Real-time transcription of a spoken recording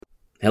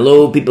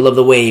Hello, people of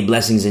the way,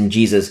 blessings in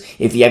Jesus.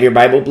 If you have your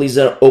Bible, please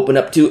open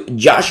up to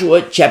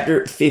Joshua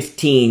chapter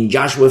 15.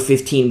 Joshua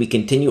 15, we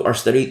continue our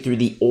study through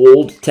the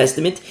Old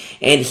Testament.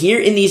 And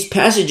here in these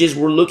passages,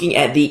 we're looking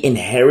at the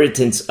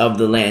inheritance of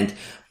the land,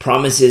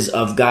 promises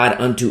of God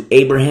unto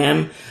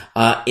Abraham,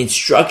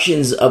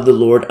 instructions of the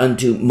Lord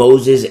unto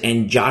Moses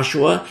and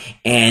Joshua,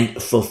 and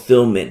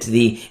fulfillment,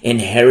 the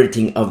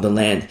inheriting of the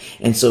land.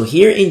 And so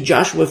here in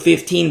Joshua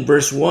 15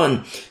 verse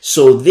 1,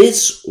 so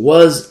this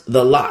was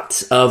the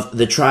lot of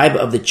the tribe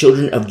of the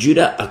children of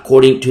Judah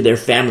according to their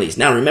families.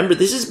 Now remember,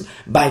 this is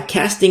by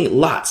casting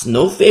lots,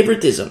 no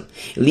favoritism.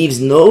 It leaves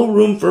no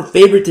room for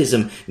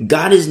favoritism.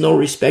 God is no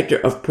respecter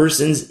of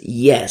persons,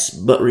 yes.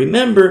 But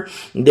remember,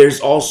 there's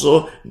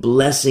also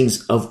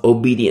blessings of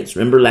obedience.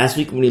 Remember last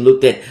week when we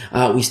looked at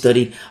we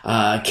studied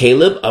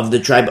Caleb of the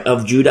tribe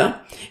of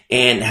Judah,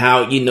 and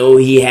how,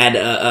 he had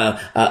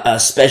a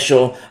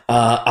special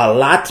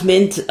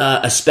allotment,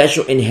 a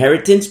special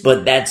inheritance,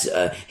 but that's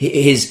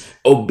his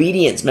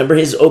obedience. Remember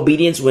his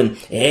obedience when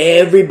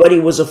everybody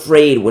was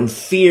afraid, when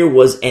fear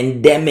was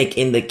endemic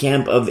in the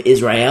camp of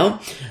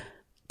Israel.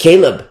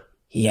 Caleb,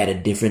 he had a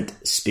different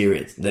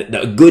spirit,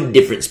 a good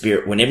different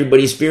spirit. When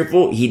everybody's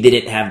fearful, he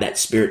didn't have that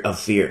spirit of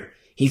fear.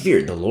 He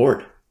feared the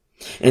Lord.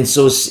 And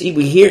so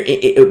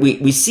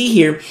we see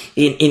here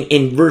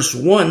in verse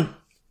 1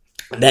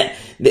 that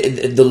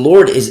the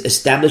Lord is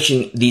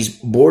establishing these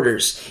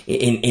borders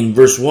in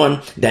verse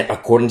 1, that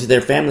according to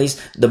their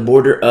families, the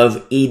border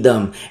of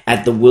Edom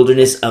at the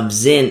wilderness of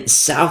Zin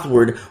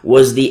southward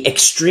was the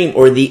extreme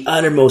or the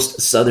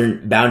uttermost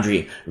southern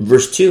boundary.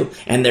 Verse 2,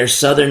 and their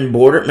southern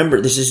border,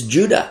 remember, this is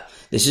Judah.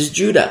 This is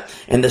Judah.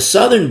 And the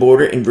southern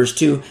border in verse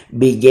 2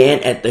 began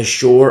at the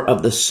shore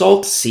of the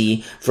Salt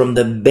Sea from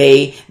the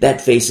bay that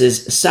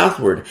faces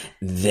southward.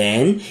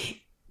 Then,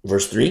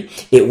 verse 3,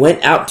 it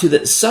went out to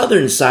the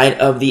southern side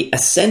of the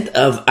ascent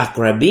of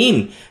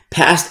Akrabim,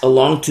 passed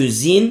along to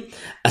Zin,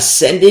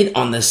 ascended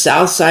on the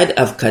south side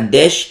of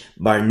Kadesh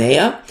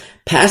Barnea,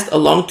 passed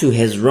along to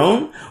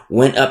Hezron,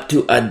 went up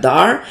to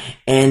Adar,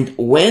 and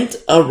went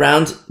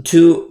around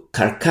to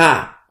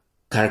Karka,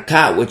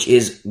 which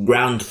is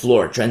ground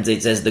floor,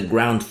 translates as the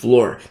ground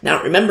floor.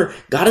 Now remember,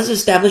 God is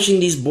establishing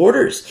these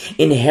borders.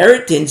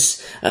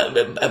 Inheritance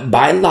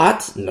by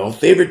lot, no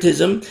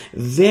favoritism,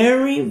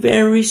 very,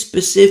 very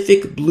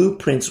specific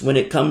blueprints when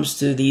it comes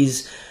to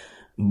these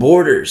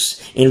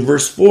borders. In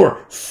verse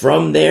 4,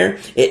 from there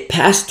it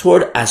passed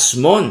toward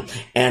Asmon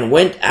and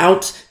went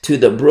out to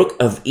the brook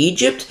of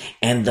Egypt,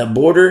 and the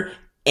border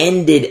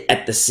ended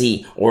at the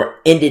sea,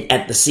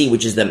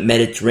 which is the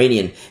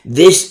Mediterranean.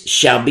 This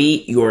shall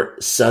be your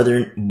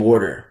southern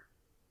border.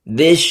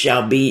 This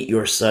shall be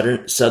your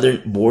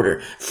southern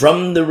border.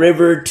 From the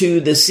river to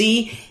the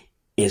sea,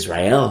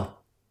 Israel.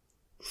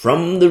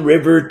 From the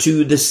river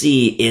to the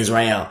sea,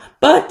 Israel.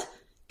 But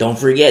don't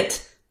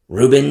forget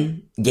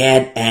Reuben,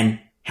 Gad, and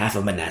half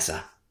of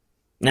Manasseh.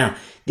 Now,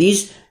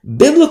 these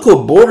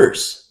biblical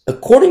borders,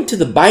 according to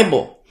the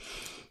Bible,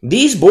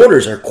 these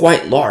borders are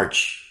quite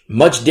large.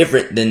 Much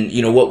different than,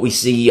 what we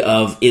see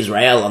of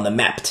Israel on the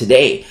map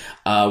today.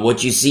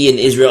 What you see in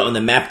Israel on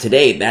the map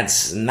today,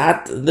 that's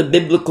not the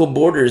biblical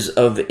borders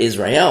of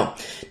Israel.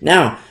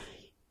 Now,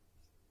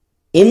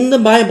 in the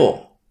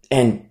Bible,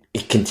 and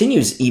it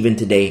continues even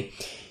today,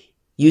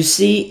 you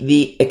see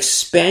the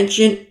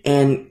expansion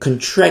and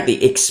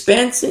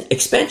expansion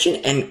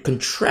and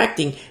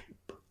contracting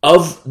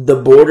of the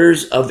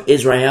borders of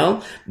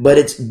Israel, but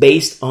it's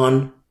based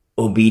on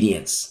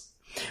obedience.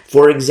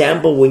 For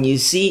example, when you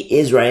see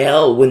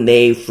Israel, when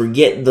they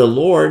forget the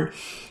Lord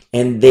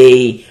and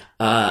they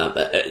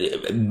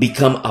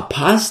become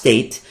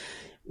apostate,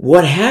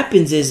 what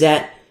happens is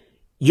that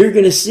you're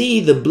going to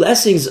see the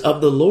blessings of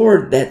the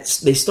Lord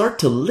that they start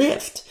to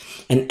lift.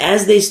 And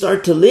as they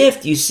start to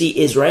lift, you see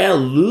Israel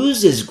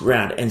loses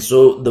ground. And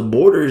so the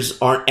borders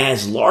aren't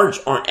as large,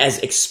 aren't as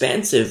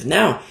expansive.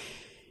 Now,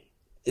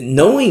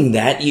 knowing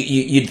that,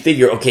 you'd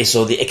figure, okay,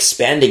 so the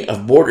expanding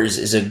of borders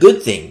is a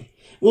good thing.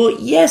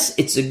 Well, yes,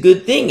 it's a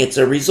good thing. It's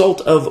a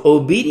result of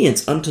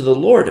obedience unto the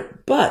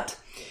Lord. But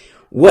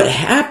what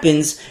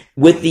happens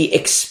with the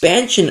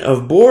expansion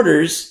of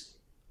borders,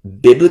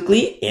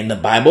 biblically, in the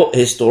Bible,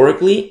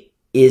 historically,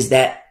 is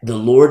that the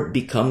Lord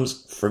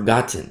becomes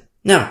forgotten.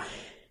 Now,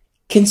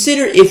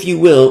 consider, if you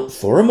will,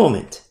 for a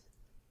moment,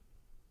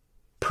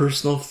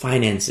 personal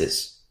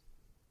finances.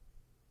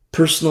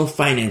 Personal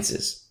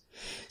finances.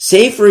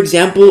 Say, for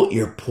example,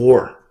 you're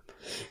poor.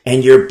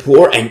 And you're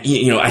poor, and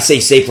I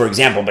say for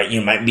example, but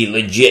you might be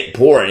legit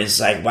poor, and it's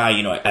like, wow,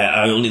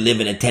 I only live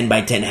in a 10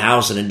 by 10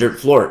 house on a dirt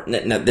floor.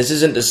 Now, this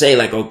isn't to say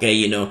like,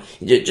 okay,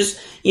 just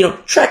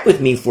track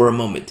with me for a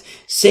moment.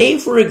 Say,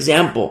 for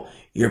example,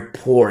 you're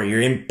poor,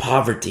 you're in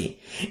poverty,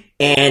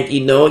 and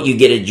you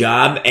get a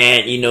job,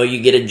 and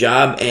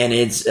and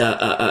it's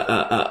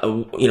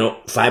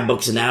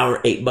 $5 an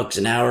hour, $8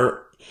 an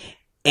hour,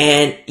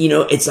 and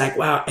it's like,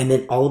 wow, and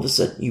then all of a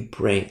sudden you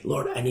pray,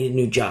 Lord, I need a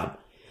new job.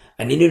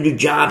 I need a new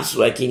job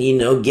so I can,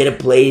 get a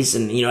place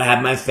and,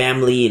 have my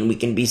family and we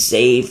can be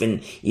safe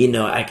and,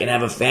 I can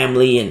have a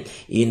family and,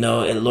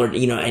 and Lord,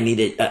 I need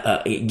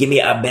to, give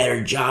me a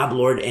better job,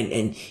 Lord.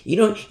 And,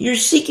 you're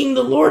seeking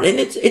the Lord and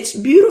it's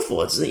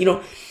beautiful. It's,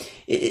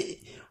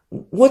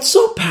 what's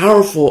so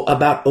powerful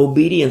about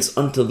obedience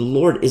unto the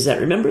Lord is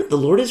that, remember, the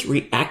Lord is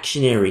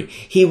reactionary.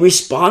 He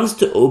responds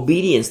to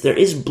obedience. There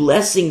is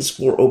blessings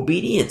for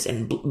obedience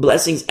and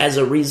blessings as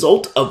a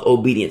result of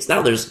obedience.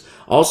 Now, there's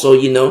also,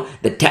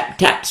 the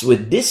taps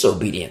with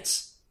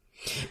disobedience.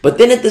 But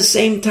then at the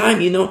same time,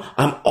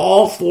 I'm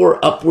all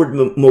for upward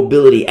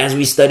mobility. As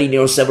we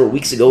studied, several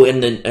weeks ago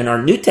in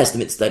our New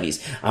Testament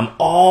studies, I'm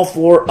all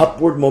for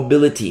upward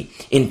mobility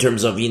in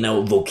terms of,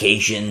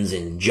 vocations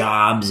and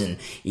jobs and,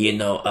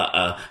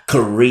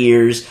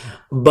 careers.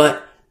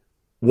 But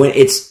when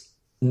it's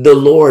the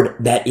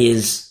Lord that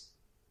is,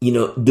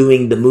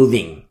 doing the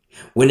moving,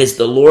 when it's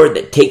the Lord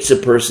that takes a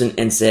person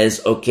and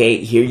says, okay,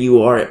 here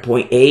you are at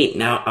point A,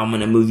 now I'm going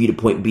to move you to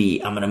point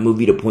B. I'm going to move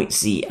you to point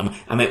C.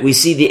 We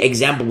see the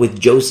example with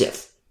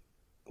Joseph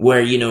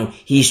where,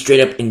 he's straight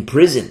up in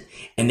prison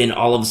and then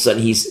all of a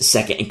sudden he's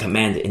second in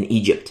command in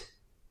Egypt.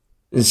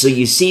 And so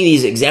you see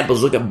these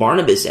examples. Look at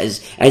Barnabas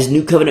as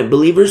New Covenant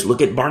believers.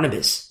 Look at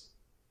Barnabas.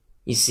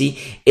 You see,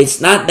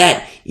 it's not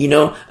that,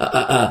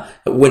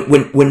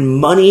 when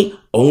money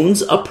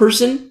owns a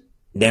person,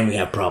 then we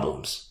have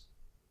problems.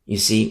 You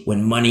see,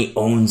 when money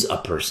owns a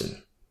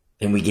person,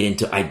 then we get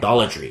into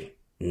idolatry.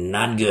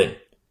 Not good.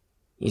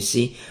 You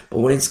see, but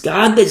when it's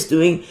God that's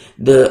doing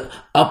the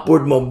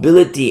upward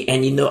mobility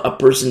and, a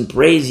person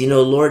prays,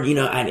 Lord,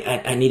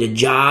 I need a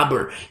job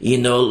or,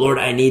 Lord,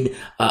 I need,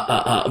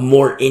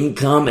 more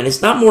income. And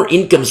it's not more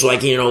income so I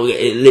can,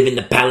 live in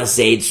the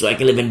Palisades, so I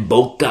can live in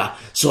Boca,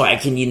 so I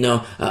can,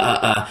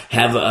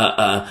 have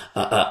a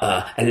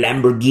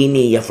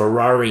Lamborghini, a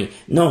Ferrari.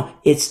 No,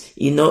 it's,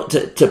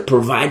 to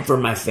provide for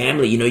my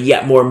family. You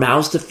got more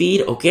mouths to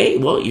feed. Okay.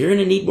 Well, you're going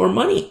to need more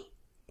money.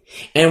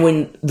 And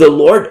when the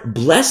Lord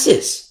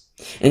blesses,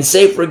 and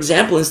say, for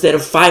example, instead of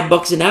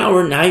 $5 an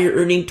hour, now you're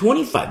earning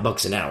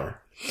 $25 an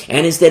hour.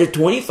 And instead of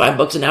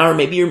 $25 an hour,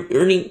 maybe you're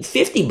earning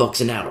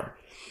 $50 an hour.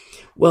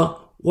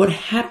 Well, what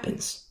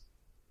happens?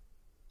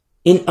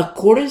 In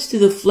accordance to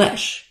the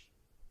flesh,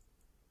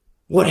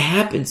 what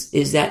happens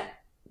is that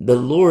the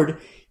Lord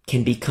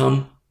can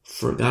become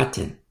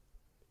forgotten.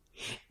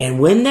 And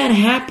when that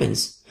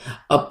happens,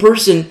 a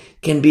person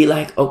can be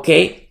like,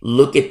 okay,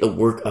 look at the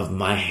work of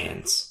my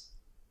hands.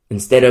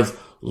 Instead of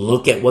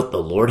look at what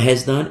the Lord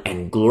has done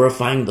and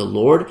glorifying the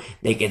Lord,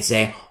 they can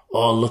say,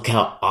 oh, look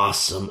how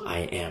awesome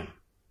I am.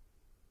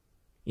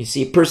 You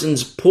see, a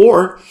person's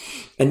poor,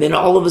 and then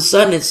all of a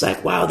sudden it's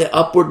like, wow, the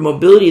upward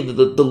mobility,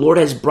 the Lord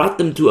has brought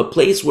them to a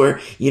place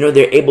where,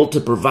 they're able to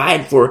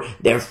provide for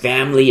their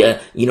family,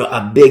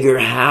 a bigger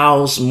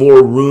house,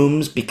 more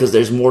rooms because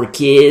there's more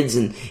kids.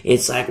 And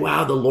it's like,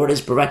 wow, the Lord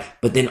has provided.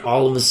 But then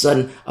all of a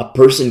sudden a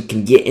person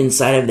can get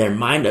inside of their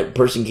mind, a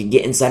person can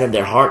get inside of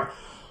their heart.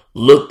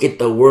 Look at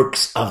the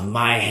works of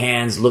my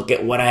hands. Look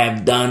at what I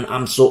have done.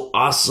 I'm so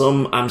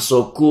awesome. I'm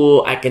so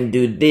cool. I can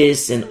do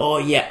this. And oh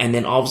yeah. And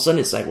then all of a sudden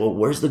it's like, well,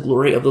 where's the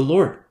glory of the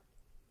Lord?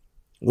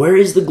 Where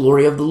is the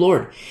glory of the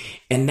Lord?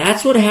 And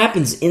that's what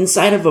happens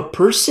inside of a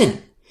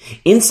person.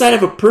 Inside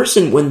of a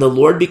person when the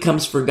Lord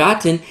becomes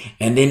forgotten.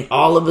 And then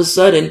all of a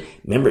sudden,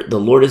 remember, the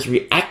Lord is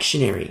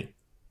reactionary.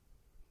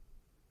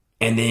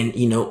 And then,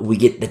 we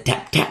get the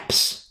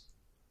taps.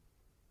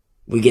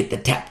 We get the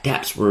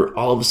taps where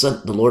all of a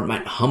sudden the Lord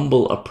might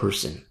humble a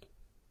person.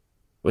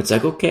 It's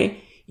like,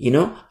 okay,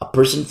 a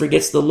person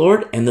forgets the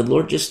Lord and the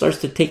Lord just starts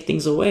to take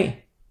things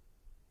away.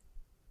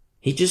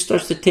 He just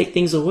starts to take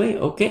things away.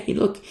 Okay,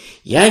 look,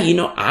 yeah,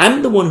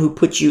 I'm the one who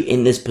put you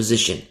in this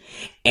position.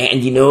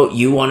 And,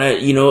 you want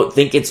to,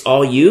 think it's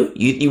all you?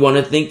 You want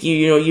to think,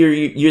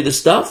 you're the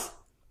stuff?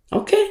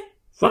 Okay,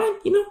 fine,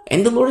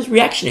 and the Lord is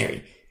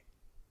reactionary.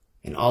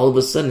 And all of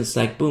a sudden, it's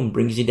like, boom,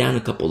 brings you down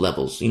a couple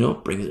levels,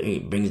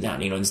 brings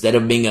down, instead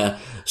of being a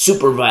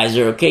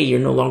supervisor, okay, you're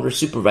no longer a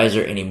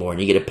supervisor anymore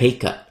and you get a pay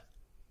cut.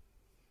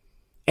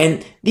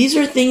 And these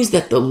are things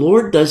that the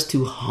Lord does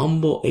to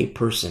humble a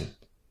person.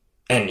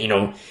 And,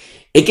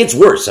 it gets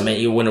worse. I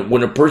mean,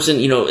 when a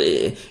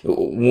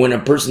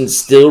person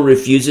still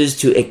refuses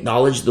to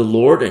acknowledge the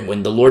Lord, and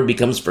when the Lord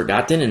becomes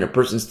forgotten and a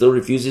person still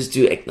refuses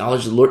to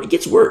acknowledge the Lord, it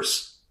gets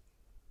worse.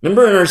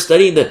 Remember in our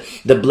study,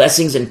 the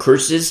blessings and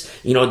curses,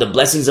 the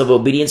blessings of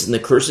obedience and the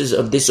curses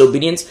of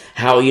disobedience,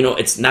 how,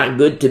 it's not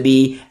good to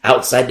be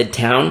outside the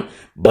town,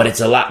 but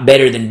it's a lot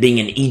better than being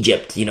in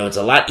Egypt. It's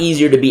a lot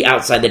easier to be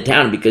outside the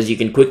town because you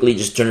can quickly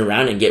just turn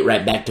around and get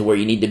right back to where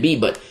you need to be.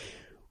 But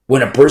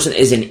when a person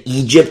is in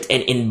Egypt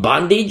and in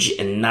bondage,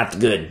 and not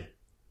good.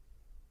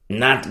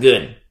 Not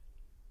good.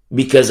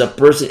 Because a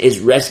person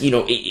is rescued,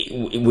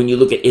 when you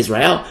look at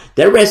Israel,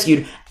 they're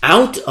rescued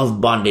out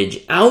of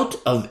bondage, out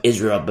of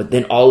Israel. But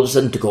then all of a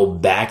sudden to go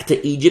back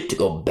to Egypt, to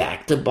go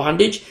back to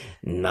bondage,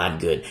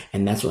 not good.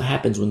 And that's what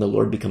happens when the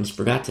Lord becomes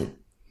forgotten.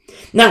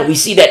 Now, we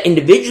see that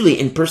individually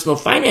in personal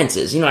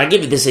finances. I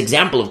give you this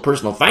example of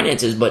personal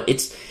finances, but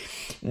it's,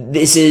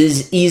 this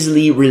is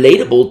easily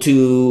relatable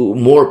to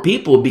more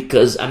people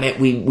because,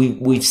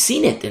 we've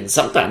seen it and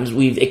sometimes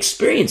we've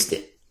experienced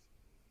it.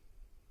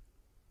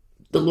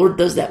 The Lord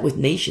does that with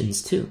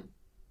nations too.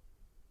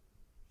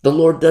 The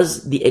Lord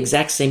does the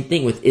exact same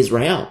thing with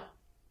Israel,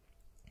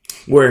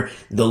 where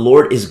the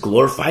Lord is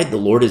glorified, the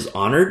Lord is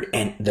honored,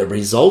 and the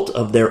result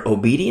of their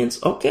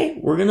obedience, okay,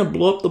 we're going to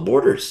blow up the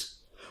borders.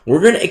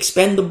 We're going to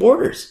expand the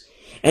borders.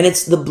 And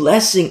it's the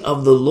blessing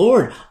of the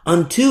Lord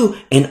unto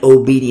an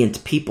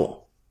obedient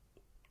people.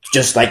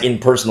 Just like in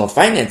personal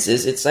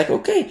finances, it's like,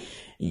 okay,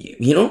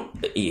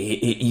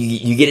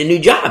 you get a new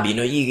job,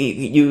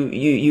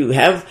 you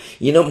have,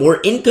 more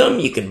income,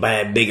 you can buy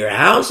a bigger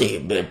house, you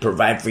can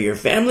provide for your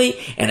family,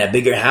 and a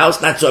bigger house,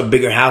 not so a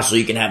bigger house so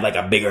you can have like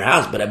a bigger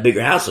house, but a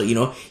bigger house so, you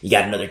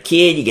got another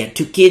kid, you got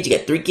 2 kids, you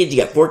got 3 kids,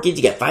 you got 4 kids,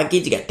 you got 5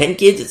 kids, you got 10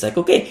 kids. It's like,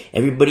 okay,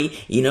 everybody,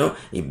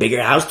 a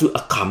bigger house to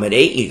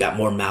accommodate, you got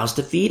more mouths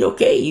to feed,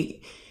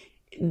 okay,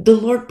 the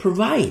Lord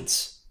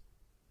provides.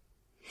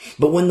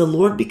 But when the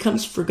Lord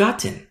becomes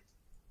forgotten,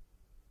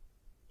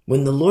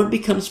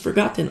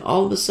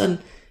 all of a sudden,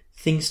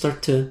 things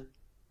start to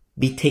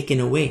be taken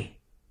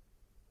away.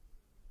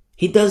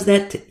 He does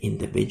that to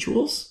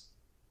individuals.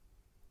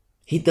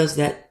 He does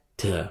that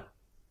to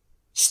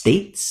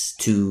states,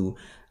 to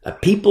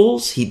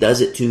peoples. He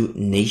does it to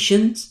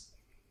nations.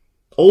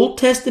 Old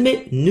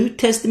Testament, New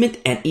Testament,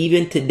 and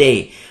even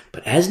today.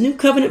 But as New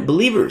Covenant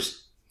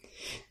believers,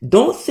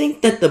 don't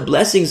think that the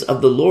blessings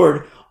of the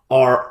Lord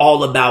are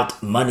all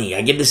about money.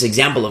 I give this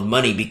example of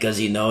money because,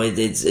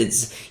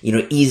 it's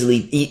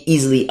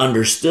easily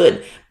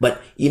understood.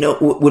 But,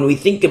 when we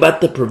think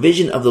about the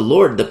provision of the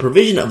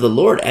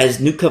Lord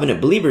as New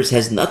Covenant believers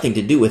has nothing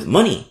to do with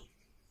money.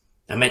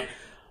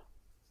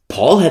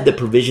 Paul had the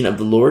provision of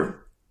the Lord.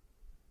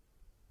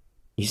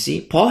 You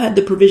see, Paul had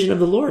the provision of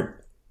the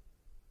Lord.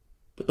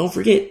 But don't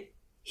forget,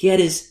 he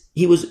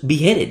was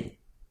beheaded.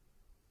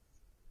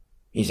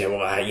 He said, well,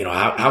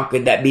 how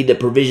could that be the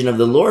provision of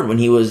the Lord when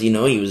he was, he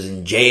was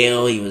in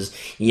jail, he was,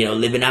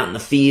 living out in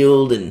the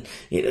field, and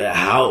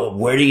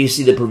where do you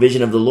see the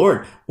provision of the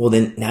Lord? Well,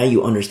 then now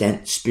you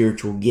understand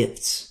spiritual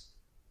gifts.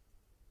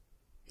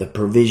 The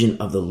provision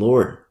of the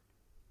Lord.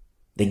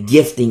 The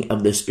gifting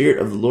of the Spirit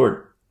of the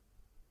Lord.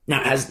 Now,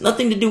 it has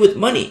nothing to do with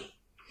money.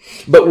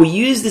 But we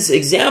use this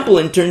example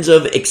in terms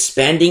of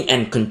expanding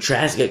and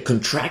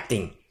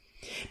contracting.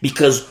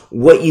 Because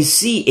what you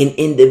see in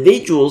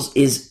individuals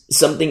is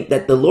something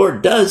that the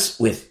Lord does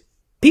with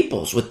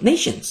peoples, with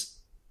nations.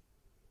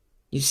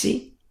 You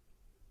see?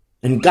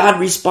 And God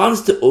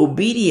responds to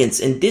obedience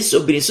and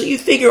disobedience. So you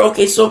figure,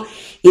 okay, so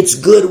it's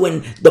good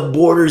when the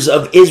borders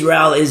of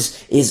Israel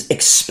is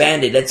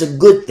expanded. That's a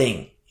good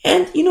thing.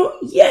 And,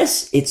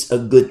 yes, it's a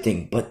good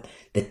thing. But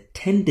the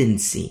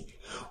tendency,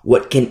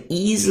 what can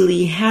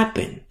easily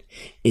happen,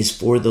 is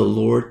for the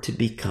Lord to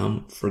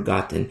become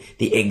forgotten.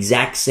 The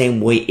exact same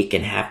way it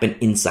can happen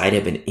inside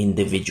of an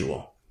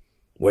individual,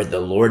 where the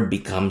Lord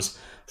becomes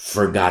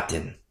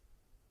forgotten.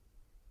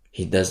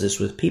 He does this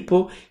with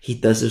people. He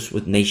does this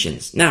with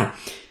nations. Now,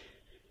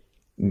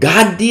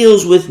 God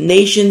deals with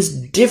nations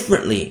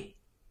differently.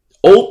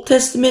 Old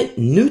Testament,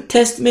 New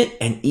Testament,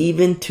 and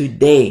even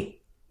today.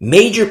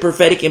 Major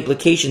prophetic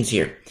implications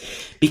here.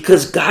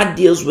 Because God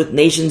deals with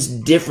nations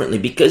differently.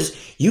 Because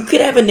you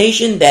could have a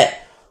nation that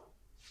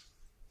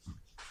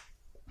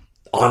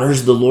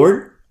honors the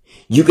Lord.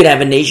 You could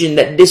have a nation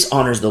that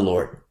dishonors the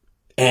Lord.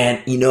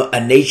 And,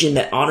 a nation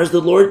that honors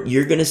the Lord,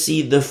 you're going to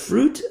see the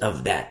fruit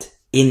of that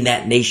in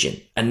that nation.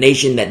 A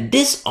nation that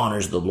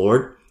dishonors the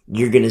Lord,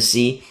 you're going to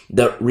see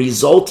the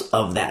result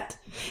of that.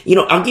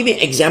 I'll give you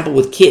an example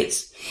with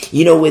kids.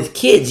 With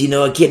kids,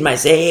 a kid might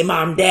say, hey,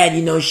 mom, dad,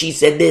 she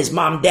said this,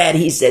 mom, dad,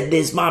 he said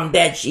this, mom,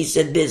 dad, she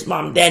said this,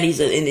 mom, dad, he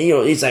said, and,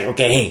 it's like,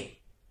 okay,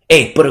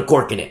 hey, put a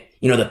cork in it.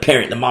 The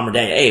parent, the mom or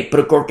dad, hey,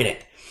 put a cork in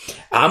it.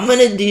 I'm going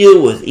to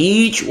deal with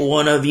each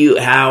one of you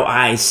how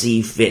I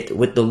see fit.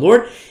 With the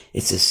Lord,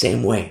 it's the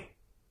same way.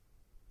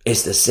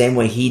 It's the same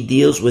way he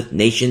deals with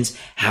nations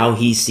how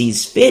he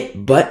sees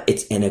fit, but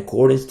it's in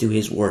accordance to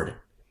his word.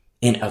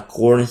 In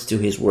accordance to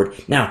his word.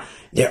 Now,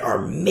 there are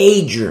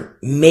major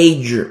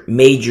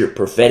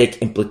prophetic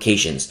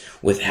implications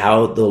with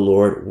how the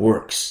Lord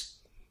works.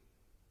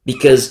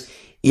 Because,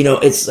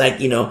 it's like,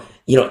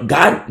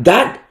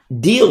 God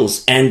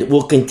deals and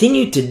will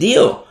continue to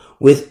deal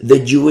with the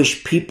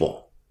Jewish people.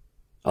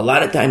 A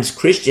lot of times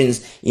Christians,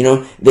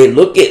 they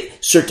look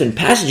at certain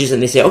passages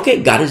and they say,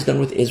 okay, God is done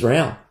with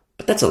Israel.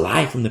 But that's a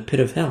lie from the pit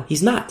of hell.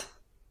 He's not.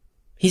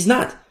 He's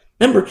not.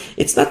 Remember,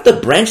 it's not the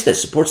branch that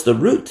supports the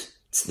root.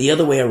 It's the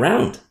other way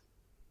around.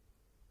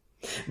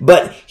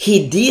 But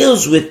he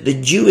deals with the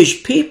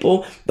Jewish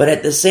people, but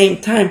at the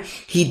same time,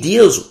 he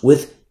deals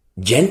with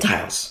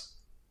Gentiles.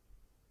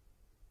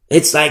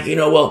 It's like,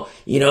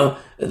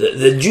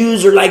 the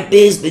Jews are like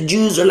this, the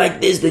Jews are like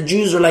this, the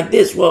Jews are like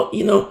this. Well,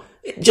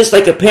 just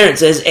like a parent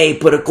says, hey,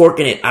 put a cork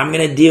in it. I'm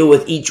going to deal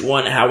with each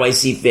one how I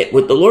see fit.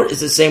 With the Lord,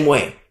 it's the same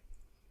way.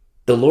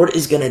 The Lord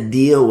is going to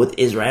deal with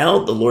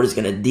Israel. The Lord is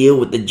going to deal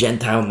with the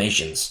Gentile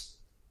nations.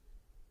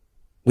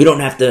 We don't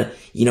have to,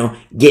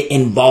 get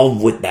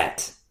involved with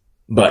that.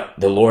 But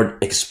the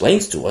Lord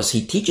explains to us,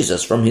 he teaches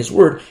us from his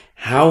word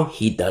how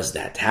he does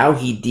that, how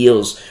he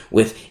deals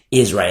with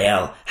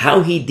Israel,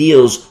 how he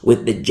deals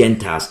with the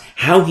Gentiles,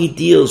 how he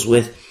deals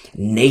with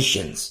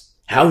nations,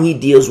 how he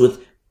deals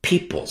with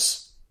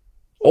peoples.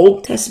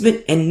 Old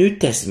Testament and New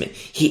Testament.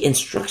 He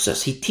instructs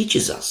us. He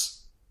teaches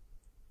us.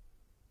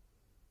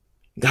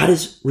 God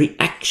is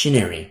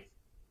reactionary.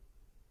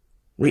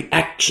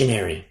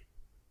 Reactionary.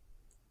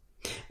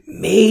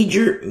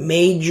 Major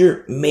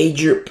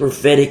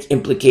prophetic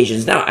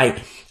implications. Now,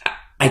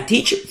 I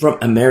teach from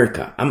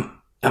America. I'm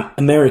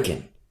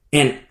American,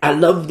 and I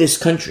love this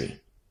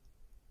country.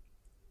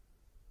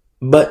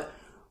 But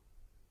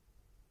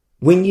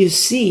when you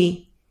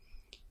see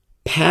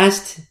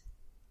past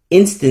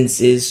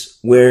instances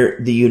where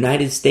the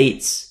United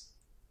States,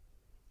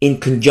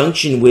 in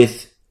conjunction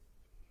with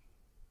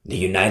the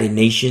United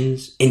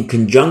Nations, in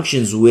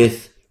conjunctions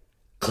with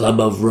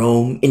Club of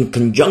Rome, in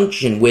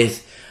conjunction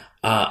with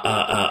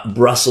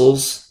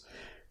Brussels,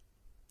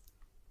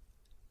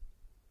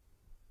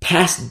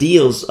 past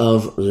deals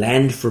of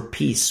land for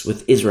peace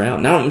with Israel.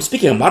 Now I'm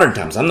speaking of modern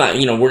times. I'm not,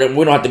 we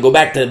don't have to go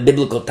back to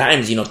biblical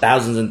times,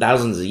 thousands and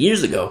thousands of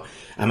years ago.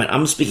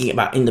 I'm speaking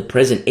about in the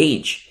present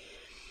age.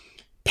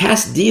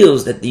 Past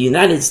deals that the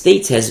United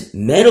States has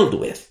meddled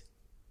with,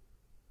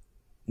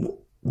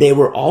 they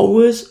were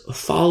always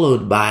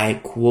followed by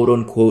quote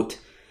unquote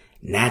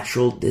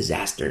natural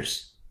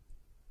disasters.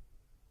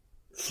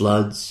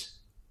 Floods,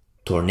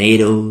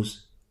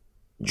 tornadoes,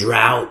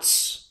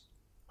 droughts,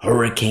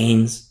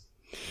 hurricanes.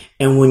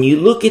 And when you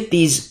look at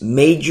these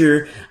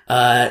major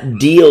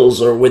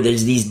deals, or where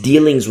there's these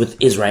dealings with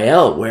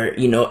Israel, where,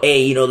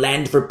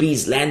 land for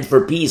peace,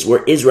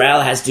 where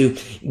Israel has to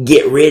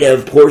get rid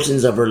of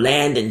portions of her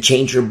land and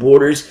change her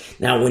borders.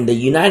 Now, when the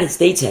United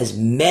States has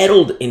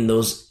meddled in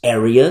those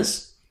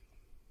areas,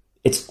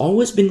 it's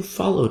always been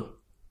followed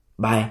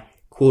by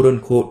quote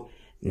unquote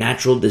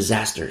natural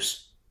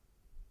disasters.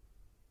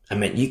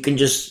 You can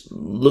just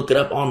look it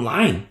up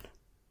online.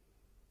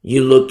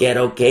 You look at,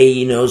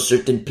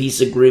 certain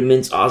peace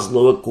agreements,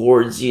 Oslo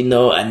Accords,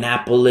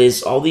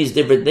 Annapolis, all these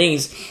different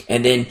things.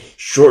 And then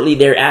shortly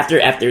thereafter,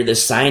 after the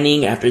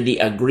signing, after the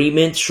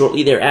agreement,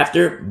 shortly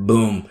thereafter,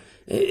 boom.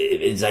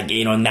 It's like,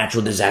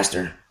 natural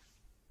disaster.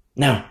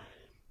 Now,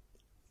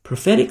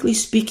 prophetically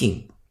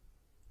speaking,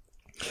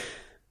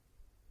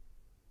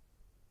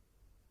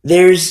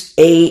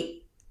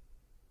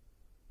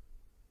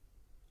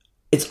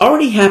 it's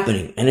already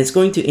happening, and it's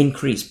going to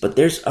increase, but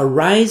there's a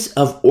rise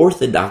of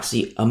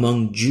orthodoxy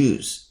among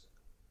Jews,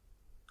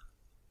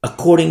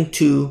 according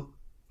to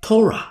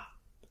Torah.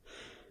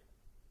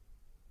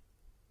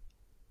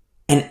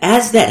 And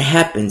as that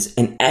happens,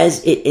 and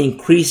as it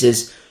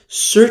increases,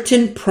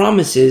 certain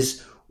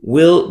promises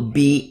will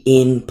be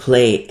in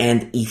play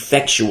and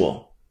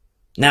effectual.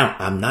 Now,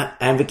 I'm not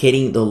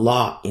advocating the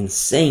law in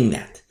saying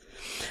that.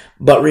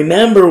 But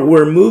remember,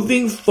 we're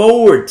moving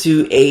forward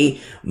to a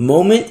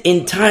moment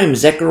in time,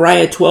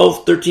 Zechariah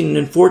 12, 13,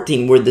 and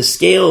 14, where the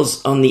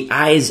scales on the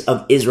eyes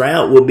of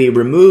Israel will be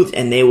removed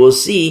and they will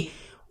see,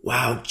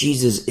 wow,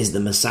 Jesus is the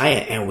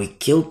Messiah and we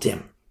killed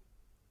him.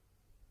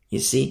 You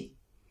see?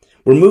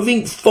 We're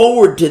moving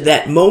forward to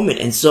that moment.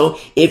 And so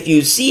if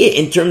you see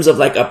it in terms of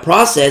like a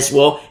process,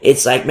 well,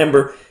 it's like,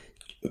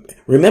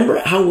 remember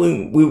how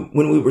when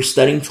we were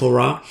studying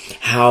Torah,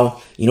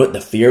 how,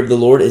 the fear of the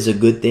Lord is a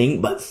good thing,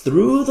 but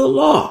through the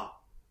law,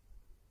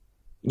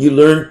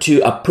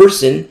 a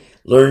person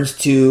learns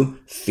to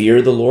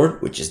fear the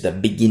Lord, which is the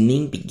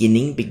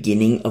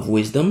beginning of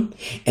wisdom.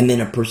 And then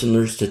a person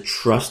learns to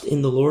trust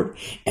in the Lord.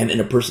 And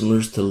then a person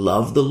learns to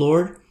love the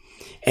Lord.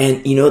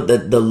 And,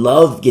 the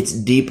love gets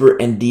deeper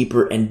and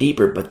deeper and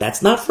deeper, but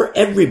that's not for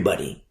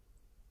everybody.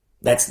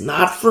 That's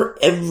not for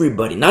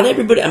everybody. Not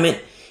everybody,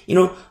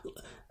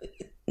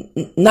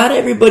 not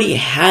everybody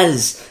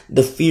has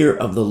the fear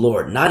of the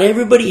Lord. Not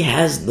everybody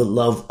has the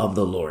love of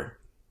the Lord.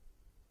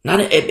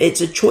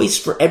 It's a choice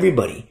for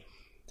everybody.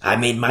 I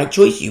made my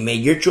choice. You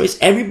made your choice.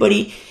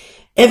 Everybody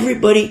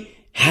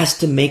has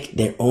to make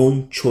their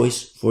own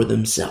choice for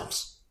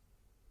themselves.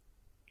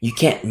 You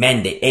can't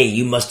mandate, hey,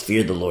 you must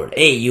fear the Lord.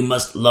 Hey, you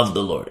must love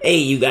the Lord. Hey,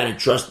 you gotta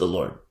trust the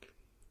Lord.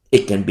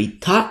 It can be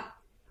taught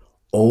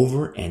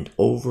over and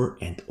over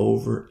and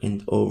over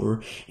and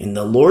over. And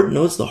the Lord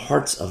knows the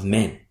hearts of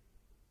men.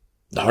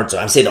 The hearts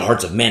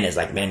of men is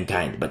like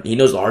mankind, but he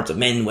knows the hearts of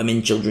men,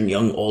 women, children,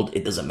 young, old.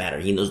 It doesn't matter.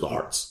 He knows the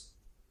hearts.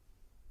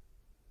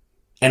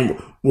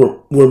 And we're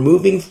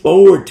moving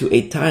forward to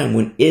a time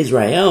when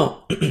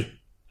Israel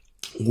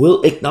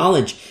will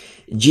acknowledge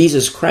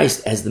Jesus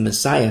Christ as the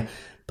Messiah,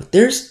 but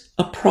there's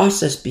a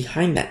process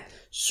behind that.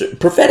 So,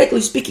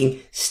 prophetically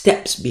speaking,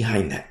 steps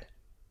behind that.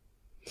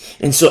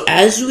 And so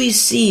as we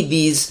see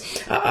these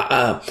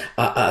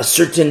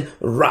certain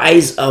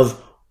rise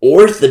of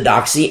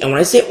orthodoxy, and when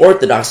I say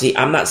orthodoxy,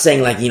 I'm not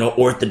saying like,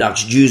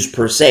 Orthodox Jews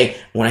per se.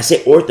 When I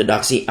say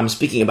orthodoxy, I'm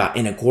speaking about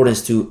in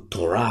accordance to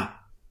Torah.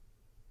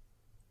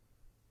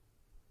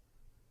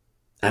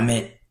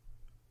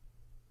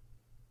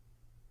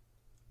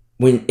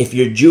 if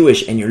you're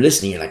Jewish and you're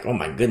listening, you're like, oh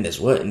my goodness,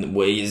 what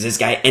is this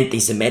guy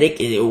anti-Semitic?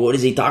 What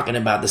is he talking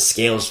about? The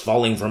scales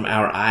falling from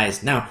our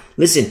eyes. Now,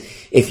 listen,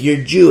 if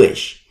you're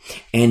Jewish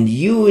and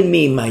you and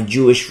me, my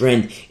Jewish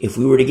friend, if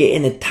we were to get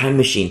in a time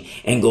machine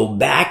and go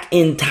back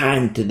in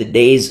time to the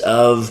days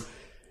of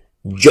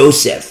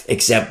Joseph,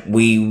 except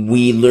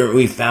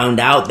we found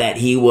out that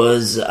he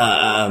was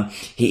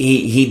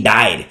he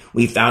died.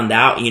 We found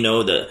out,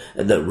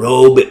 the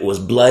robe, it was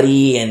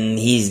bloody and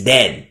he's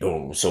dead.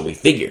 Or so we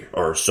figure,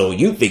 or so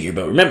you figure.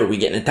 But remember, we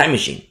get in a time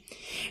machine,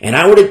 and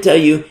I were to tell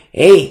you,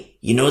 hey,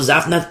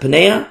 Zaphnath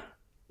Paneah?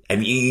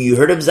 Have you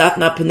heard of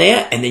Zaphnath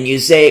Paneah? And then you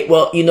say,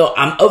 well,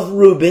 I'm of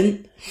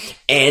Reuben,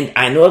 and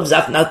I know of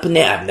Zaphnath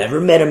Paneah. I've never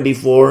met him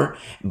before,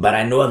 but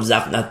I know of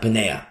Zaphnath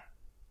Paneah.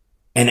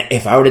 And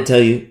if I were to tell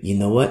you, you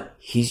know what?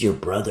 He's your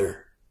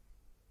brother.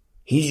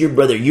 He's your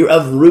brother. You're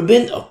of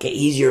Reuben? Okay,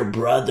 he's your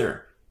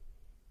brother.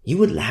 You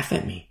would laugh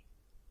at me.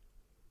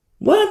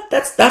 What?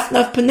 That's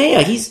Zaphnath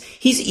Paneah. He's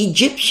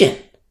Egyptian.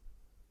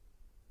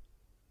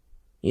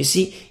 You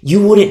see,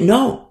 you wouldn't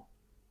know.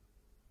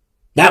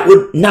 That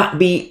would not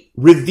be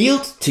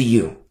revealed to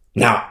you.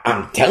 Now,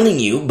 I'm telling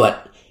you,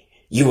 but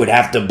you would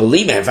have to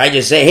believe it. If I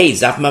just say, hey,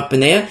 Zaphnath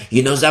Paneah,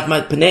 you know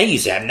Zaphnath Paneah? You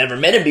say, I've never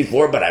met him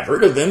before, but I've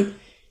heard of him.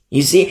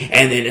 You see,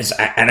 and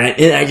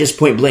then I just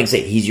point blank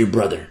say, he's your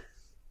brother.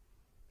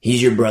 He's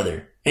your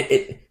brother. I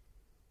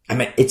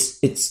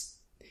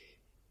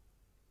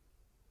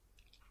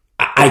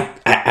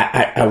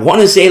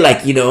want to say,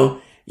 like,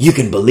 you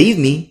can believe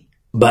me,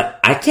 but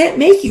I can't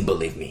make you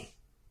believe me.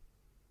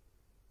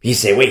 You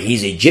say, wait,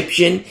 he's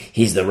Egyptian.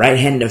 He's the right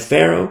hand of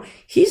Pharaoh.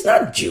 He's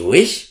not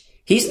Jewish.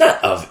 He's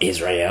not of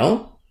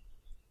Israel.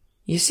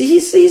 You see,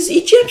 he's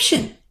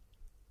Egyptian.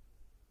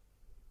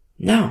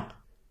 Now,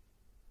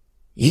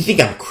 you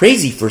think I'm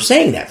crazy for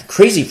saying that,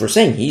 crazy for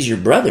saying he's your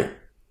brother.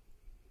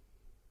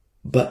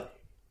 But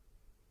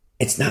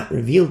it's not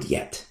revealed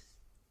yet.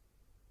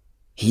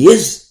 He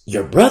is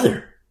your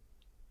brother,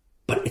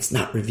 but it's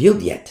not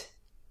revealed yet.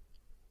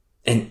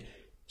 And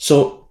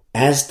so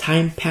as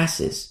time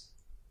passes,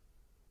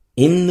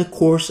 in the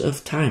course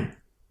of time,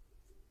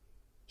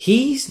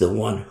 he's the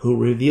one who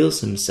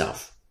reveals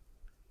himself.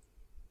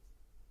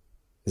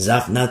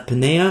 Zaphnath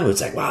Paneah, it's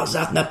like, wow,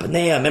 Zaphnath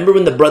Paneah. Remember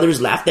when the brothers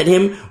laughed at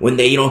him when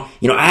they,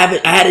 I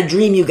had a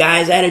dream, you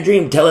guys. I had a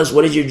dream. Tell us,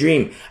 what is your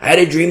dream? I had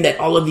a dream that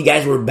all of you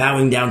guys were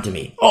bowing down to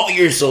me. Oh,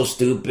 you're so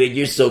stupid.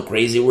 You're so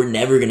crazy. We're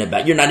never going to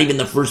bow. You're not even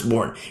the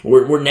firstborn.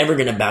 We're never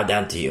going to bow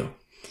down to you.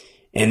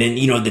 And then,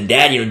 the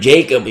dad,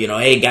 Jacob,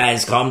 hey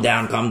guys, calm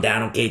down.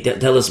 Okay,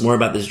 tell us more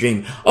about this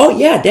dream. Oh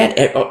yeah, Dad,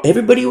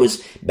 everybody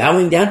was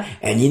bowing down.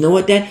 And you know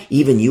what, Dad?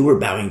 Even you were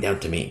bowing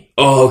down to me.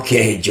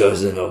 Okay,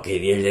 Joseph,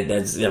 okay,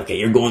 that's, okay,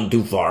 you're going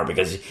too far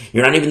because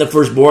you're not even the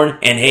firstborn.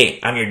 And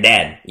hey, I'm your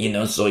dad,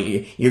 so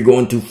you're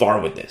going too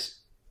far with this.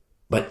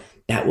 But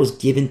that was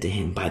given to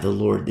him by the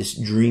Lord, this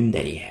dream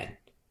that he had.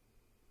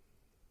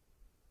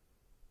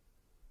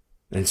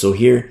 And so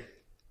here,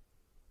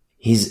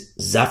 he's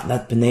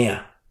Zaphnath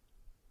Paneah,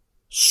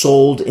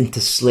 sold into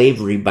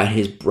slavery by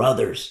his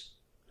brothers,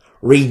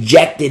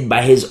 rejected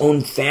by his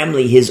own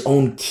family, his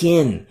own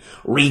kin,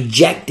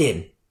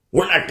 rejected.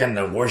 We're not going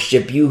to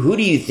worship you. Who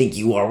do you think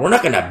you are? We're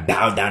not going to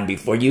bow down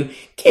before you.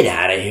 Get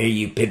out of here,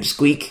 you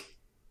pipsqueak.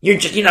 You're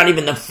not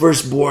even the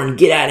firstborn.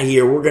 Get out of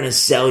here. We're going to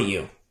sell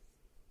you.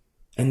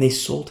 And they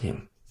sold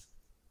him.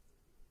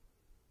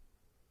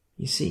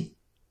 You see?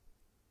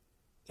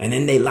 And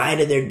then they lie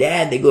to their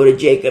dad. They go to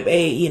Jacob.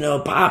 Hey,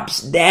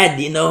 Pops, Dad,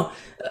 he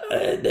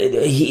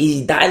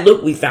died.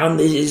 Look, we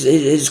found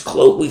his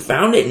cloak. We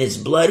found it and it's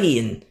bloody.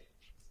 And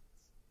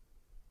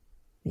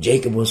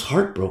Jacob was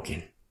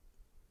heartbroken.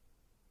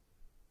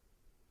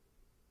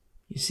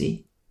 You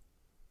see?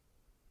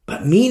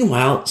 But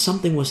meanwhile,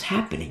 something was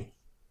happening.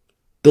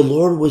 The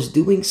Lord was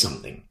doing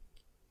something.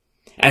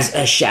 As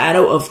a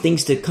shadow of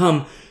things to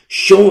come,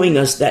 showing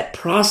us that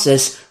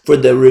process for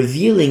the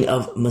revealing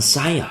of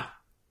Messiah.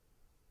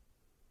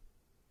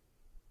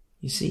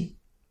 You see?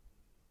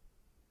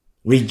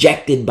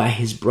 Rejected by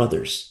his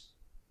brothers.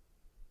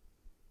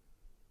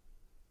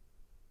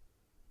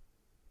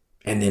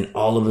 And then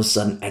all of a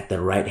sudden at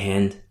the right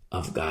hand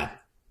of God.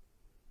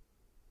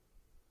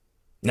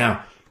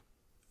 Now,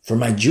 for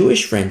my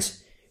Jewish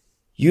friends,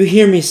 you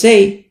hear me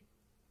say,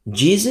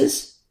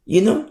 Jesus,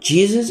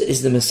 Jesus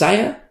is the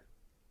Messiah.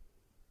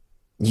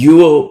 You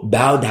will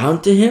bow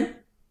down to him.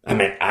 I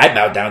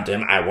bow down to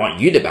him. I want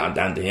you to bow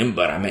down to him,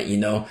 but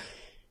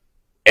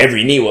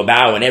every knee will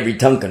bow and every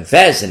tongue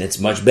confess, and it's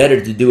much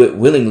better to do it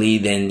willingly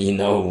than,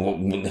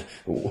 to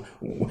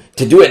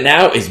do it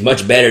now is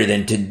much better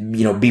than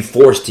to, be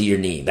forced to your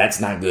knee. That's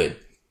not good.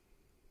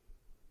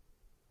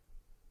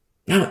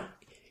 Now,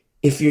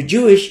 if you're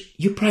Jewish,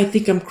 you probably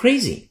think I'm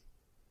crazy.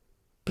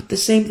 But the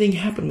same thing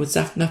happened with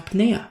Zaphnath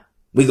Paneah.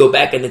 We go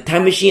back in the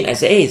time machine. I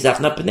say, hey,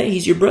 Zaphnath Paneah,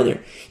 he's your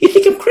brother. You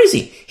think I'm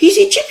crazy. He's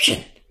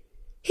Egyptian.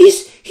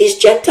 He's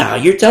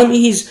Gentile. You're telling me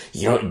he's,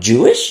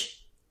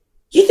 Jewish?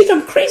 You think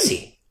I'm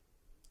crazy.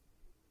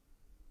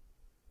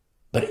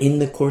 But in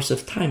the course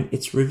of time,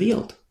 it's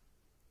revealed.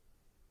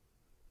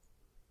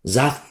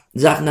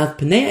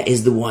 Zaphnath-Paneah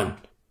is the one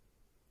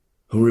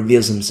who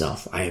reveals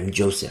himself. I am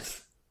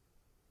Joseph.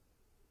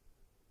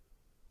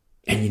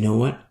 And you know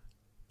what?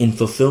 In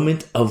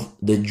fulfillment of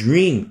the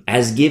dream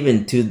as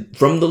given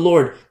from the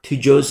Lord to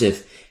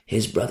Joseph,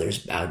 his brothers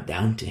bowed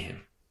down to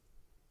him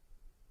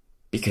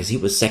because he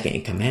was second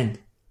in command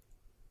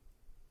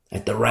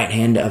at the right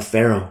hand of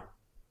Pharaoh.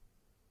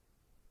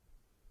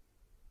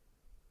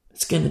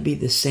 It's going to be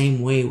the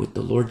same way with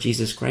the Lord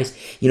Jesus Christ.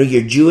 You're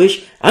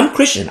Jewish. I'm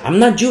Christian. I'm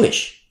not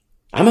Jewish.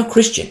 I'm a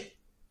Christian.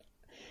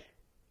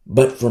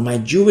 But for my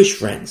Jewish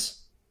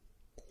friends,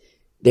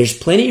 there's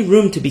plenty of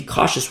room to be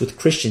cautious with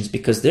Christians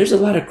because there's a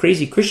lot of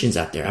crazy Christians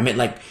out there. I mean,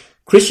 like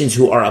Christians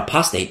who are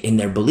apostate in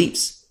their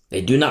beliefs.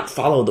 They do not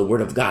follow the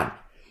word of God.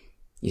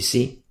 You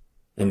see?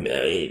 And,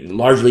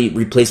 largely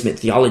replacement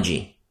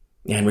theology.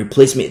 And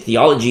replacement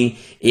theology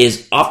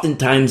is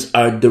oftentimes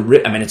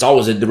it's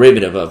always a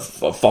derivative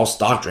of false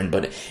doctrine,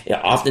 but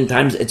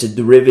oftentimes it's a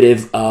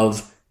derivative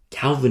of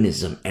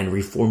Calvinism and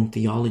Reformed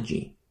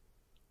theology.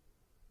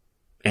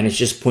 And it's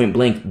just point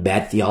blank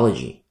bad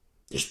theology.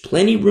 There's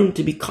plenty of room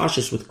to be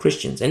cautious with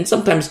Christians. And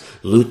sometimes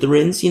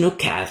Lutherans,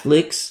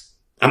 Catholics.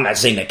 I'm not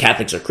saying that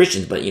Catholics are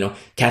Christians, but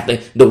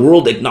the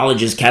world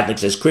acknowledges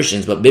Catholics as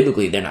Christians, but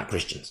biblically they're not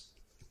Christians.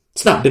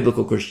 It's not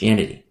biblical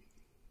Christianity.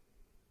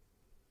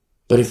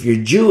 But if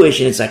you're Jewish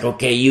and it's like,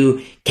 okay,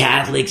 you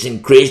Catholics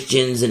and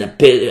Christians and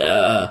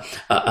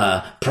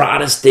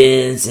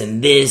Protestants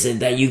and this and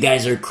that, you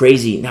guys are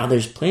crazy. Now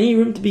there's plenty of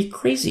room to be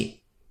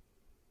crazy.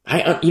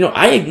 I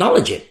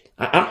acknowledge it.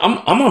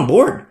 I'm on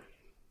board.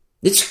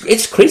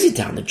 It's crazy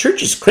town. The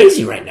church is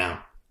crazy right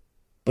now,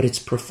 but it's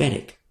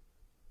prophetic.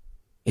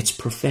 It's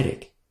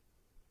prophetic.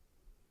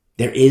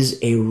 There is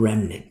a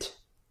remnant.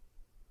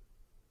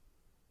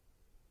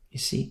 You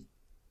see?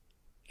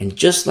 And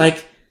just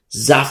like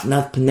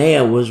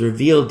Zaphnath-Paneah was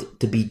revealed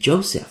to be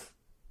Joseph,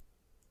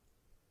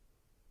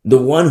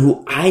 the one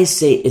who I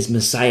say is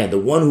Messiah, the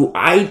one who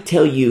I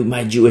tell you,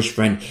 my Jewish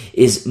friend,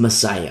 is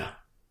Messiah.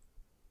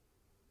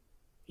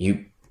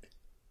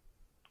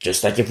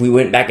 Just like if we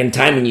went back in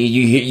time and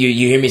you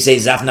hear me say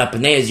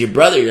Zaphnath-Paneah is your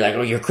brother, you're like,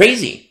 oh, you're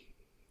crazy.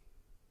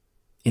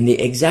 In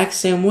the exact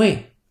same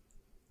way,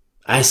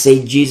 I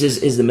say Jesus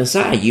is the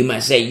Messiah. You might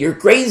say you're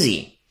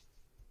crazy.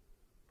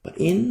 But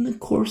in the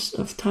course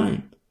of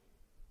time,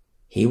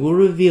 he will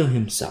reveal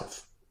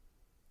himself.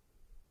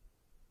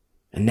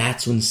 And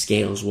that's when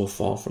scales will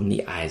fall from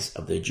the eyes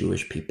of the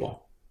Jewish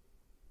people.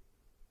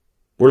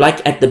 We're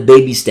like at the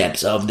baby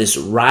steps of this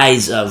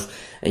rise of,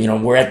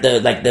 we're at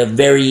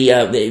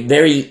the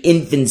very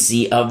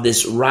infancy of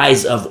this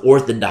rise of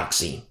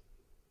orthodoxy.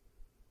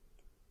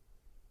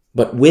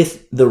 But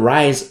with the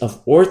rise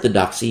of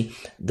orthodoxy,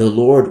 the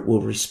Lord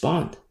will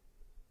respond.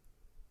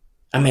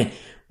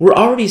 We're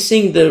already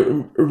seeing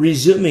the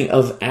resuming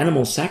of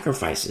animal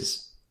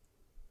sacrifices.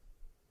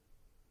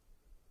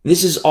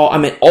 This is all,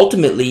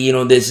 ultimately,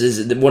 this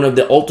is one of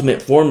the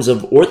ultimate forms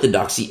of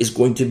orthodoxy is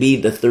going to be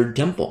the third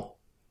temple.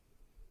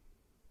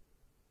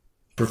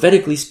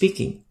 Prophetically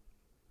speaking.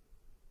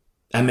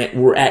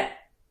 We're at,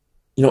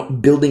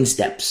 building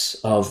steps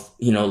of,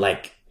 when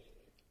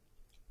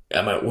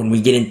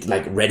we get into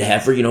like red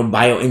heifer,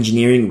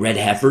 bioengineering red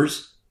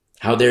heifers,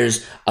 how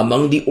there's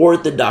among the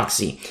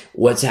orthodoxy,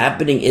 what's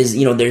happening is,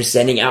 they're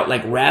sending out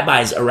like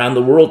rabbis around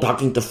the world,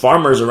 talking to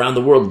farmers around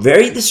the world,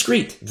 very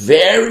discreet,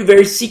 very,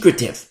 very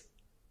secretive.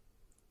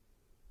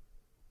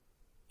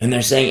 And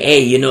they're saying,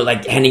 hey,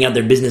 like handing out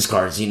their business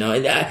cards,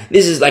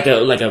 this is like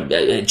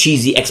a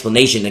cheesy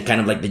explanation and kind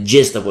of like the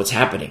gist of what's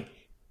happening.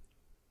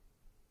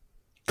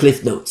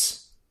 Cliff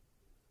notes.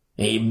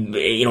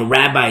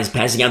 Rabbis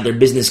passing out their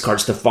business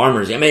cards to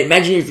farmers.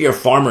 Imagine if you're a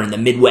farmer in the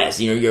Midwest,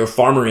 you're a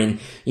farmer in,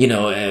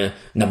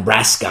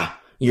 Nebraska.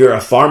 You're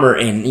a farmer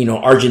in,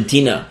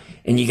 Argentina.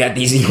 And you got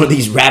these,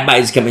 these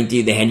rabbis coming to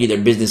you, they hand you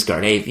their business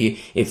card. Hey,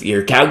 if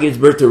your cow gives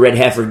birth to a red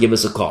heifer, give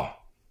us a call.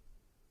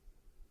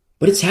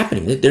 But it's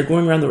happening. They're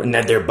going around and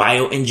they're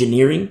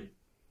bioengineering.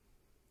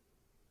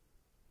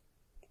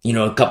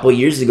 A couple of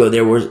years ago,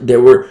 there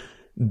were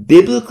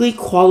biblically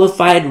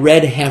qualified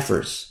red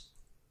heifers.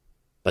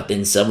 But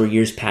then several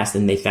years passed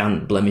and they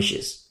found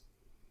blemishes.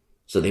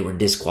 So they were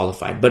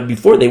disqualified. But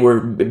before they were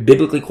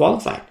biblically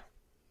qualified.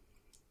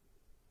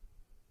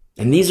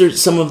 And these are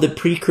some of the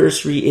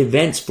precursory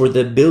events for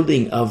the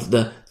building of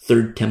the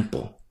third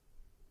temple.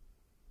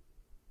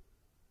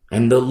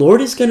 And the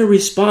Lord is going to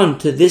respond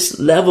to this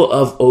level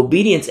of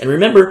obedience. And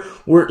remember,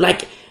 we're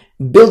like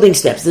building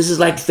steps. This is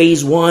like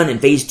phase 1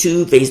 and phase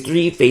 2, phase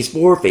 3, phase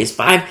 4, phase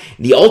 5.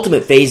 The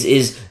ultimate phase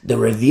is the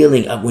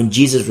revealing of when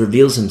Jesus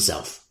reveals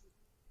himself.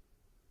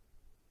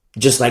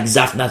 Just like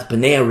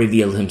Zaphnath-Paneah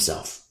revealed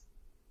himself.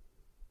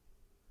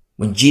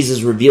 When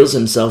Jesus reveals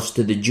himself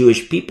to the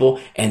Jewish people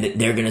and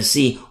they're going to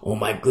see, oh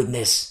my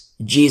goodness,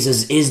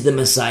 Jesus is the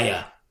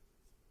Messiah.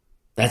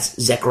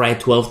 That's Zechariah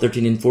 12,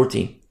 13, and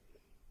 14.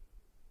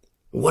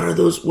 What are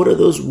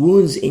those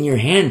wounds in your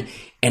hand?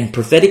 And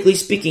prophetically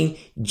speaking,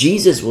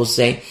 Jesus will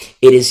say,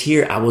 it is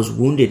here I was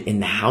wounded in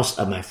the house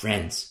of my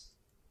friends.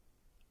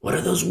 What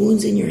are those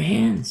wounds in your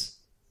hands?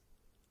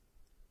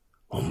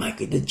 Oh my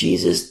God, the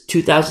Jesus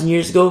 2,000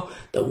 years ago,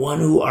 the one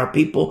who our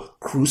people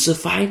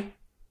crucified.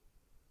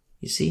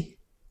 You see?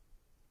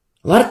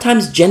 A lot of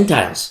times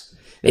Gentiles,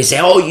 they say,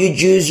 oh, you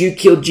Jews, you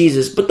killed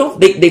Jesus. But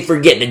they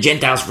forget, the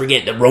Gentiles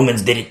forget the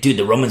Romans did it too.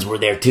 The Romans were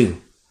there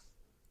too.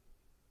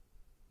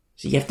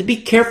 So you have to be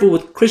careful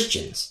with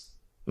Christians.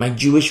 My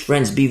Jewish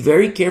friends, be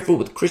very careful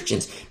with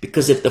Christians,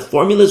 because if the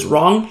formula is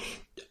wrong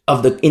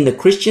in the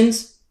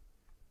Christians,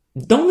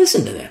 don't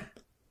listen to them.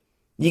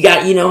 You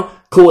got,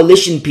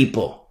 coalition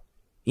people.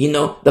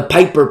 The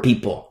Piper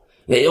people.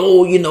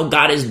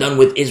 God is done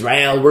with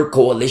Israel. We're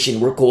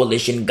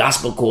coalition,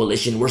 gospel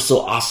coalition. We're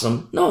so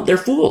awesome. No, they're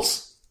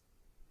fools.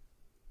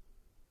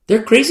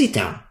 They're crazy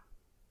town.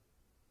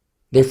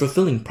 They're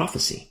fulfilling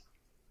prophecy.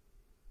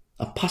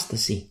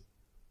 Apostasy.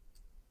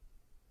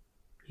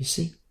 You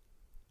see?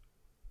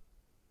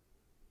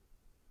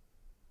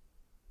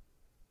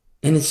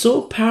 And it's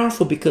so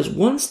powerful because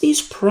once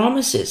these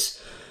promises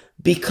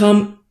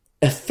become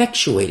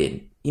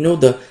effectuated,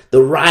 the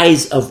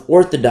rise of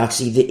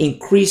orthodoxy, the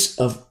increase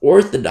of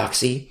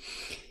orthodoxy,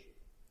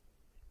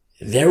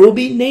 there will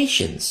be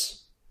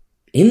nations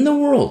in the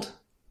world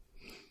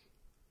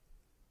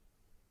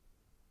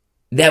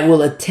that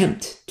will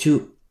attempt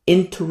to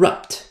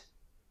interrupt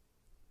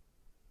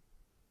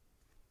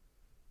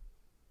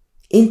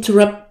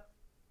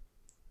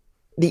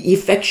the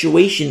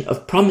effectuation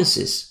of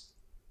promises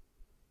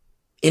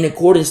in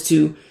accordance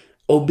to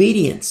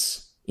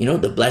obedience,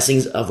 the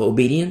blessings of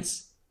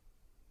obedience.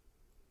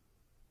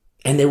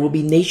 And there will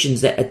be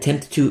nations that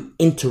attempt to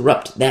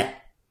interrupt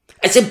that.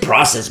 I said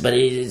process, but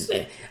it is,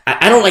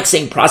 I don't like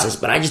saying process,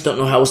 but I just don't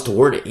know how else to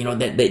word it.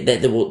 That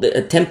they will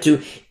attempt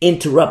to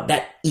interrupt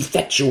that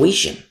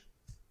effectuation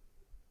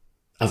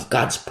of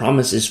God's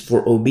promises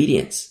for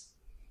obedience.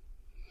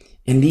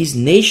 And these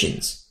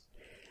nations,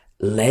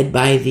 led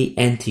by the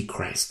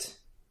Antichrist,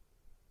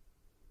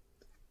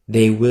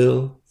 they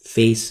will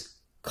face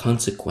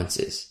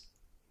consequences.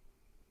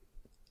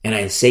 And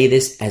I say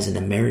this as an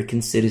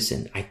American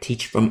citizen. I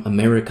teach from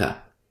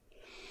America.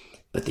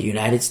 But the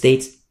United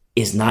States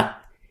is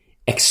not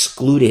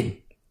excluded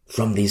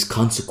from these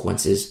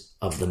consequences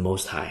of the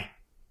Most High.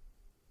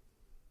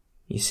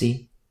 You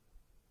see?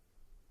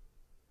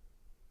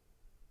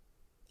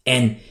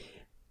 And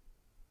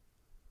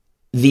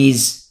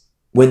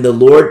when the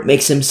Lord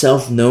makes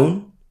himself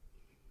known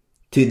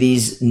to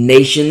these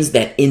nations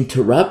that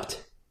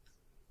interrupt,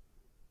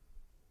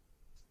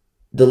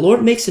 the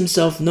Lord makes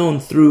himself known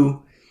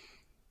through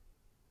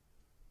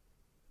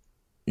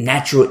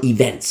natural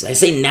events. I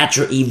say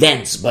natural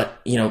events,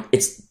 but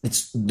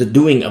it's the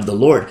doing of the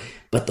Lord.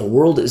 But the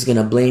world is going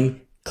to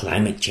blame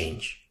climate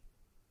change.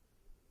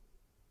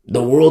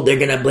 The world, they're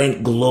going to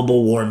blame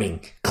global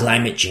warming,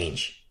 climate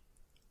change.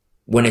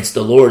 When it's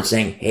the Lord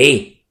saying,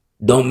 hey,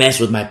 don't mess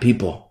with my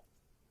people.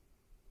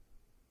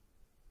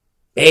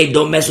 Hey,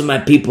 don't mess with my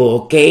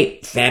people,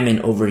 okay? Famine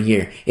over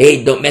here.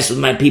 Hey, don't mess with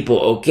my people,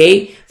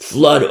 okay?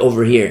 Flood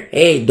over here.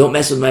 Hey, don't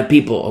mess with my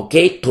people,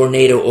 okay?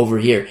 Tornado over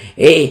here.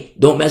 Hey,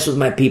 don't mess with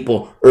my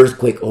people.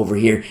 Earthquake over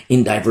here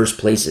in diverse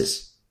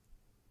places.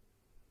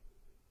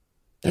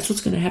 That's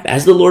what's going to happen.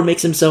 As the Lord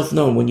makes himself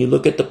known, when you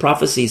look at the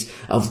prophecies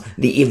of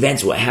the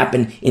events, what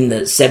happened in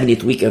the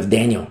 70th week of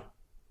Daniel.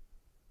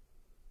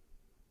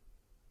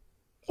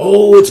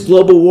 Oh, it's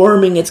global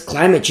warming, it's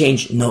climate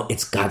change. No,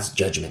 it's God's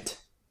judgment.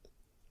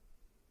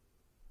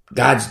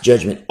 God's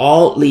judgment,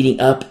 all leading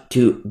up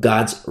to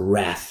God's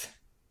wrath.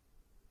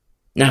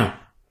 Now,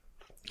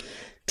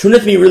 turn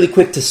with me really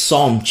quick to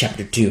Psalm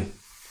chapter 2,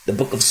 the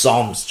book of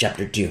Psalms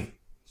chapter 2.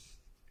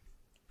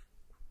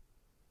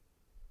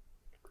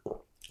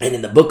 And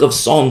in the book of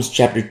Psalms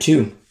chapter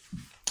 2,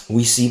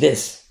 we see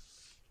this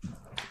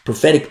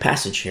prophetic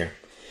passage here.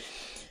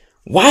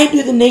 Why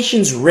do the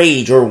nations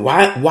rage? Or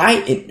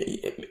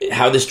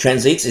how this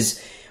translates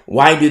is,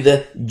 why do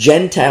the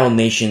Gentile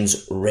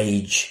nations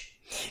rage?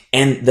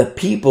 And the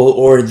people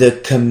or the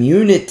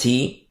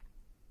community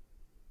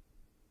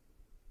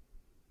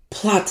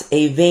plot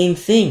a vain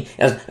thing.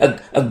 A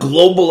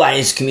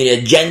globalized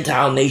community,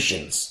 Gentile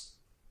nations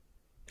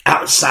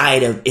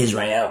outside of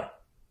Israel.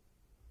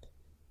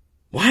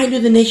 Why do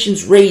the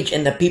nations rage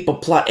and the people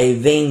plot a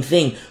vain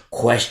thing? ?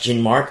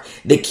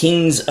 The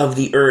kings of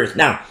the earth.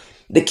 Now,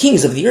 the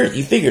kings of the earth,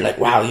 you figure like,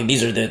 wow,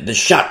 these are the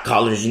shot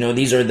callers,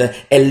 these are the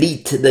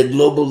elite, the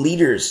global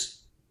leaders.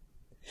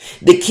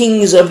 The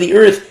kings of the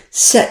earth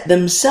set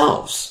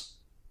themselves,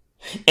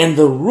 and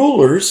the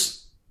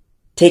rulers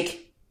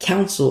take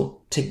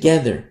counsel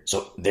together.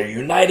 So they're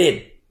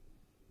united.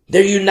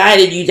 They're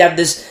united. You have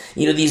this,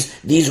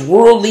 these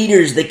world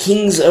leaders, the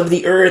kings of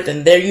the earth,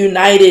 and they're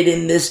united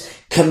in this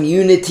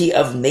community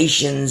of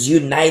nations,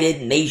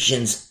 united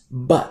nations.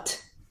 But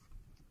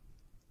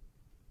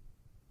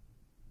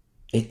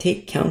they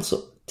take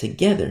counsel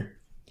together,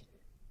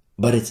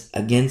 but it's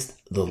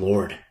against the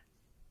Lord.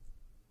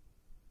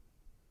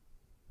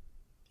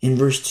 In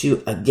verse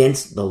 2,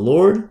 against the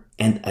Lord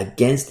and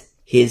against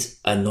his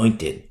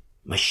anointed,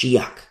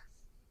 Mashiach,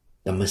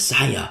 the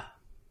Messiah,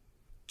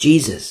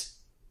 Jesus.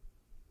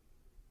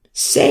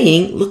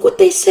 Saying, look what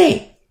they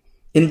say.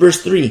 In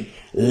verse 3,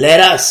 let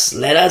us.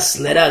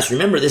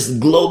 Remember this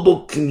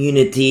global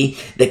community,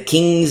 the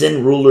kings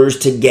and rulers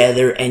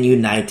together and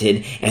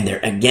united, and they're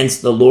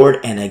against the Lord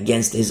and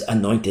against his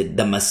anointed,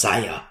 the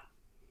Messiah.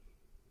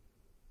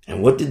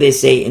 And what did they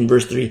say in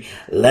verse 3?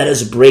 Let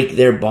us break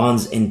their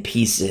bonds in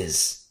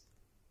pieces.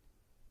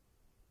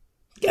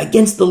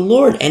 Against the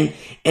Lord and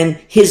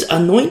his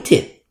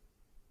anointed.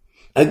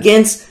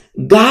 Against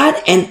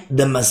God and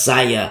the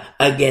Messiah.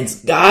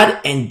 Against God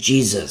and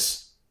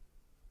Jesus.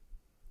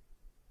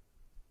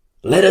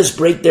 Let us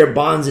break their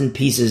bonds in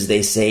pieces,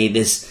 they say,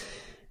 this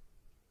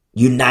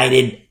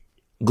united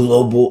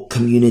global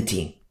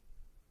community.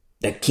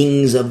 The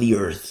kings of the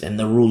earth and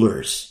the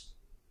rulers.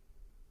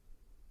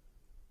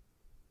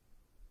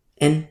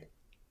 And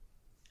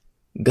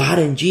God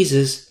and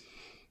Jesus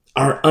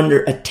are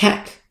under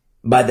attack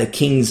by the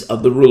kings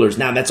of the rulers.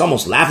 Now that's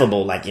almost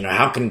laughable. Like,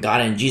 how can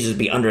God and Jesus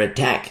be under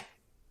attack?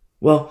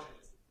 Well,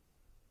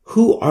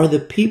 who are the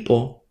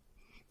people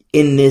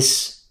in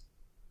this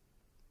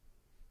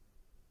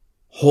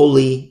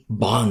holy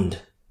bond?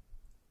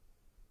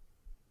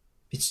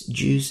 It's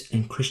Jews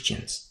and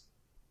Christians.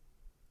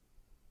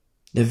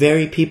 The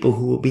very people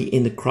who will be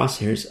in the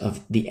crosshairs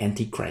of the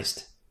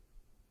Antichrist.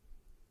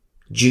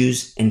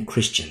 Jews and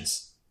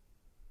Christians.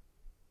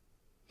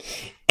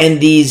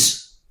 And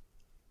these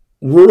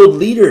world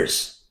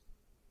leaders,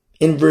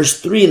 in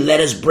verse 3, let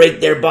us break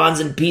their bonds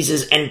in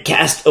pieces and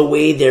cast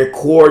away their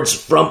cords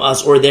from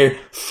us, or their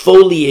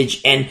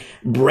foliage and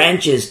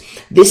branches.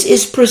 This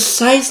is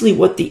precisely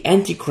what the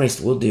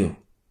Antichrist will do.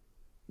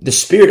 The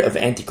spirit of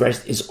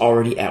Antichrist is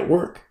already at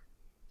work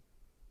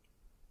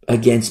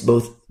against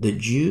both the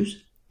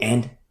Jews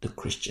and the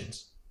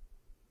Christians.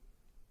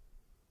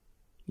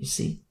 You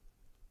see?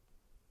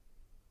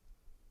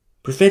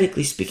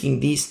 Prophetically speaking,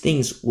 these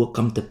things will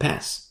come to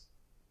pass.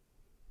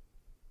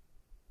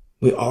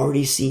 We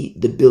already see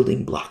the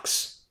building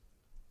blocks.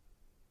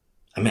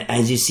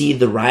 As you see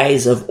the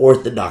rise of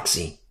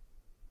orthodoxy,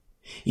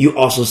 you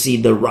also see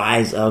the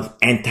rise of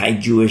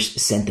anti-Jewish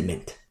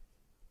sentiment.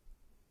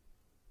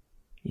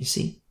 You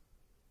see?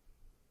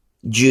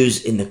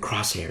 Jews in the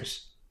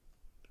crosshairs.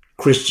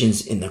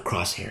 Christians in the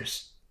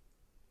crosshairs.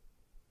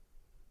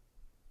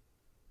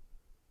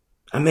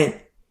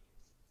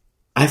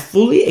 I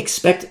fully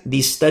expect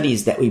these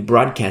studies that we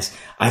broadcast,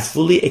 I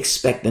fully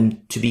expect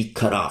them to be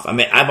cut off.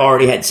 I've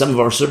already had some of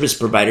our service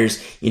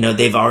providers,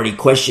 they've already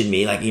questioned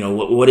me, like,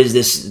 what is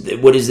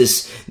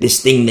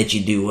this thing that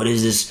you do? What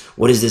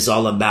is this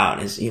all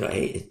about? It's,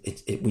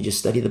 we just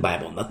study the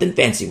Bible. Nothing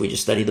fancy. We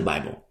just study the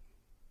Bible.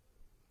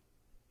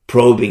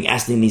 Probing,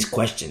 asking these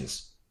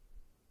questions.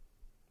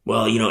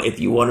 Well, if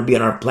you want to be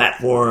on our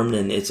platform,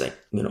 then it's like,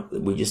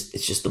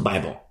 it's just the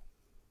Bible.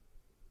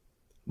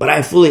 But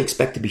I fully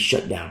expect to be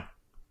shut down.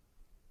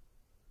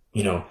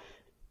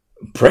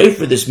 Pray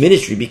for this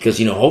ministry because,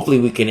 hopefully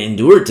we can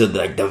endure to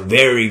the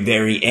very,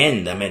 very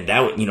end.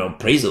 That would,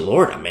 praise the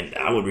Lord.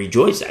 I would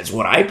rejoice. That's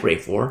what I pray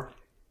for.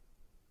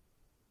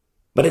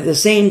 But at the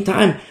same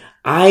time,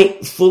 I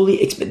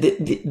fully expect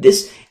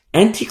this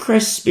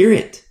Antichrist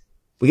spirit.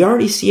 We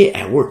already see it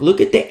at work. Look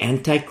at the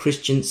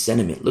anti-Christian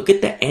sentiment. Look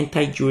at the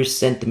anti-Jewish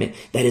sentiment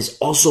that is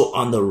also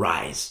on the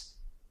rise.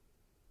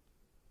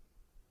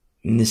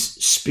 In this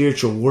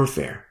spiritual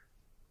warfare.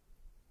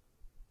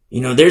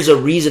 There's a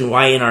reason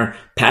why in our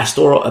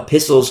pastoral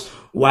epistles,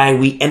 why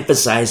we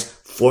emphasize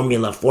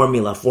formula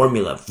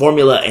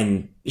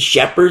in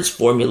shepherds,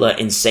 formula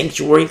in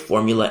sanctuary,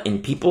 formula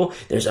in people.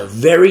 There's a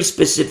very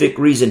specific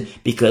reason,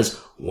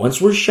 because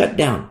once we're shut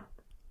down,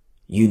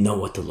 you know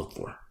what to look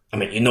for.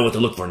 You know what to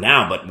look for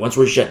now, but once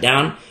we're shut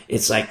down,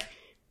 it's like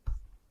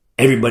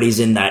everybody's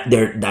in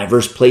their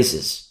diverse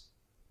places,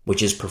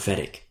 which is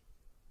prophetic.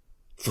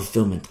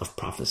 Fulfillment of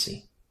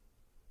prophecy.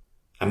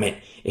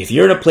 If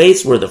you're in a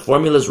place where the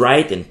formula's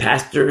right, and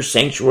pastor,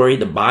 sanctuary,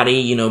 the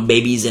body,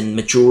 babies and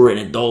mature and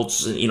adults,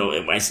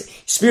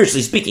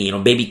 spiritually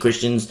speaking, baby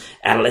Christians,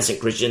 adolescent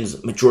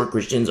Christians, mature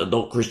Christians,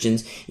 adult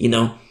Christians,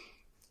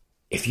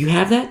 if you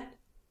have that,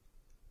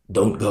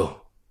 don't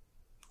go.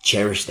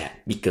 Cherish that,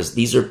 because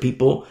these are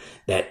people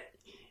that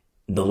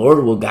the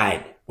Lord will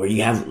guide. Where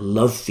you have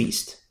love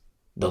feast,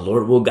 the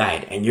Lord will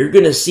guide. And you're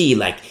going to see,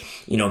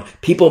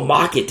 people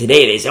mock it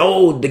today. They say,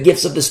 oh, the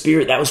gifts of the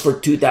Spirit, that was for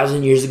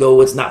 2,000 years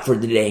ago. It's not for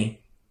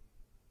today.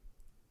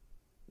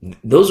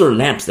 Those are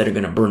lamps that are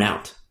going to burn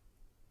out.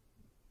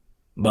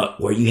 But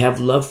where you have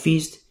love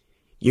feast,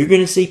 you're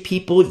going to see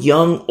people,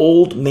 young,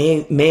 old,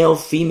 male,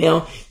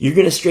 female. You're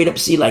going to straight up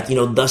see,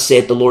 thus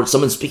saith the Lord,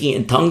 someone speaking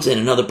in tongues and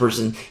another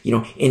person,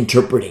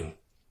 interpreting.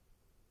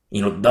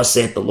 Thus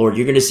saith the Lord.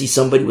 You're going to see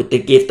somebody with the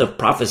gift of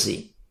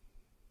prophecy.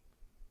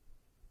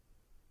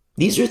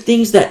 These are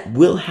things that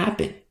will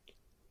happen.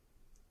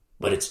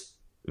 But it's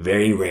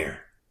very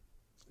rare.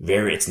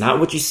 It's not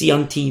what you see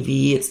on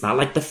TV. It's not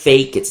like the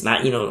fake. It's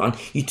not, you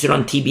turn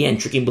on TBN,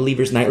 Tricking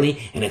Believers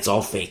Nightly, and it's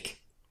all fake.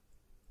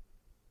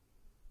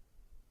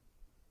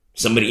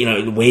 Somebody,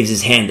 waves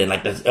his hand and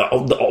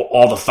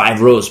all the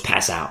 5 rows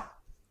pass out.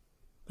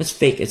 That's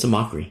fake. It's a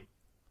mockery.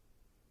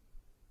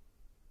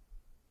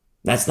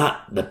 That's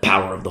not the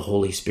power of the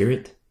Holy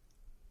Spirit.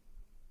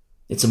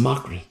 It's a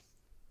mockery.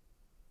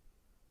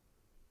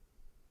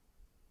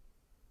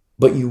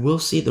 But you will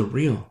see the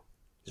real.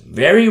 It's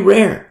very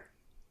rare.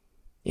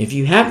 If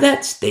you have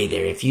that, stay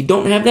there. If you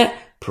don't have that,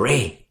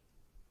 pray.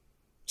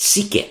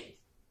 Seek it.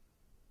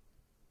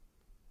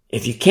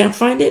 If you can't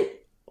find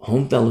it,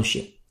 home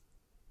fellowship.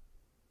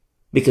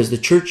 Because the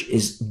church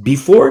is,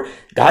 before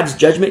God's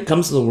judgment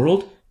comes to the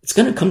world, it's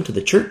going to come to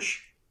the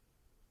church.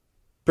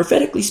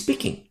 Prophetically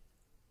speaking,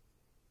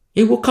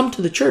 it will come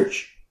to the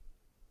church.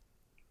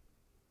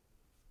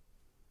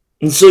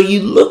 And so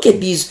you look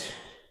at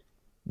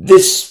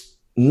this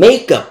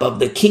makeup of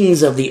the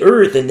kings of the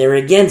earth, and they're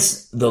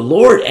against the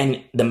Lord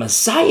and the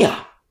Messiah.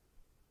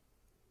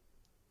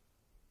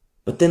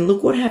 But then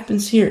look what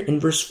happens here in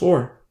verse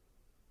 4.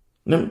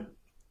 Remember,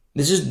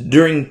 this is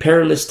during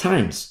perilous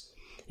times.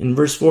 In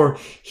verse 4,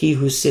 he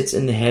who sits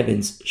in the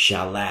heavens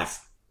shall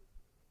laugh.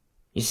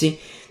 You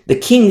see, the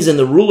kings and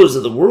the rulers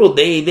of the world,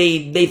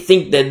 they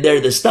think that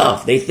they're the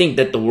stuff. They think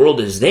that the world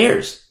is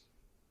theirs.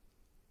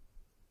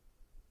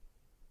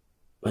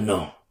 But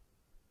no,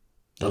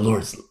 the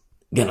Lord's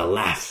gonna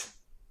laugh.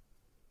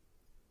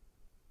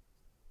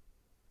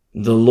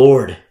 The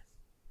Lord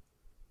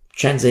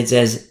translates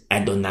as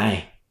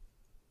Adonai,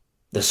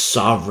 the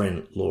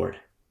sovereign Lord,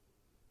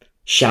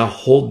 shall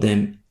hold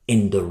them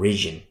in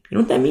derision. You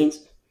know what that means?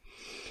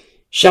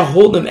 Shall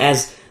hold them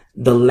as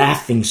the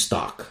laughing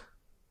stock.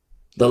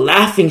 The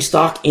laughing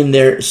stock in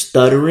their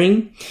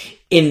stuttering,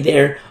 in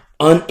their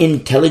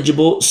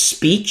unintelligible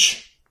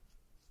speech.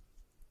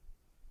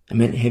 I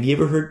mean, have you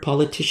ever heard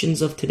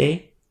politicians of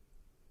today?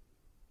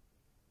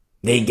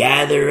 They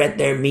gather at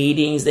their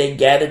meetings, they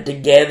gather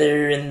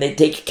together, and they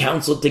take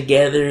counsel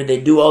together, they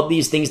do all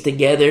these things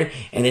together,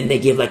 and then they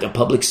give like a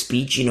public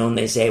speech, and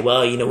they say,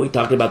 well, we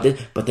talked about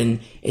this, but then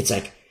it's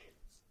like,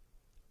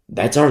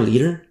 that's our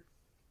leader?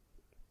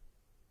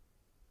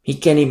 He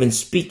can't even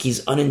speak,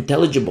 he's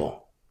unintelligible.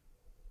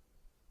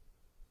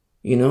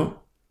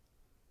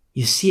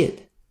 You see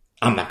it.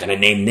 I'm not going to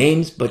name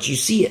names, but you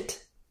see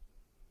it.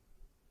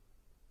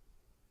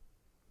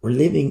 We're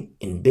living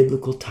in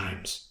biblical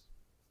times.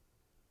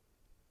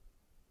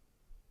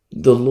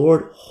 The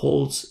Lord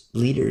holds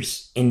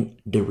leaders in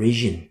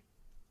derision.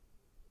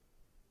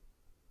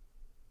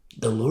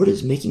 The Lord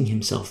is making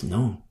himself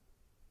known.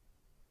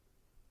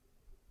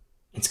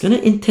 It's going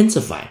to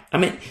intensify. I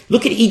mean,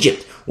 look at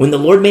Egypt. When the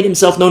Lord made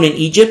himself known in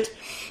Egypt,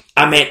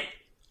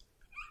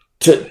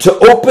 to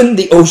open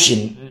the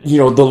ocean,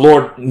 the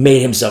Lord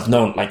made himself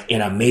known like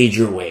in a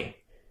major way.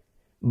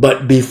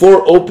 But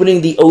before opening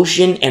the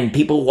ocean and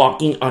people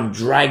walking on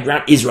dry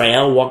ground,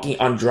 Israel walking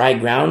on dry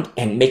ground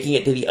and making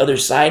it to the other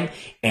side,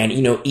 and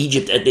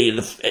Egypt,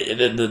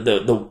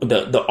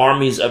 the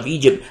armies of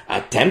Egypt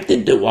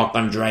attempted to walk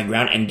on dry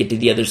ground and get to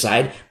the other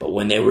side, but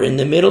when they were in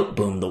the middle,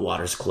 boom, the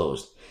waters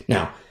closed.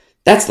 Now,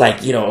 that's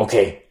like,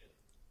 okay,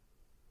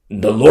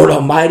 the Lord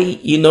Almighty,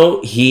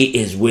 he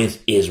is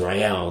with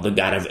Israel, the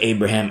God of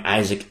Abraham,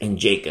 Isaac, and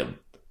Jacob.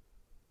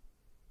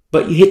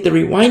 But you hit the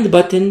rewind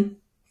button,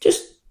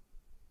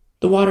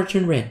 the water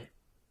turned red.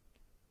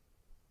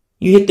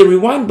 You hit the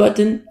rewind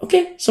button,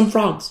 okay, some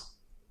frogs.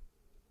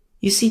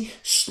 You see,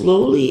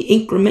 slowly,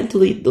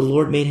 incrementally, the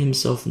Lord made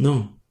himself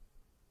known.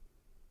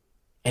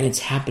 And it's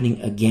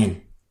happening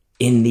again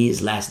in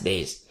these last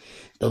days.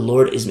 The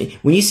Lord is,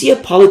 when you see a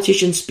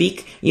politician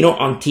speak,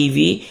 on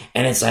TV,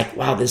 and it's like,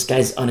 wow, this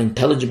guy's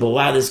unintelligible.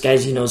 Wow, this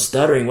guy's,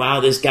 stuttering. Wow,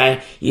 this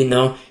guy,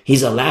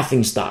 he's a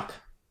laughing stock.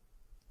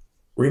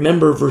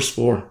 Remember verse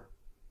 4.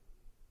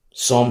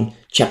 Psalm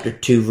chapter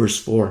 2, verse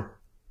 4.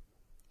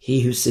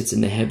 He who sits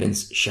in the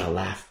heavens shall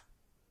laugh.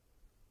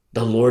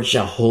 The Lord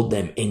shall hold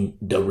them in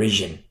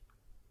derision.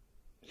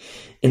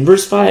 In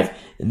verse 5,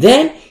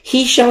 then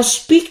he shall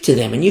speak to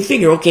them. And you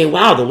figure, okay,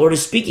 wow, the Lord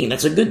is speaking.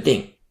 That's a good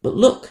thing. But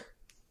look,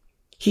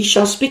 he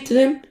shall speak to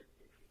them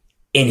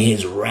in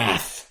his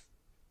wrath.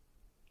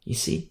 You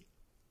see?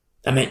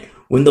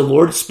 When the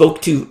Lord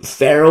spoke to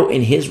Pharaoh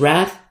in his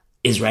wrath,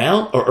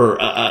 Israel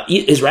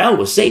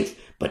was safe.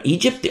 But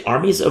Egypt, the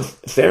armies of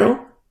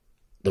Pharaoh,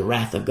 the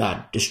wrath of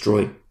God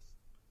destroyed.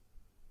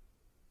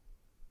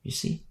 You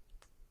see?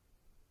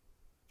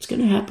 It's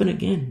going to happen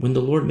again when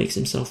the Lord makes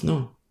himself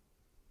known.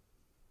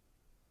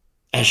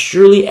 As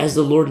surely as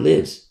the Lord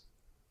lives,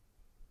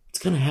 it's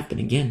going to happen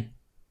again.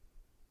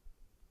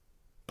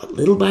 But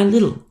little by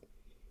little,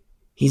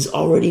 he's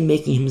already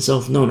making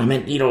himself known.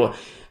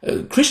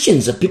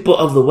 Christians, the people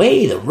of the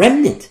way, the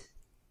remnant,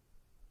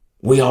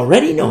 we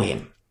already know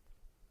him.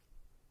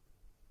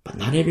 But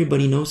not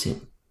everybody knows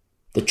him.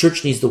 The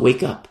church needs to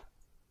wake up.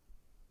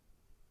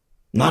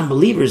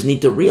 Non-believers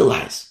need to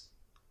realize,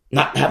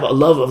 not have a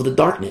love of the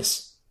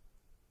darkness,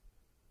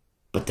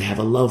 but to have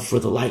a love for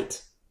the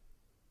light.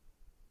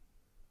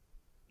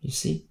 You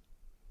see?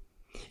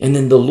 And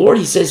then the Lord,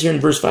 he says here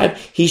in verse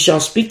 5, he shall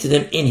speak to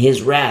them in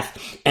his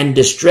wrath and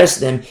distress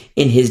them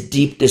in his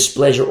deep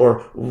displeasure,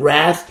 or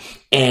wrath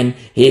and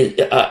his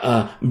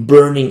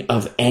burning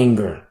of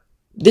anger.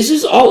 This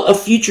is all a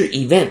future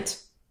event.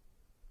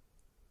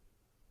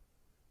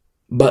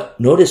 But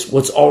notice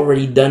what's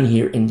already done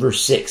here in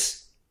verse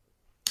 6.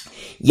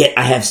 Yet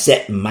I have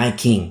set my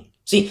king.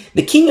 See,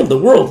 the king of the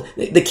world,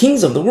 the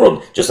kings of the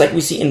world, just like we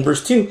see in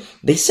verse 2,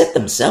 they set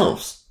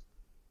themselves.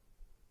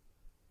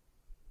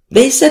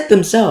 They set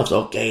themselves.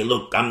 Okay,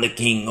 look, I'm the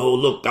king. Oh,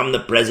 look, I'm the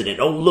president.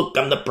 Oh, look,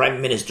 I'm the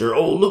prime minister.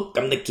 Oh, look,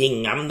 I'm the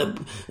king. I'm the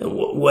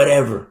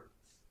whatever.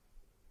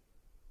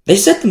 They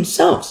set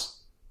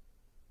themselves.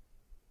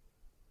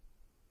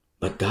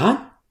 But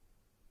God,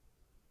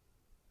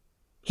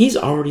 He's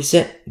already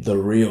set the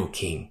real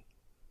king.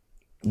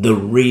 The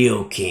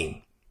real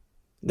king.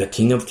 The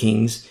King of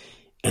Kings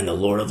and the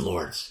Lord of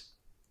Lords.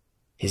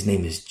 His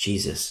name is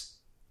Jesus.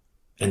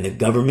 And the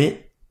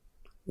government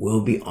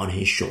will be on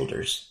His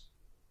shoulders.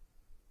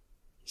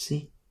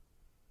 See?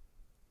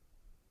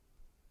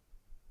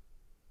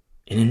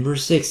 And in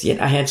verse 6,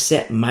 yet I have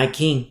set my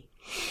king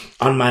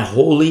on my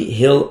holy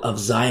hill of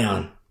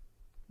Zion.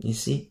 You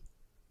see?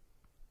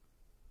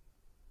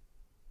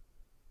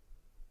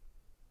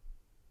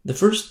 The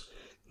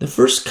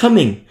first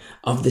coming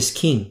of this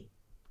king,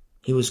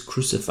 he was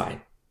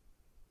crucified.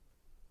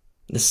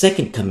 The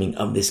second coming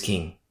of this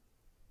king,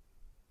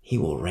 he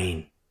will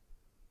reign.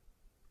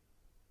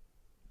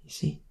 You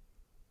see?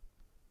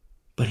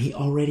 But he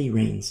already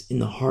reigns in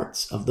the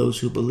hearts of those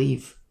who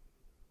believe.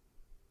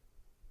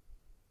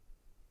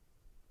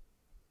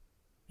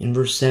 In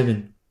verse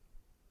 7,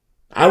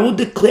 I will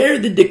declare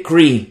the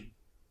decree.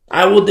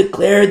 I will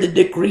declare the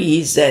decree,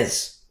 he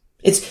says.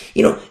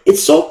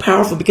 It's so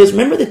powerful because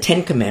remember the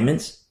 10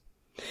 Commandments?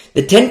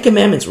 The 10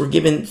 Commandments were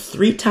given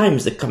 3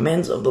 times the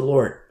commands of the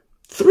Lord.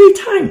 3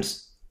 times.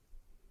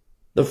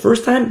 The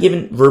first time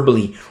given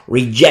verbally,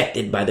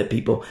 rejected by the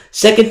people.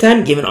 Second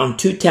time given on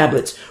 2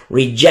 tablets,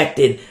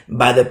 rejected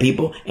by the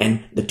people,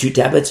 and the 2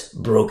 tablets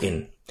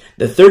broken.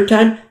 The third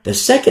time, the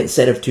second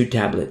set of 2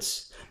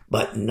 tablets,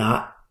 but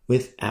not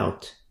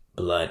without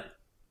blood.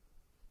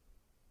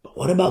 But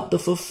what about the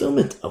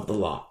fulfillment of the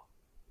law?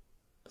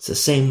 It's the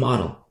same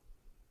model.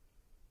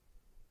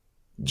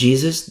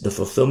 Jesus, the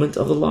fulfillment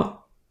of the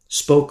law,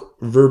 spoke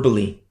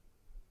verbally,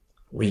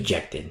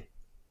 rejected.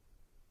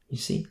 You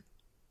see?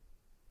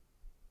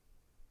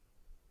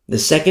 The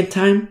second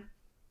time,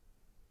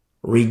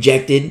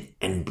 rejected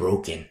and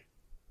broken,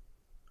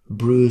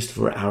 bruised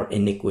for our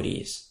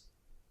iniquities.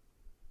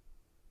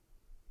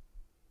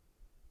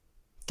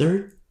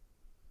 Third,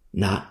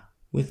 not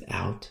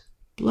without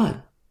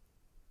blood.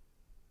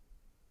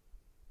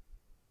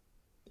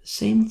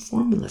 Same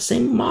formula,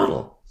 same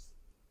model,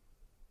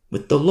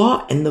 with the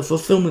law and the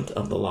fulfillment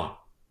of the law.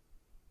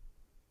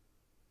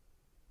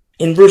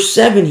 In verse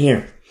 7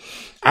 here,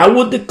 I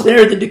will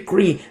declare the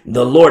decree,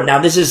 the Lord.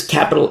 Now this is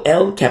capital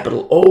L,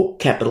 capital O,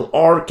 capital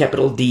R,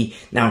 capital D.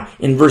 Now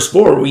in verse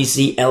 4 we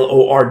see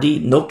L-O-R-D,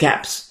 no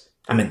caps.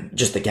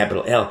 Just the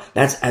capital L.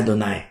 That's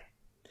Adonai.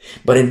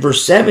 But in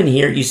verse 7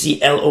 here you see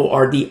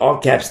L-O-R-D, all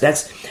caps.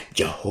 That's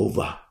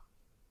Jehovah,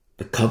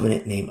 the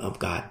covenant name of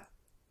God.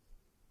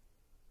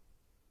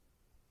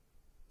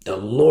 The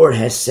Lord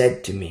has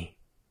said to me,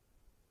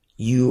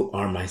 you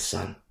are my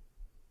son.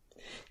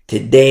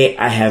 Today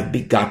I have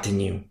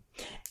begotten you.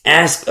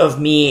 Ask of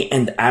me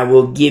and I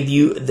will give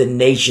you the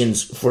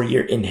nations for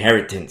your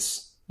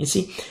inheritance. You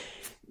see,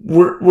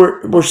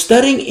 we're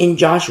studying in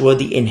Joshua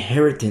the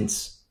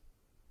inheritance,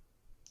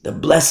 the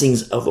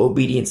blessings of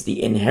obedience,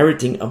 the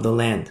inheriting of the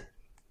land.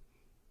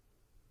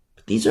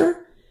 But these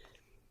are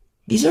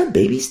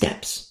baby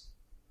steps.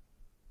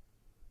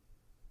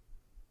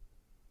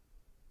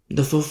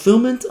 The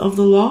fulfillment of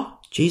the law,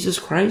 Jesus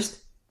Christ,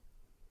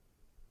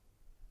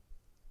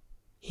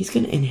 He's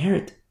going to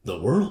inherit the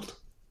world.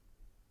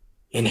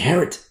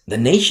 Inherit the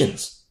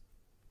nations.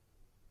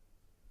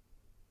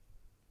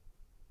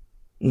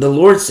 The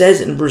Lord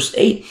says in verse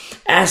 8,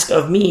 ask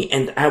of me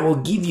and I will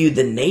give you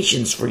the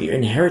nations for your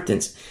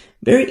inheritance.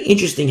 Very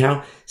interesting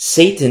how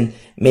Satan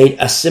made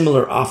a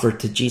similar offer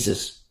to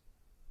Jesus.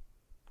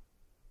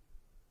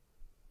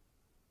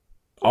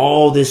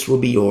 All this will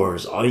be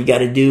yours. All you got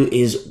to do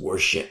is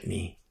worship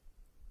me.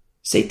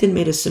 Satan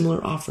made a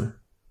similar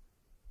offer.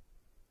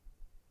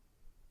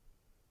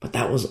 But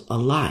that was a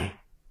lie.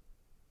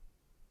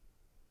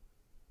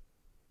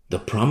 The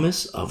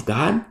promise of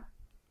God,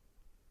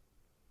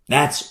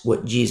 that's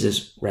what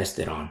Jesus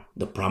rested on.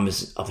 The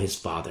promise of his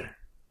Father.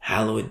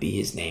 Hallowed be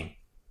his name.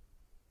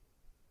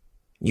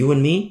 You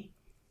and me,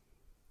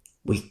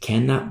 we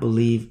cannot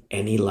believe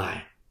any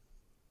lie.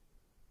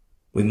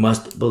 We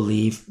must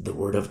believe the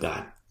word of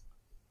God.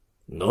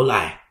 No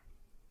lie.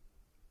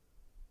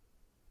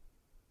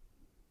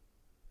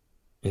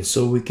 And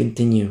so we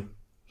continue.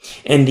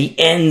 And the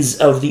ends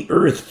of the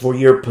earth for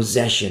your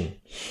possession.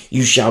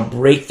 You shall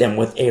break them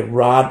with a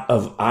rod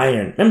of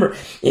iron. Remember,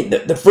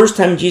 the first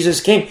time Jesus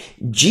came,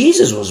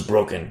 Jesus was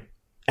broken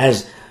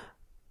as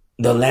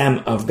the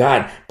Lamb of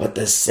God. But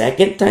the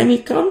second time he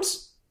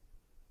comes,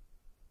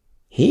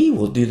 he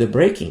will do the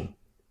breaking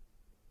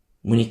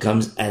when he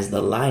comes as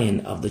the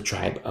Lion of the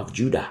tribe of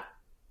Judah.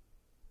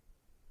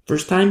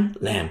 First time,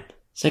 Lamb.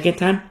 Second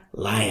time,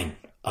 Lion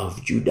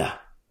of Judah.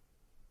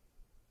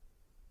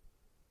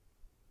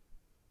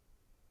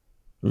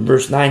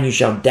 Verse 9, you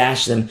shall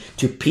dash them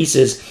to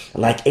pieces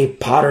like a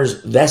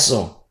potter's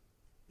vessel.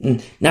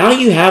 Now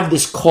you have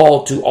this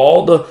call to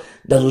all the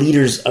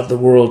leaders of the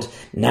world.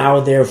 Now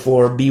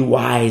therefore be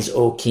wise,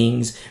 O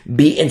kings.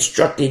 Be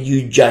instructed,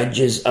 you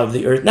judges of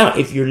the earth. Now,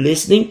 if you're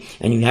listening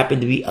and you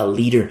happen to be a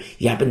leader,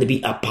 you happen to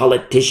be a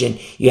politician,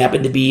 you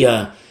happen to be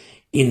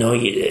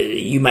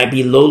you might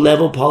be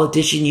low-level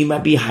politician, you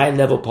might be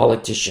high-level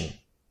politician.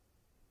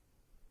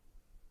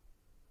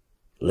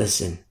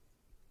 Listen.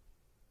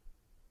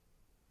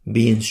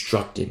 Be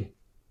instructed.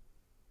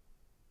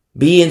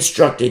 Be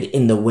instructed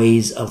in the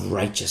ways of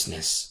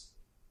righteousness.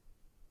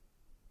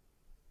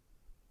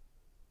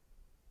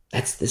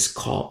 That's this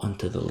call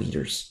unto the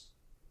leaders.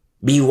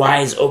 Be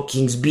wise, O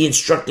kings. Be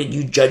instructed,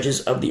 you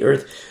judges of the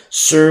earth.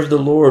 Serve the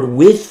Lord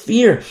with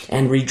fear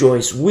and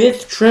rejoice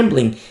with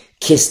trembling.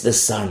 Kiss the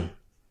Son,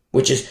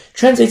 which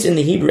translates in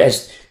the Hebrew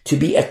as to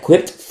be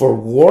equipped for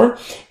war,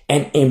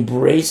 and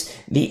embrace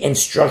the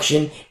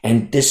instruction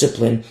and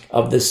discipline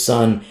of the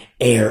Son,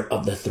 heir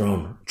of the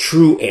throne,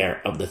 true heir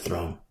of the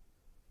throne.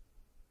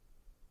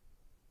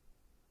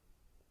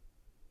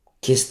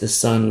 Kiss the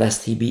Son,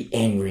 lest he be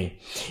angry,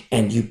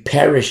 and you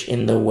perish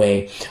in the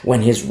way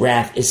when his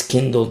wrath is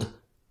kindled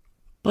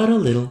but a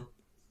little.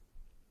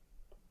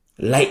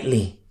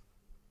 Lightly.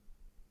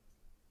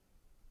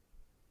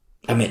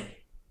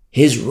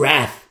 His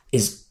wrath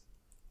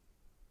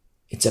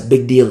it's a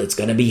big deal. It's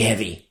going to be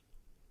heavy.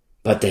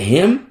 But to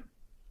him,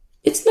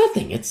 it's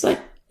nothing. It's not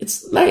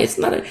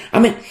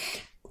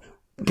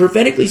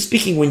prophetically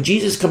speaking, when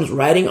Jesus comes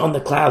riding on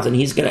the clouds and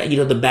he's going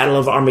to, the battle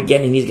of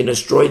Armageddon, and he's going to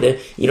destroy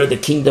the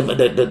kingdom,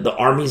 the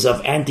armies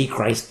of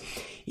Antichrist,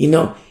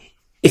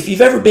 if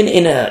you've ever been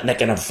in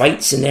a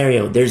fight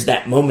scenario, there's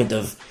that moment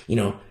of,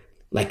 kind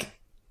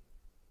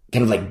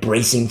of like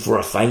bracing for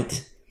a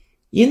fight.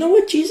 You know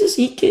what, Jesus?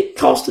 He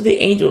calls to the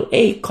angel,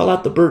 hey, call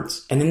out the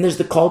birds. And then there's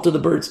the call to the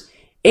birds.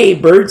 Hey,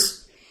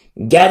 birds,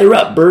 gather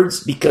up,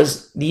 birds,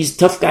 because these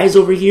tough guys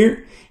over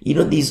here,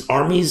 these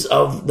armies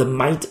of the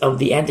might of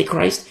the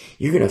Antichrist,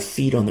 you're going to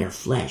feed on their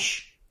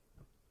flesh.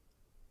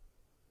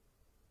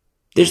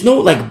 There's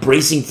no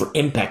bracing for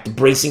impact,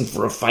 bracing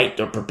for a fight,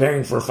 or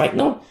preparing for a fight.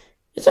 No,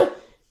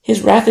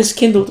 his wrath is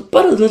kindled,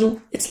 but a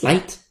little. It's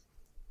light.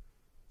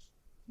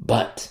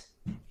 But,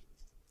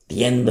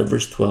 the end of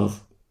verse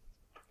 12,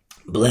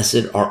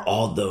 blessed are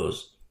all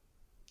those,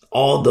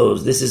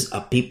 this is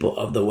a people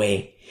of the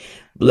way.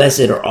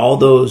 Blessed are all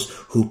those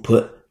who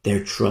put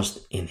their trust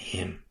in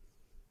him.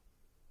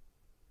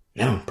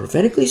 Now,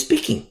 prophetically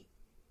speaking,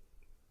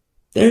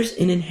 there's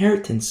an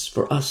inheritance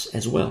for us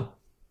as well.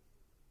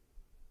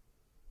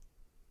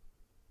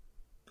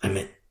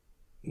 It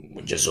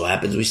just so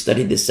happens we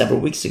studied this several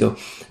weeks ago.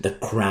 The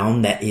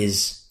crown that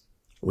is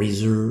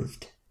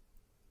reserved.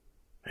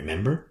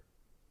 Remember?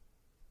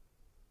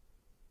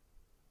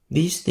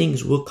 These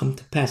things will come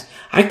to pass.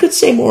 I could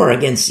say more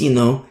against,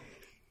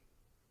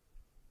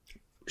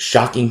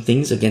 shocking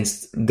things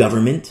against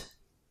government.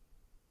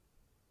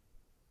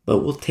 But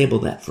we'll table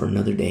that for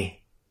another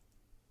day.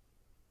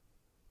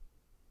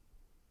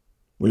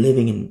 We're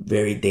living in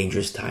very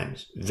dangerous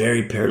times,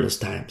 very perilous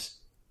times.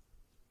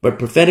 But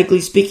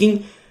prophetically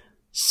speaking,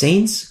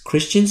 saints,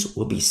 Christians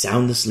will be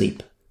sound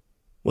asleep.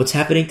 What's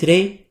happening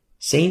today?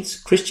 Saints,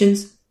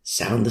 Christians,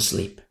 sound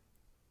asleep.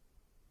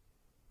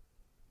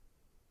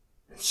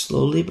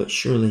 Slowly but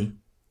surely,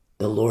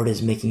 the Lord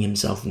is making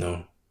himself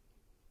known.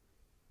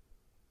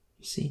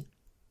 You see?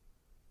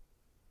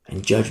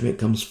 And judgment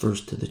comes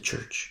first to the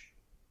church.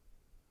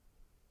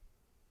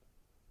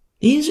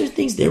 These are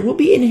things, there will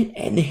be an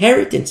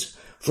inheritance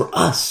for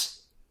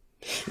us.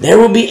 There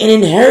will be an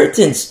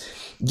inheritance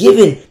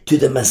given to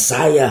the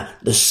Messiah,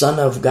 the Son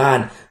of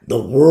God.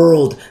 The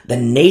world, the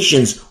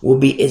nations will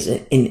be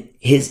in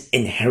his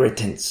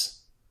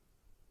inheritance.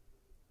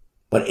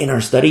 But in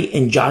our study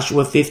in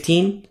Joshua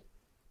 15,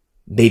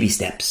 baby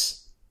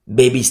steps.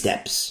 Baby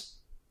steps.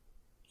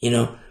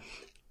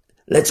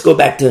 Let's go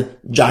back to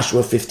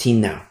Joshua 15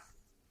 now.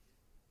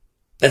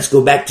 Let's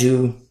go back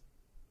to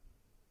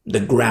the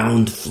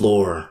ground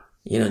floor.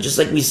 Just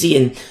like we see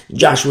in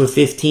Joshua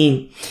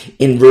 15,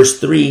 in verse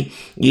 3,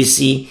 you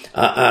see,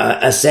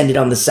 ascended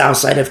on the south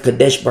side of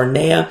Kadesh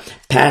Barnea,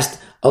 passed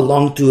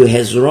along to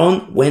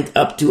Hezron, went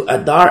up to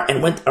Adar,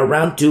 and went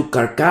around to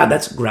Karka.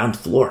 That's ground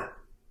floor.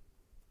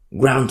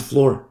 Ground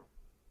floor.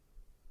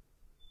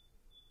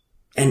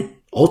 And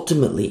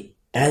ultimately,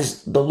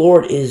 as the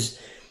Lord is,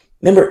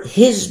 remember,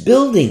 his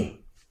building.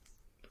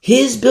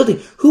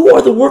 Who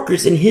are the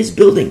workers in his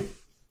building?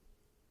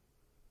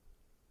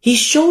 He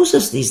shows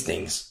us these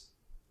things.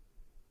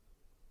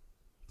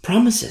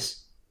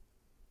 Promises.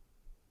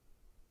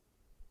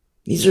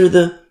 These are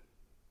the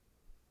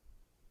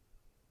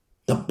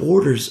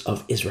borders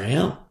of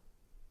Israel.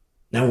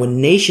 Now,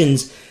 when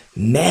nations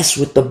mess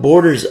with the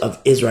borders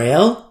of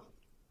Israel,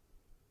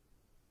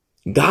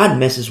 God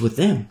messes with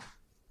them.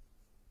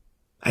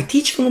 I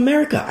teach from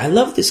America. I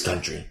love this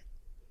country.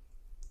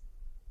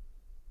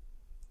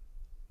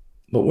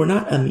 But we're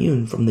not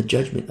immune from the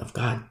judgment of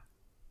God.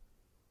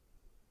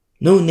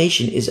 No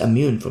nation is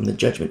immune from the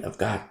judgment of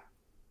God.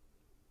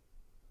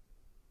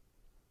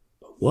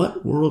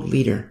 What world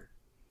leader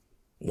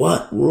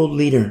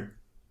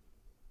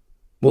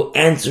will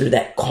answer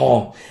that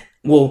call,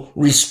 will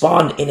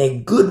respond in a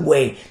good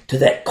way to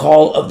that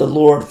call of the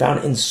Lord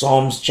found in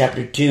Psalms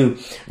chapter 2,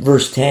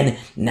 verse 10.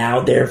 Now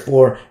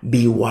therefore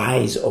be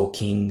wise, O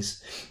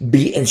kings.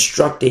 Be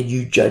instructed,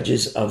 you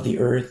judges of the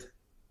earth.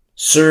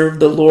 Serve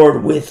the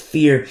Lord with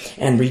fear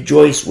and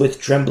rejoice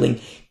with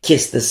trembling.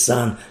 Kiss the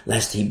Son,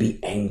 lest he be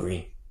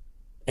angry,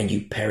 and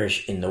you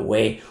perish in the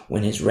way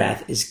when his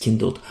wrath is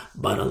kindled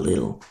but a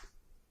little.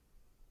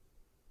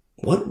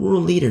 What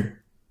world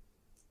leader?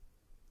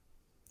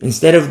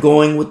 Instead of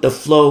going with the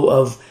flow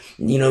of,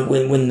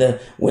 when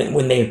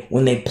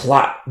they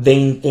plot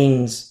vain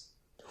things,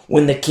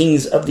 when the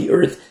kings of the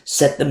earth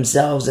set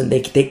themselves and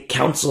they take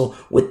counsel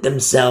with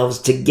themselves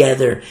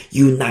together,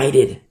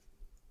 united,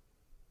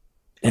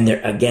 and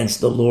they're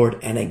against the Lord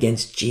and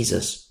against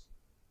Jesus.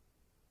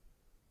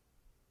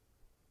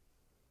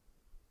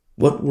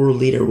 What world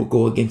leader will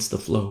go against the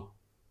flow?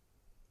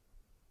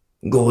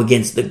 Go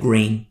against the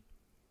grain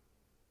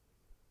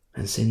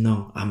and say,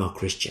 no, I'm a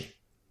Christian.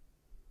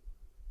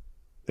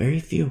 Very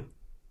few.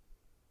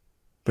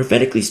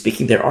 Prophetically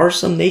speaking, there are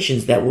some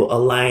nations that will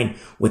align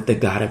with the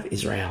God of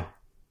Israel.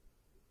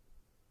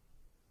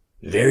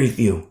 Very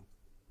few.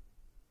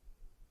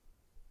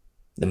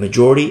 The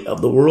majority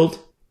of the world,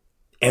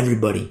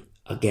 everybody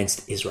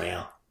against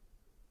Israel.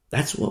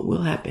 That's what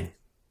will happen.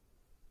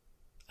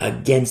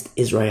 Against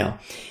Israel.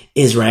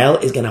 Israel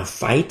is going to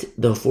fight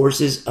the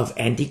forces of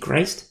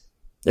Antichrist.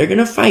 They're going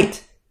to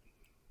fight.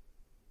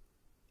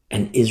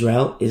 And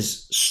Israel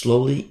is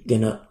slowly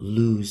going to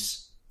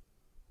lose.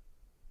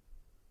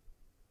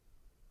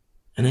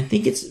 And I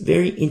think it's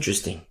very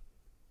interesting.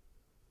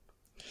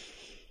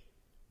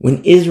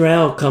 When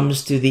Israel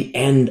comes to the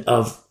end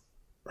of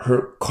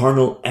her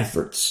carnal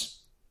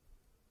efforts,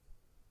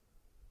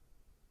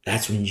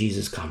 that's when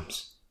Jesus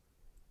comes.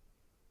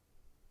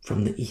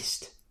 From the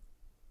east.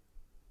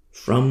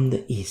 From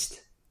the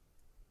east.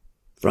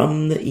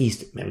 From the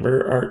east.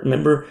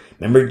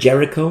 Remember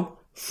Jericho?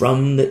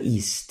 From the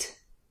east.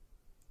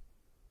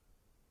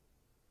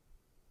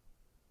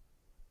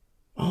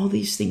 All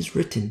these things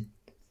written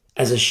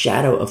as a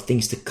shadow of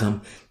things to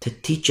come to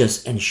teach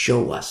us and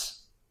show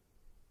us.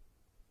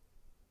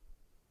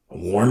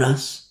 Warn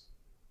us.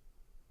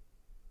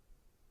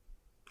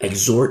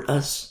 Exhort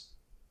us.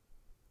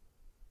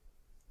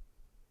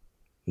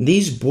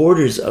 These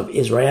borders of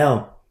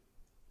Israel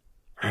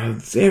are a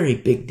very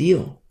big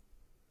deal.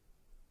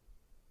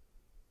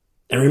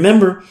 And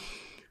remember,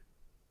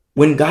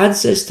 when God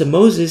says to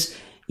Moses,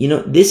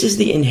 this is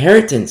the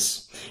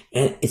inheritance,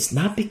 and it's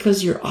not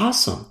because you're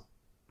awesome.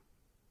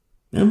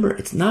 Remember,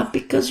 it's not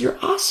because you're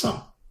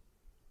awesome.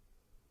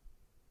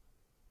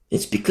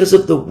 It's because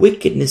of the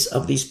wickedness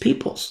of these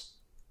peoples.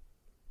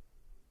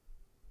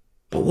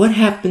 But what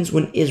happens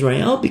when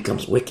Israel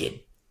becomes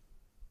wicked?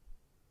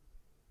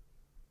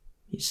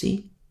 You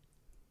see?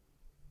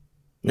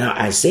 Now,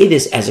 I say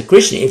this as a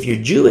Christian. If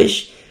you're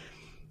Jewish,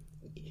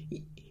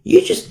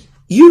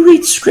 you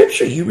read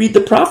scripture, you read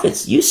the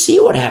prophets, you see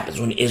what happens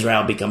when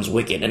Israel becomes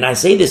wicked. And I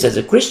say this as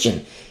a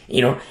Christian,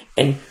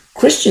 and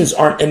Christians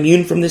aren't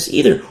immune from this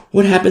either.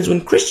 What happens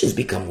when Christians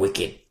become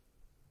wicked?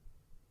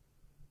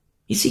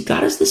 You see,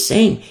 God is the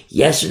same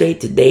yesterday,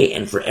 today,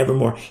 and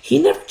forevermore. He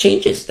never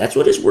changes. That's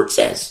what his word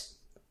says.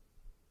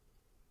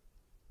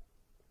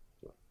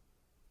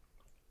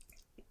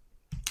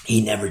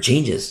 He never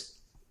changes.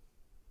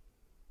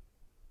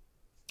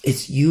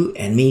 It's you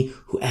and me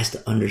who has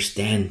to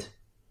understand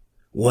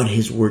what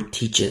his word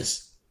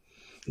teaches.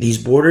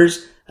 These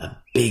borders, a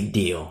big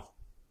deal.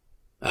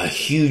 A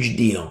huge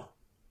deal.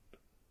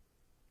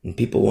 And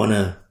people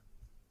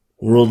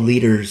world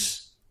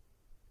leaders,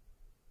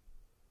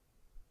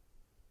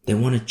 they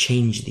want to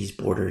change these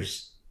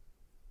borders.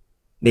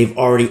 They've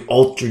already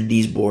altered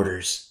these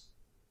borders.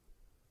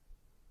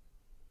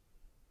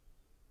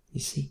 You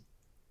see?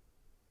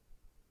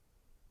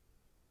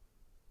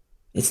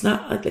 It's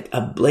not like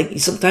a blank.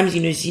 Sometimes,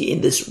 you see in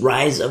this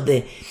rise of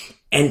the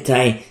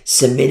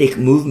anti-Semitic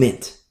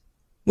movement,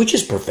 which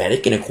is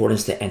prophetic in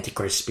accordance to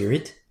Antichrist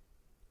spirit.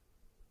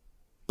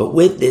 But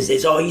with this,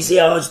 it's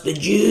it's the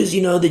Jews,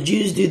 the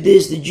Jews do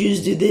this, the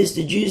Jews do this,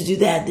 the Jews do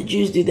that, the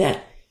Jews do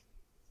that.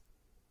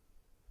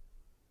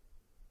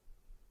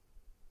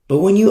 But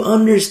when you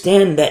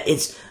understand that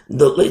it's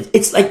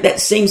like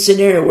that same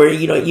scenario where,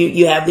 you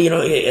have,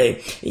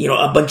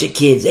 a bunch of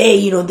kids.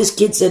 Hey, this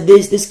kid said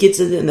this kid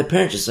said that, and the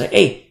parents just like,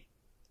 hey,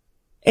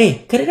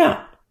 cut it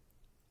out.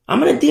 I'm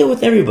going to deal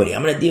with everybody.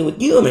 I'm going to deal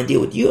with you. I'm going to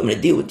deal with you. I'm going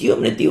to deal with you. I'm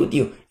going to deal with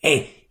you.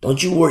 Hey,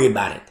 don't you worry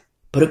about it.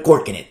 Put a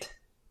cork in it.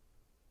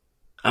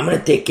 I'm going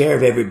to take care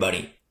of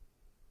everybody.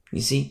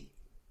 You see?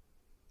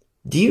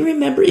 Do you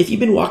remember, if you've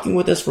been walking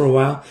with us for a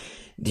while,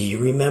 do you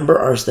remember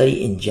our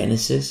study in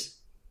Genesis?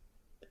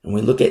 And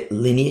we look at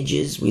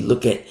lineages, we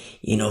look at,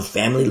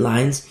 family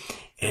lines,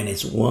 and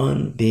it's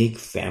one big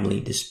family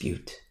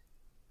dispute.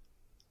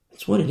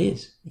 That's what it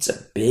is. It's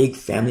a big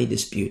family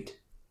dispute.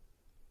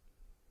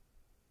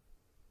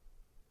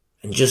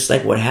 And just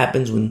like what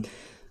happens when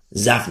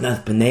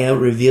Zaphnath Paneah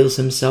reveals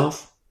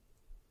himself,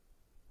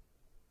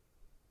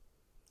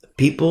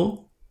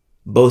 people,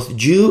 both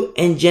Jew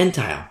and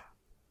Gentile,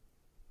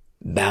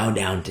 bow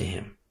down to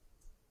him.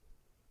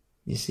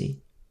 You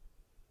see?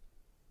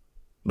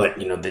 But,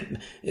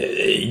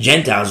 the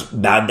Gentiles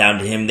bowed down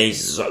to him. They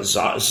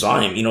saw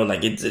him,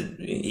 like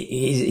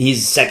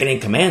he's second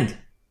in command.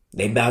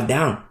 They bowed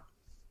down.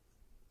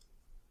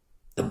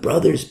 The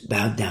brothers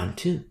bowed down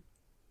too.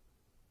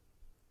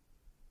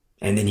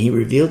 And then he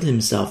revealed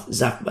himself.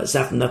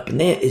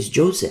 Zaphnath-Paneah is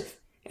Joseph.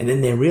 And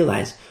then they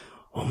realized,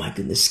 oh my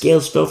goodness,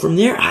 scales fell from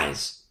their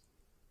eyes.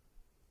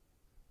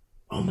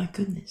 Oh my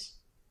goodness.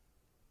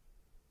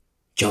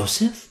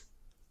 Joseph?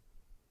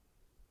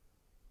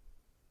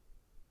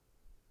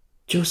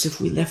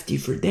 Joseph, we left you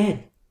for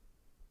dead.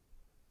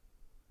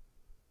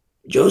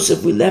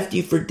 Joseph, we left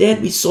you for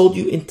dead. We sold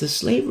you into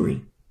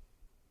slavery.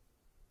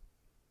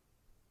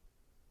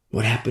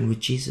 What happened with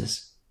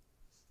Jesus?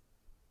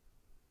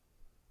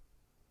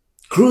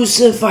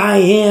 Crucify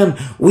him.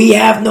 We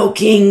have no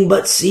king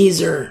but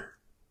Caesar.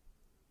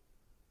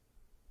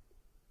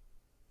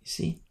 You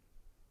see?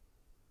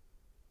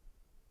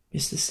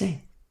 It's the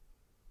same.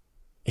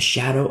 A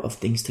shadow of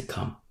things to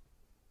come.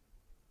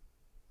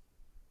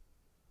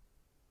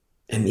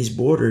 And these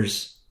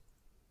borders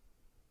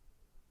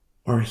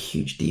are a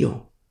huge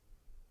deal.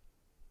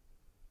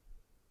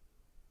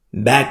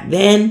 Back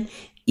then,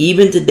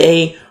 even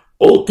today,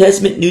 Old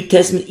Testament, New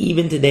Testament,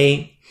 even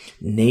today,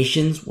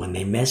 nations, when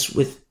they mess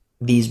with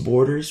these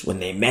borders, when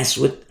they mess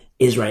with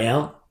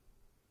Israel,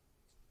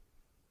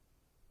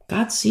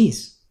 God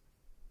sees.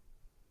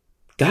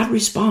 God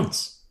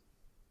responds.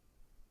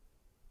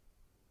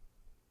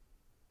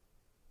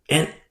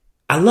 And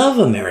I love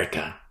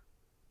America.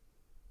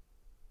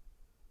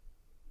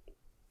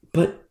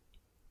 But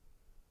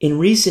in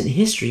recent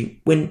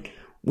history, when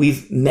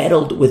we've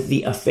meddled with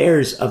the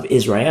affairs of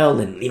Israel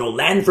and,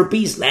 land for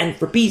peace,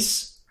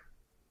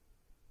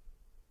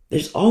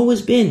 there's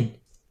always been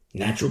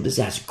natural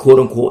disaster, quote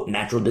unquote,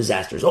 natural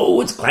disasters. Oh,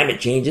 it's climate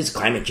change.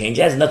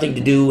 It has nothing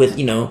to do with,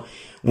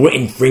 we're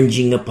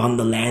infringing upon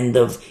the land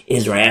of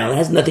Israel. It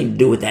has nothing to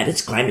do with that.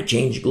 It's climate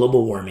change,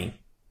 global warming.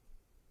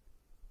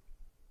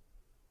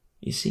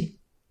 You see?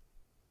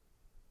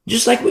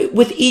 Just like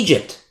with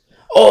Egypt.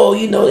 Oh,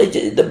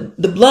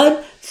 the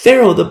blood,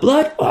 Pharaoh, the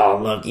blood. Oh,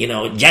 look,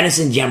 Janus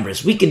and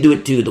Jambres. We can do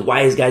it too. The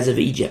wise guys of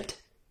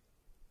Egypt.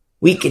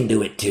 We can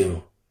do it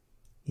too.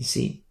 You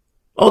see?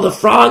 Oh, the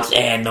frogs.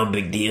 No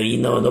big deal.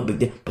 No big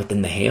deal. But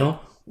then the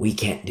hail, we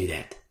can't do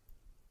that.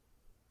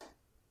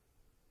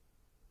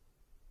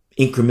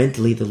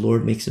 Incrementally, the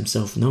Lord makes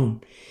himself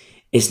known.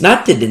 It's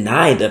not to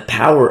deny the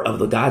power of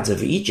the gods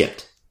of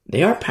Egypt.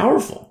 They are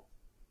powerful,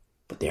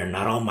 but they are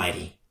not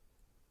almighty.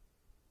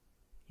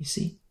 You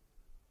see?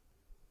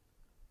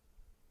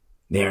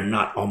 They are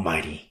not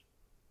almighty.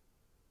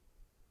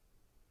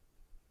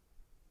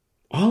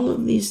 All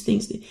of these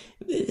things,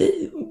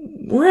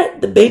 we're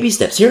at the baby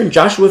steps. Here in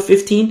Joshua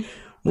 15,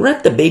 we're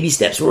at the baby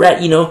steps. We're at,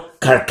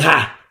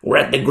 karka. We're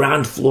at the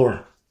ground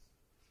floor.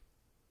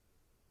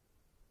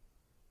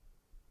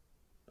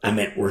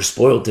 We're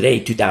spoiled today,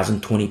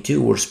 2022.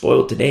 We're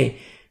spoiled today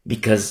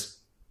because,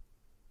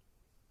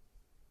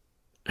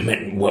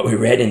 what we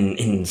read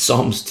in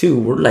Psalms 2,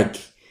 we're like,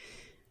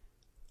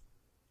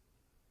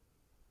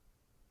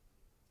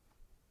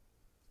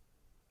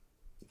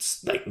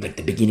 it's like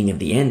the beginning of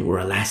the end. We're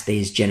a last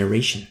days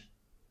generation.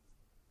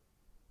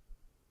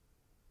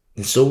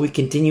 And so we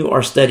continue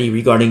our study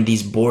regarding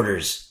these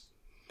borders.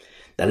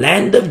 The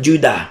land of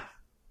Judah.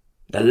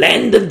 The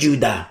land of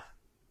Judah.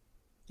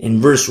 In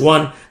verse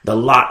 1, the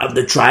lot of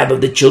the tribe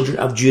of the children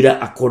of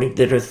Judah according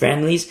to their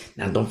families.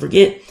 Now don't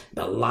forget,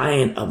 the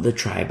Lion of the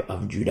tribe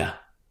of Judah.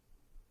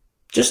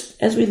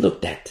 Just as we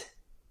looked at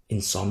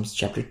in Psalms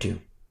chapter 2.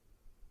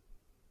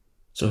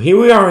 So here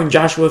we are in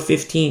Joshua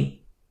 15.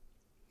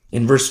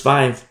 In verse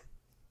 5,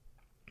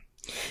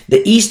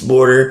 the east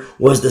border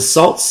was the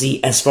Salt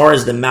Sea as far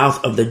as the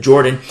mouth of the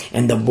Jordan,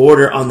 and the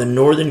border on the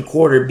northern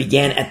quarter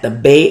began at the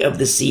bay of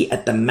the sea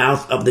at the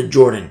mouth of the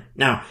Jordan.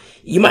 Now,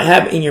 you might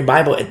have in your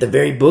Bible at the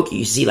very book,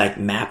 you see like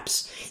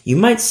maps. You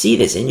might see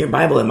this in your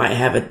Bible. It might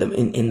have it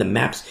in the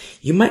maps.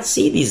 You might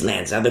see these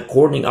lands, how they're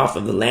cordoning off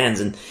of the lands,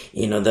 and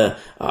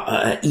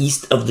the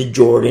east of the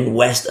Jordan,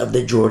 west of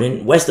the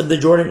Jordan. West of the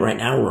Jordan, right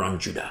now we're on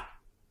Judah.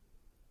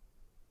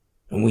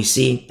 And we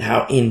see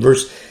how in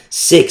verse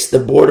 6, the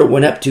border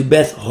went up to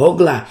Beth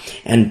Hoglah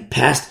and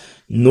passed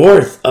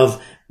north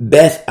of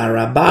Beth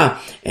Arabah,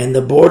 and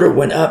the border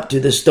went up to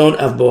the stone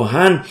of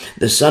Bohan,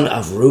 the son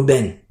of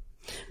Reuben.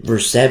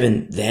 Verse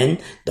 7, then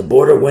the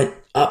border went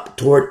up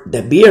toward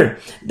Debir,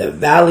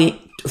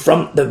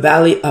 from the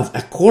valley of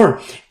Achor,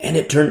 and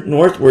it turned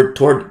northward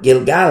toward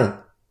Gilgal.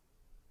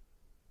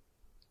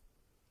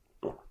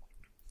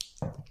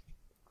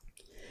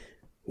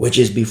 Which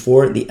is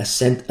before the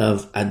ascent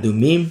of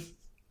Adumim,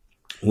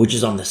 which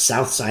is on the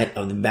south side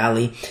of the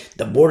valley.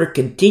 The border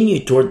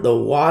continued toward the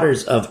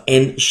waters of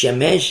En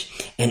Shemesh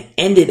and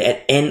ended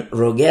at En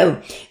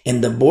Rogel,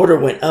 and the border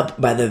went up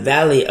by the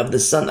valley of the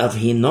son of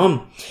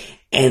Hinnom,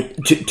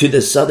 and to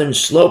the southern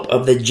slope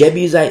of the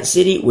Jebusite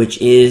city, which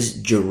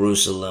is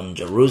Jerusalem.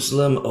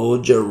 Jerusalem,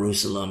 O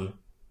Jerusalem.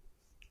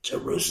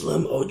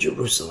 Jerusalem, O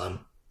Jerusalem.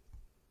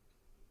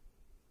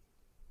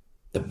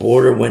 The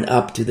border went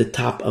up to the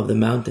top of the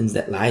mountains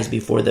that lies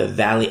before the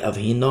valley of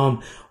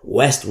Hinnom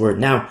westward.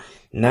 Now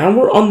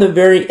we're on the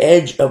very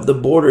edge of the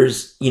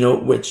borders,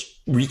 which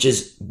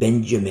reaches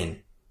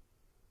Benjamin.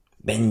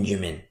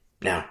 Benjamin.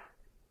 Now,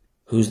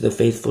 who's the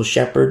faithful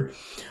shepherd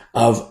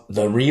of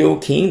the real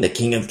king, the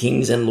King of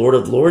Kings and Lord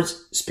of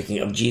Lords? Speaking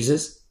of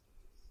Jesus.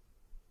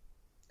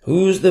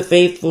 Who's the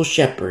faithful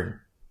shepherd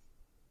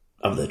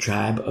of the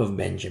tribe of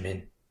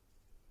Benjamin?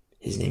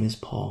 His name is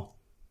Paul.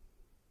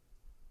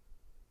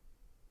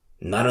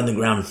 Not on the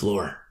ground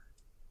floor.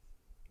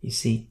 You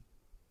see?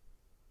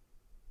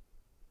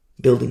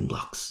 Building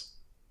blocks.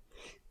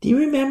 Do you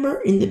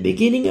remember in the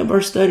beginning of our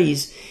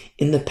studies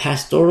in the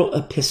pastoral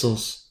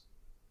epistles?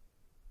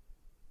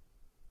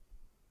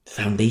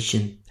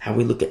 Foundation. How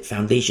we look at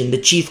foundation. The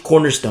chief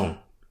cornerstone.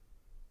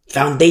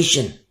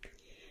 Foundation.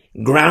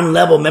 Ground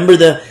level. Remember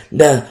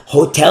the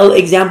hotel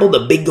example?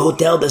 The big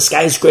hotel, the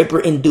skyscraper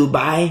in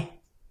Dubai?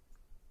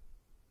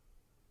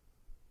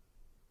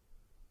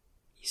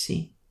 You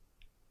see?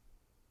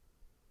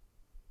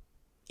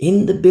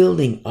 In the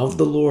building of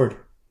the Lord,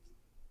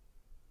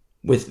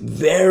 with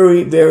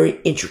very,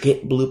 very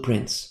intricate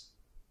blueprints.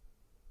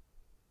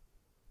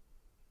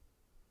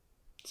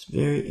 It's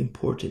very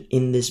important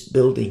in this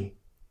building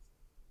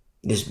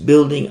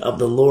of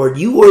the Lord.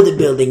 You are the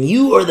building,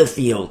 you are the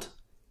field.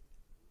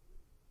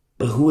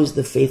 But who is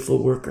the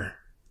faithful worker?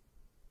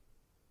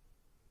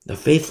 The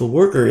faithful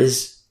worker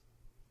is,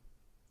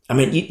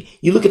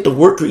 you look at the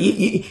work crew,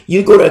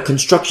 you go to a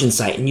construction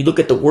site and you look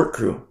at the work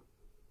crew.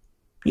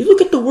 You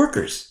look at the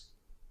workers.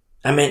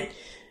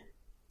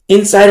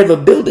 Inside of a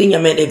building,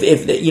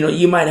 if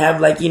you might have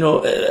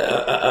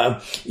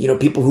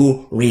people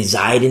who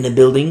reside in the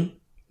building,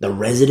 the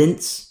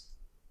residents.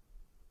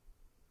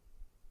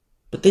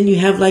 But then you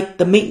have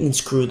the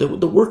maintenance crew,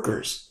 the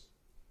workers.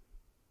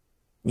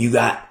 You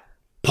got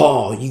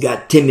Paul, you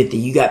got Timothy,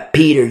 you got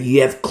Peter,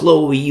 you have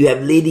Chloe, you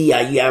have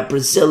Lydia, you have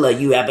Priscilla,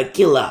 you have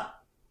Aquila.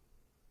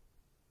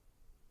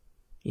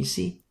 You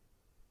see?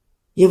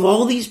 You have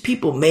all these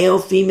people, male,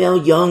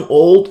 female, young,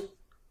 old,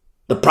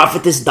 the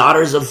prophetess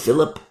daughters of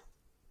Philip.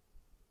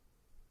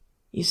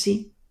 You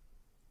see?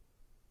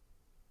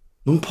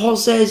 When Paul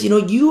says,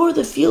 you are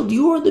the field,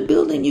 you are the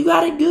building, you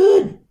got it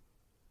good.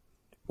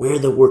 We're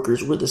the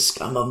workers, we're the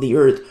scum of the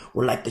earth,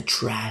 we're like the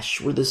trash,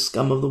 we're the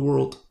scum of the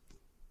world.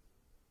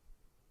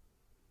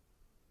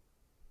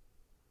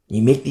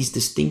 You make these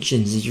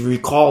distinctions as you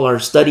recall our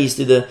studies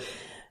through the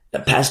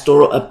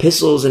pastoral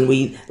epistles, and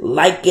we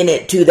liken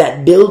it to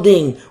that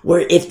building where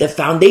if the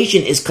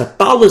foundation is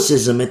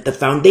Catholicism, if the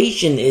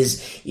foundation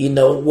is,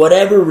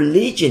 whatever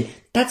religion,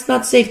 that's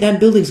not safe. That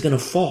building's going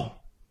to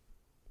fall.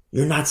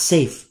 You're not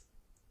safe.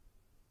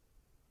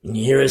 And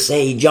you hear us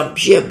say, jump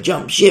ship,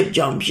 jump ship,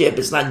 jump ship.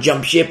 It's not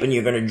jump ship and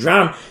you're going to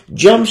drown.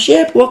 Jump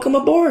ship, welcome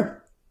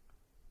aboard.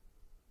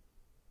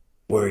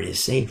 Where it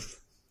is safe.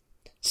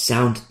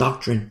 Sound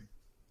doctrine.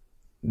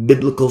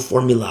 Biblical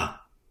formula.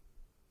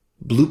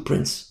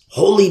 Blueprints.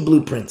 Holy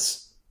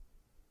blueprints.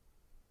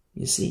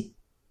 You see?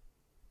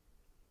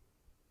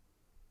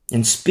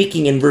 And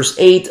speaking in verse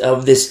 8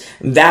 of this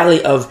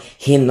valley of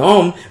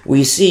Hinnom,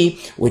 we see,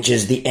 which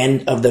is the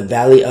end of the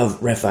valley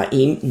of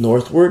Rephaim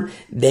northward.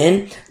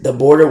 Then the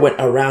border went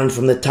around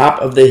from the top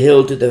of the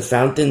hill to the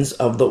fountains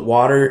of the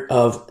water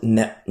of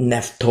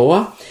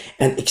Nephtoah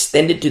and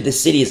extended to the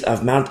cities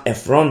of Mount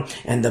Ephron.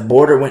 And the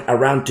border went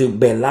around to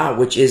Bela,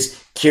 which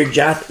is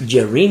Kirjath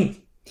Jearim.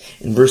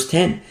 In verse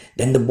 10,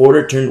 then the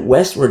border turned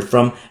westward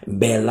from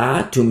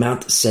Bela to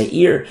Mount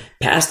Seir,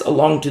 passed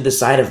along to the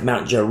side of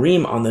Mount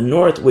Jearim on the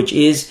north, which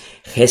is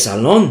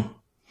Chesalon,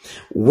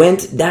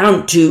 went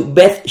down to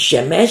Beth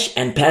Shemesh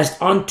and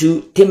passed on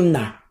to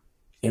Timnah.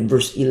 In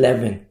verse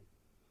 11,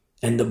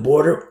 and the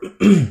border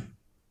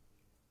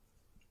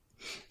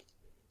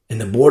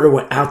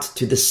went out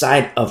to the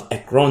side of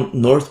Ekron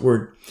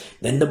northward.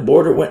 Then the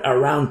border went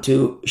around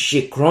to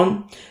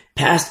Shikron,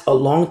 passed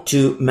along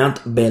to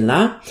Mount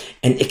Bela,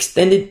 and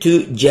extended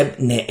to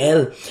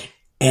Jebneel,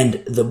 and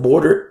the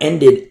border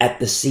ended at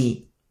the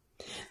sea.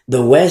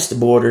 The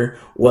west border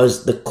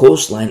was the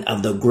coastline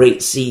of the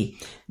great sea.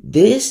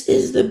 This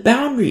is the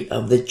boundary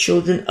of the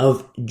children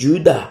of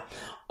Judah,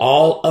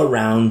 all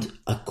around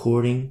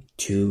according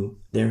to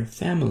their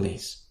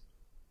families.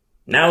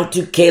 Now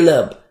to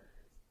Caleb,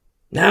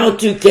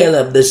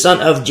 the son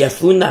of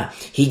Jephunneh,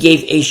 he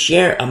gave a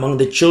share among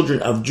the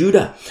children of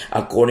Judah,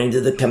 according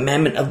to the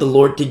commandment of the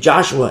Lord to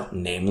Joshua,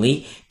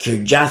 namely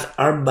Kirjath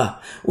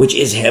Arba, which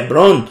is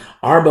Hebron.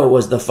 Arba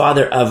was the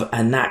father of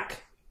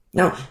Anak.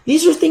 Now,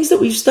 these are things that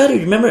we've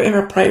studied. Remember in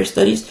our prior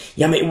studies?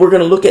 We're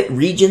going to look at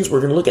regions, we're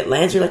going to look at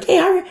lands. You're like, hey,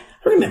 I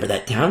remember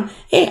that town.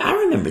 Hey, I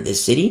remember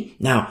this city.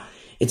 Now,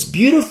 it's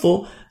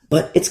beautiful,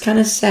 but it's kind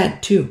of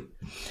sad too.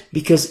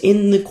 Because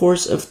in the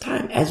course of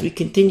time, as we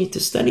continue to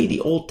study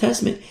the Old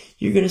Testament,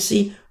 you're going to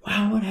see,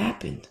 wow, what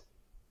happened?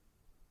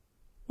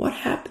 What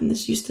happened?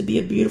 This used to be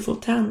a beautiful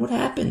town. What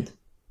happened?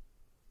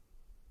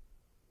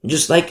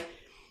 Just like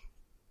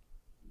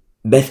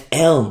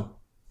Bethel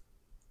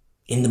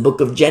in the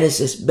book of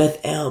Genesis,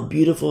 Bethel,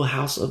 beautiful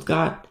house of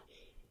God.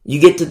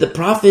 You get to the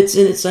prophets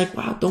and it's like,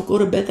 wow, don't go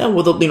to Bethel.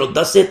 Well,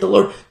 thus saith the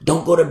Lord,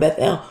 don't go to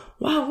Bethel.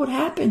 Wow, what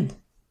happened?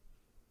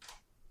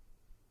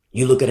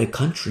 You look at a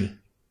country.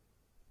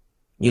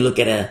 You look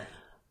at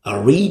a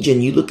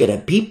region. You look at a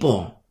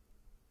people.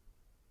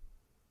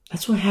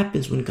 That's what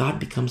happens when God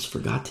becomes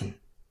forgotten.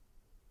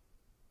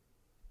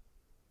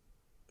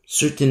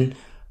 Certain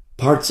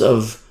parts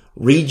of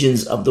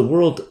regions of the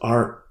world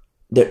are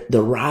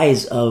the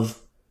rise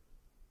of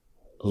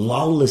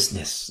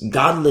lawlessness,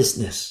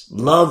 godlessness.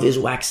 Love is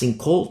waxing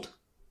cold.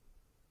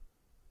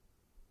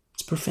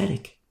 It's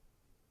prophetic.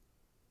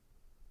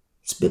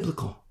 It's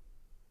biblical.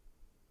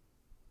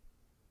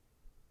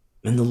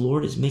 And the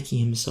Lord is making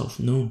himself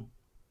known.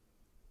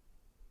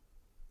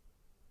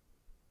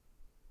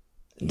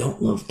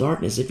 Don't love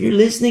darkness. If you're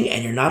listening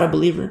and you're not a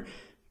believer,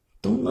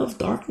 don't love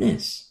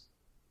darkness.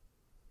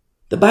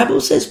 The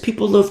Bible says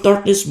people love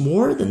darkness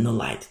more than the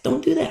light.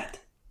 Don't do that.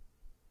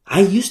 I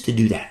used to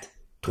do that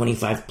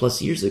 25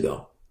 plus years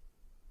ago.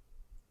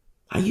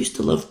 I used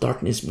to love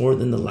darkness more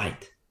than the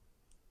light.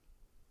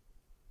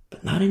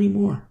 But not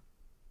anymore.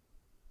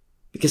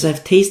 Because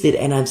I've tasted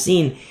and I've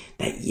seen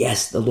that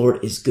yes, the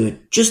Lord is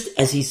good, just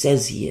as he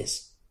says he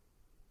is.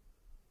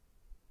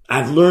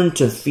 I've learned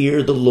to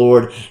fear the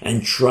Lord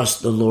and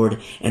trust the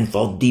Lord and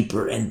fall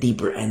deeper and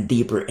deeper and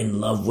deeper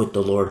in love with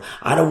the Lord.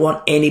 I don't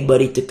want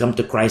anybody to come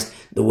to Christ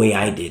the way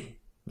I did.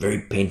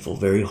 Very painful,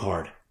 very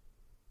hard,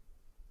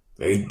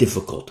 very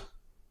difficult.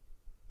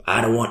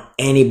 I don't want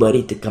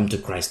anybody to come to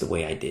Christ the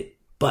way I did.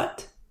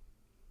 But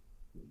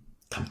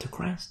come to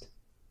Christ.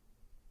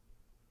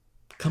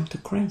 Come to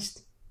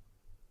Christ.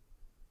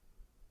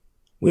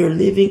 We are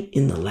living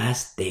in the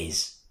last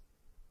days.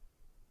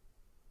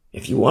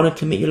 If you want to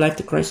commit your life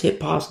to Christ, hit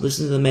pause,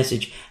 listen to the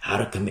message, how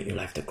to commit your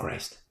life to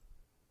Christ.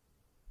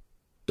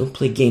 Don't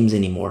play games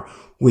anymore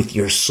with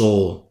your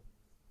soul.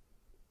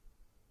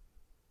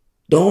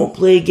 Don't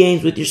play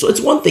games with your soul. It's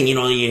one thing, you're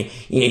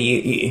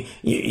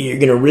going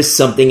to risk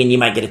something and you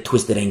might get a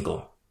twisted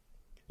ankle.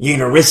 You're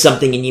going to risk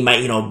something and you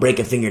might, break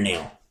a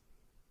fingernail.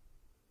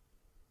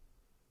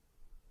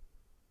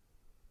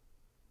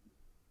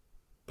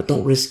 But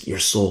don't risk your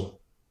soul.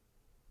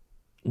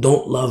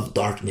 Don't love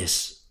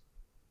darkness.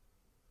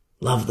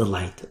 Love the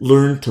light.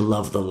 Learn to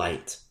love the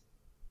light.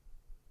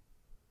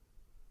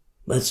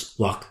 Let's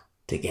walk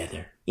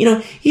together. You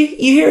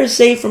hear us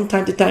say from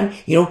time to time,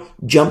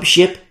 jump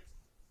ship.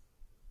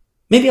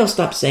 Maybe I'll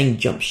stop saying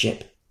jump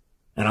ship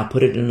and I'll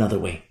put it another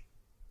way.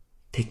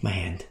 Take my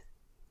hand.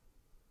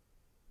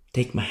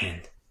 Take my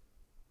hand.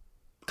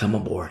 Come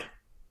aboard.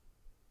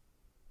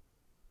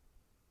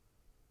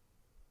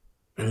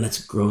 And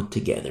let's grow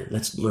together.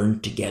 Let's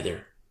learn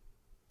together.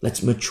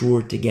 Let's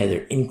mature together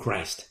in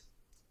Christ.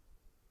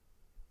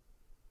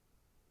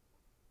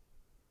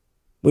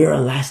 We're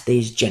a last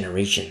days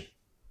generation.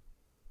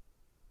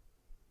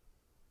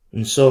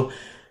 And so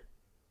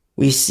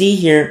we see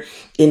here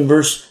in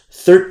verse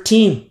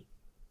 13,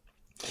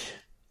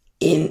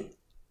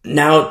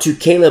 now to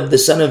Caleb the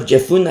son of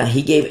Jephunneh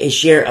he gave a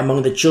share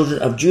among the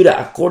children of Judah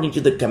according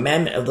to the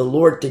commandment of the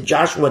Lord to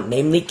Joshua,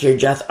 namely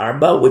Kirjath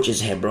Arba, which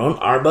is Hebron.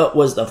 Arba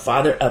was the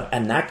father of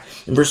Anak.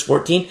 In verse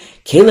 14,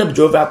 Caleb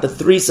drove out the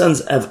three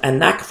sons of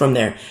Anak from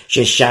there,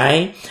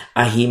 Sheshai,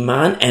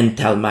 Ahiman, and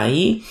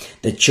Talmai,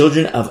 the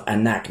children of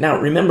Anak. Now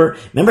remember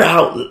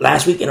how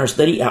last week in our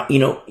study,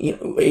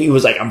 he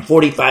was like, I'm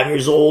 45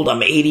 years old,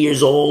 I'm 80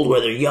 years old,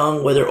 whether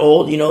young, whether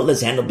old,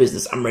 let's handle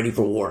business. I'm ready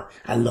for war.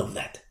 I love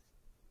that.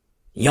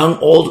 Young,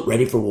 old,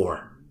 ready for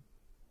war.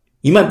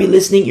 You might be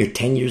listening, you're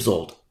 10 years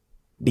old.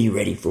 Be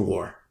ready for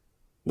war.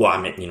 Well,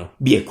 I mean,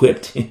 be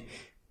equipped.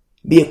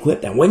 Be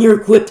equipped. And when you're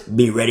equipped,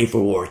 be ready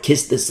for war.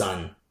 Kiss the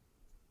sun.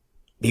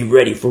 Be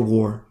ready for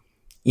war.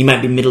 You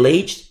might be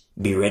middle-aged.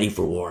 Be ready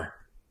for war.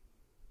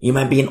 You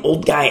might be an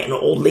old guy and an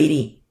old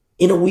lady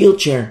in a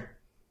wheelchair.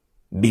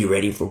 Be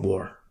ready for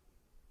war.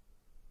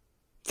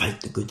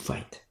 Fight the good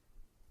fight.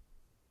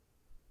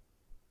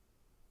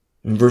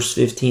 In verse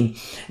 15,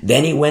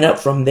 then he went up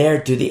from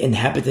there to the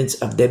inhabitants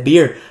of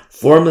Debir.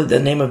 Formerly the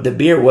name of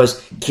Debir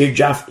was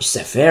Kirjath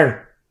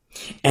Sepher.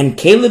 And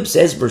Caleb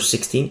says, verse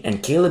 16,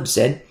 and Caleb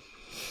said,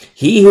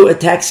 he who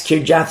attacks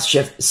Kirjath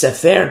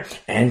Sepher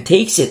and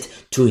takes it,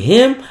 to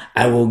him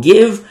I will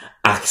give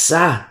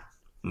Aksah,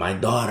 my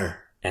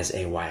daughter, as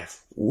a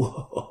wife.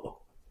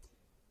 Whoa.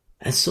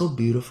 That's so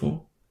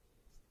beautiful.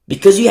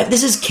 Because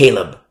this is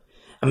Caleb.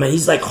 I mean,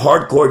 he's like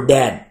hardcore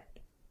dad.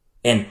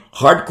 And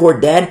hardcore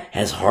dad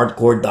has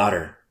hardcore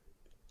daughter.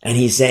 And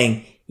he's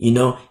saying,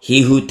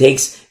 he who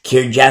takes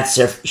Kirjath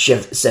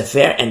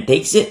Sepher and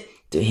takes it,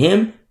 to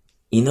him,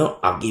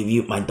 I'll give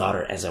you my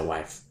daughter as a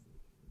wife.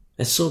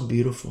 That's so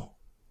beautiful.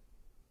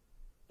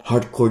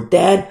 Hardcore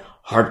dad,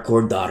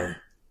 hardcore daughter.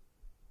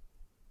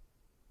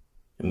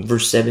 In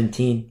verse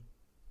 17,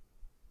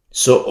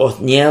 so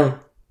Othniel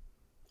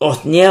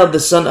Othniel, the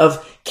son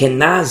of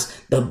Kenaz,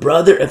 the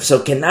brother of, so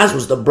Kenaz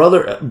was the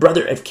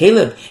brother of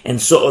Caleb.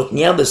 And so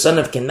Othniel, the son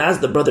of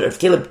Kenaz, the brother of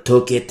Caleb,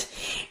 took it.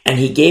 And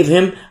he gave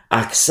him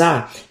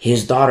Aksah,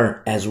 his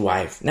daughter, as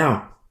wife.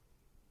 Now,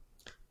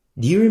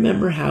 do you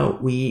remember how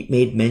we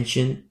made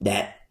mention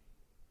that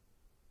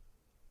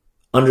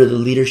under the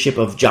leadership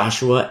of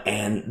Joshua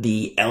and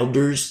the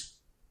elders,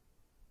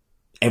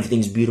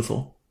 everything's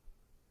beautiful?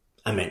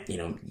 I mean,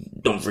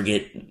 don't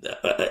forget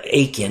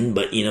Achan,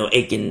 but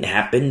Achan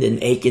happened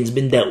and Achan's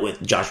been dealt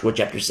with. Joshua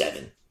chapter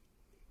 7.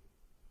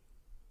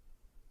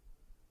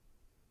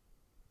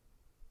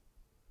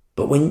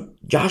 But when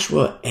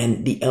Joshua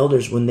and the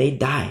elders, when they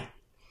die,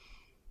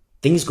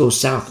 things go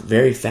south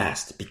very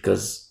fast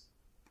because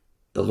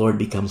the Lord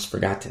becomes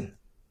forgotten.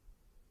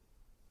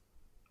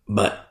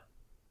 But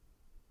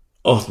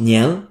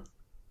Othniel,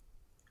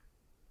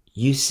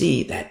 you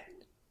see that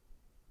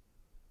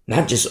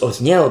not just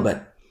Othniel,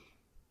 but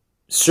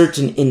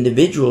certain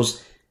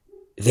individuals,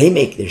 they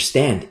make their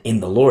stand in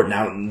the Lord.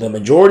 Now, the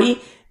majority,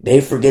 they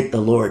forget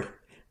the Lord.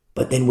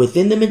 But then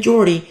within the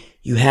majority,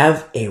 you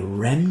have a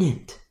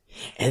remnant.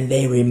 And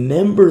they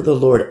remember the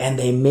Lord and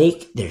they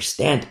make their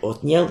stand.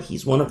 Othniel,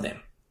 he's one of them.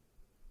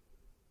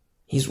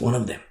 He's one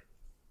of them.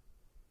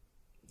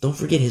 Don't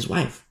forget his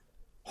wife.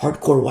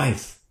 Hardcore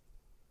wife.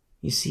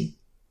 You see?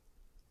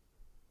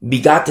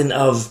 Begotten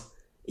of,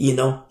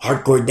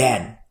 hardcore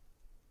dad.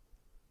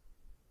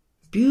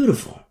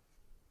 Beautiful.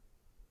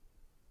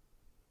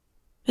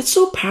 It's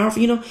so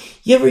powerful,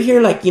 You ever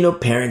hear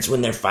parents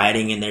when they're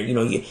fighting and they're,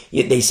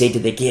 they say to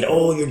the kid,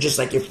 oh, you're just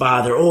like your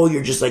father. Oh,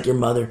 you're just like your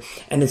mother.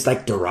 And it's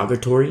like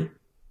derogatory.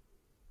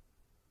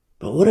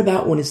 But what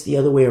about when it's the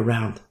other way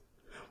around?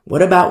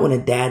 What about when a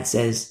dad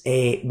says,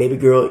 hey, baby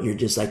girl, you're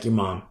just like your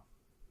mom?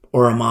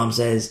 Or a mom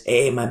says,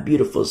 hey, my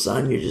beautiful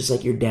son, you're just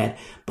like your dad.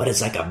 But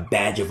it's like a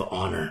badge of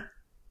honor.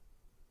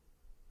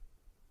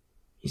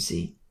 You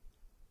see?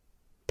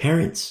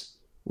 Parents,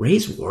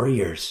 raise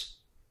warriors.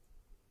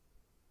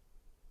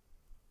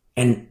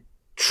 And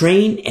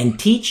train and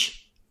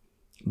teach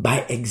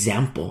by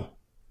example.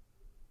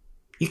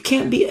 You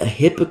can't be a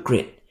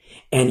hypocrite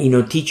and,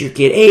 teach your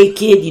kid, hey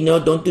kid,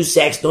 don't do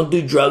sex, don't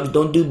do drugs,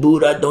 don't do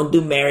Buddha, don't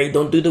do Mary,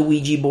 don't do the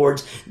Ouija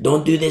boards,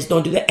 don't do this,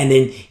 don't do that. And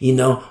then,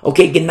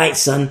 okay, good night,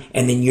 son.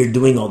 And then you're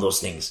doing all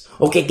those things.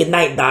 Okay, good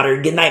night,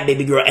 daughter, good night,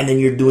 baby girl. And then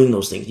you're doing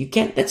those things. You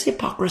can't, that's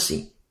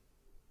hypocrisy.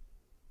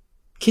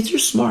 Kids are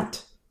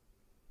smart.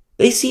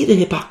 They see the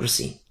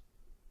hypocrisy.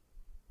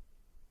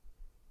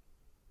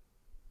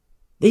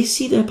 They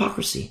see the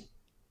hypocrisy.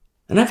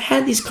 And I've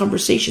had these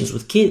conversations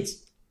with kids.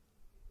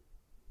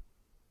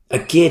 A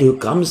kid who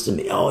comes to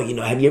me, oh,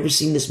 have you ever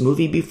seen this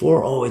movie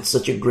before? Oh, it's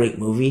such a great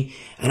movie.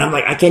 And I'm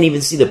like, I can't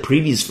even see the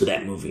previews for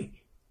that movie.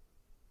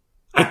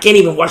 I can't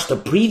even watch the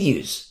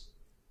previews.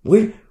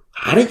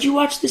 How did you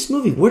watch this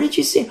movie? Where did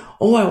you see it?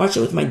 Oh, I watched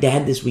it with my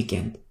dad this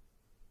weekend.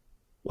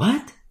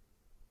 What?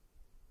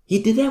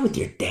 You did that with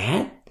your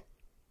dad?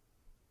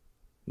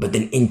 But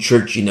then in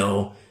church,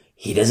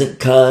 he doesn't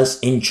cuss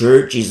in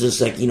church. He's just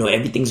like,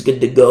 everything's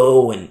good to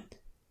go. And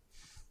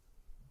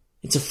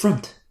it's a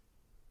front.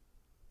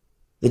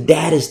 The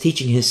dad is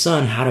teaching his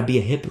son how to be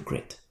a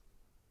hypocrite.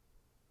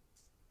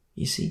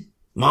 You see?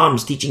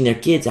 Moms teaching their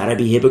kids how to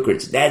be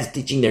hypocrites. Dads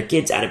teaching their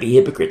kids how to be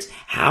hypocrites.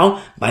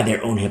 How? By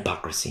their own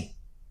hypocrisy.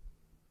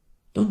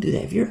 Don't do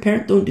that. If you're a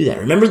parent, don't do that.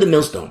 Remember the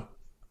millstone.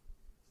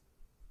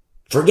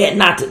 Forget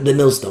not the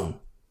millstone.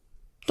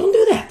 Don't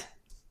do that.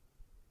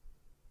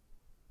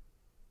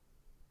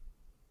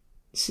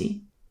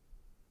 See?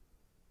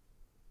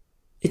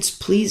 It's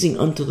pleasing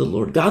unto the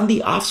Lord.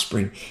 Godly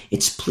offspring,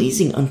 it's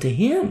pleasing unto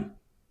Him.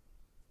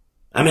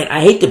 I mean,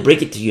 I hate to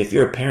break it to you if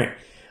you're a parent,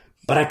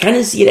 but I kind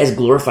of see it as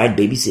glorified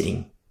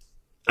babysitting.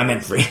 I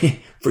mean,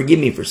 forgive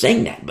me for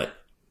saying that, but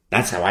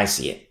that's how I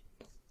see it.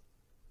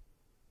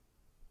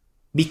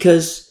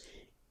 Because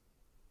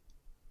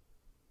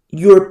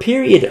your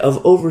period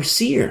of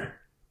overseer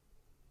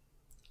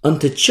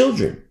unto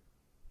children,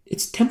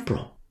 it's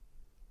temporal.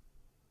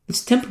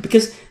 It's temporal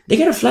because they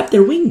gotta flap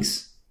their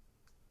wings.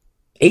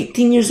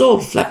 18 years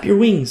old, flap your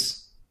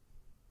wings.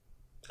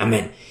 I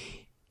mean,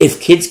 if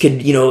kids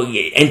could,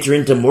 enter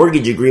into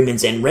mortgage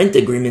agreements and rent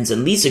agreements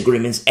and lease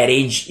agreements at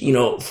age,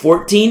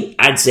 14,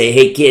 I'd say,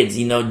 hey kids,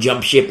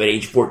 jump ship at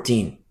age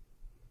 14.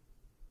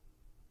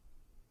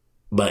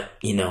 But,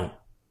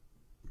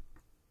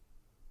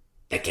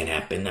 that can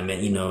happen. I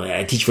mean,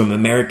 I teach from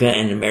America,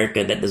 and in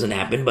America that doesn't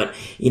happen. But,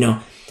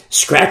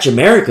 scratch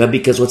America,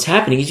 because what's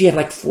happening is you have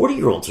like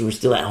 40-year-olds who are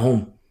still at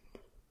home.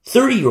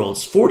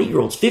 30-year-olds,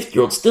 40-year-olds,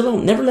 50-year-olds still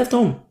home, never left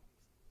home.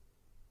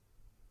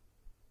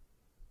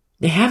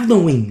 They have no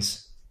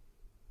wings.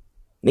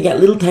 They got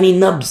little tiny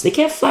nubs. They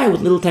can't fly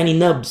with little tiny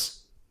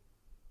nubs.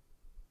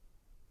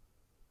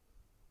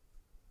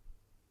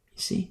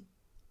 You see?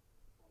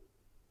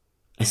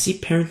 I see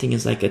parenting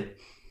as like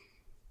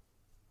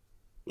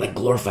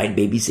glorified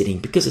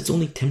babysitting because it's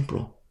only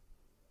temporal.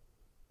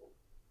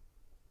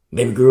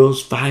 Baby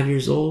girl's 5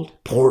 years old,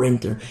 pour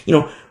into her.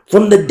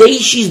 From the day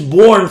she's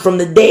born, from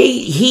the day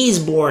he's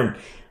born,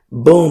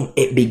 boom,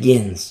 it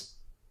begins.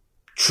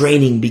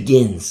 training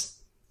begins.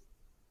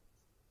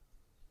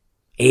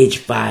 Age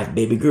 5,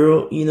 baby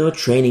girl,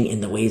 training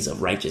in the ways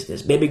of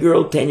righteousness. Baby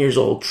girl, 10 years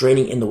old,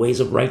 training in the ways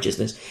of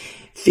righteousness.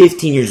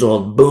 15 years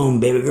old, boom,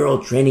 baby girl,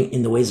 training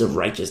in the ways of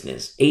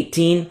righteousness.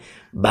 18,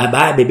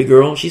 bye-bye, baby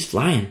girl, she's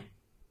flying.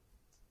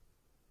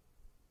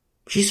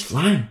 She's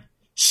flying,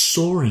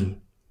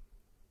 soaring,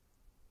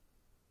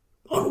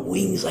 on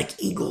wings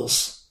like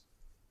eagles.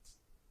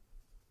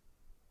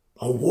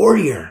 A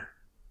warrior.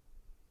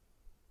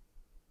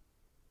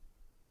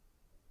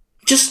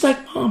 Just like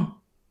mom,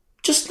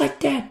 just like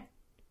dad.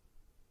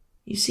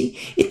 You see,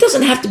 it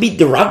doesn't have to be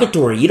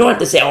derogatory. You don't have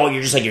to say, oh,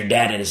 you're just like your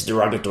dad, and it's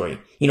derogatory.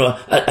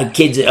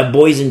 A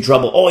boy's in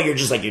trouble. Oh, you're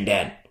just like your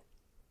dad.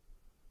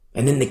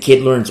 And then the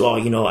kid learns, oh,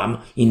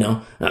 I'm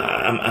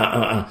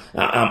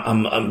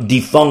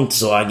defunct.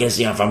 So I guess,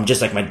 if I'm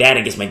just like my dad,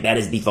 I guess my dad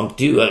is defunct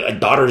too. A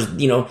daughter's,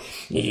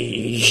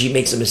 she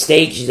makes a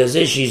mistake. She does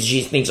this.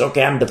 She thinks,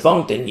 okay, I'm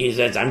defunct. And he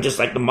says, I'm just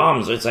like the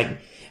mom. So it's like,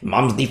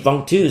 mom's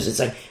defunct too. So it's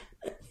like,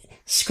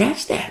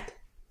 scratch that.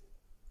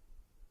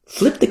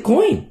 Flip the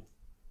coin.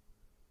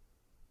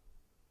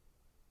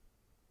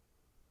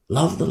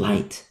 Love the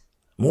light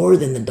more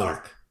than the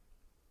dark.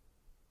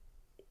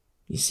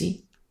 You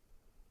see?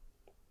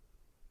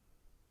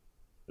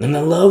 And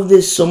I love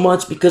this so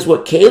much because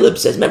what Caleb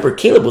says, remember,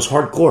 Caleb was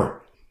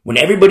hardcore. When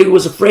everybody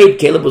was afraid,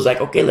 Caleb was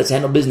like, okay, let's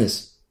handle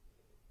business.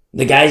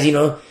 The guys,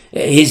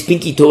 his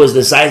pinky toe is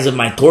the size of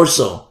my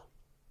torso.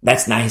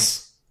 That's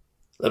nice.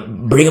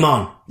 Bring them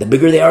on. The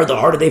bigger they are, the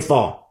harder they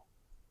fall.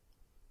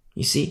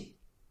 You see?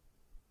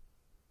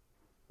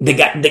 The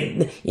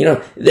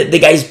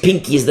guy's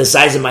pinky is the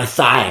size of my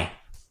thigh.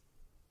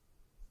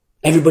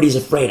 Everybody's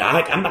afraid.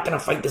 I'm not going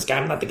to fight this guy.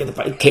 I'm not going to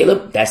fight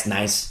Caleb. That's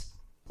nice.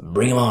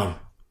 Bring him on.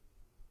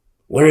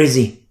 Where is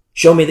he?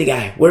 Show me the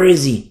guy. Where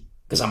is he?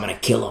 Because I'm going to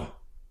kill him.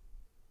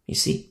 You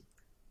see?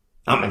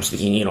 I'm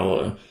speaking,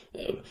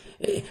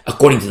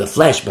 according to the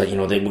flesh, but,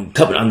 they would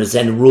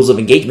understand the rules of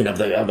engagement of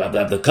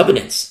the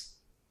covenants.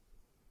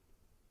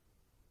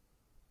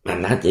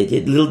 I'm not,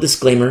 a little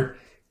disclaimer.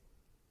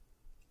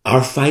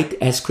 Our fight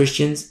as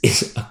Christians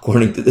is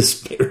according to the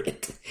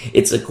Spirit.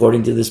 It's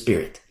according to the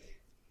Spirit.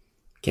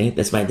 Okay,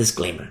 that's my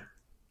disclaimer.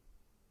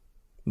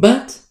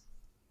 But,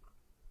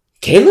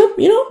 Caleb,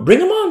 bring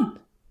him on.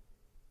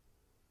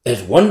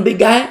 There's one big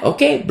guy,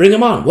 okay, bring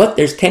him on. What,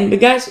 there's 10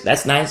 big guys?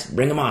 That's nice,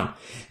 bring him on.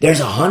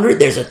 There's 100,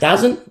 there's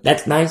 1,000,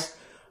 that's nice,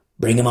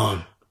 bring him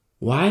on.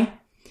 Why?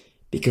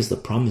 Because the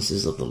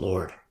promises of the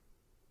Lord.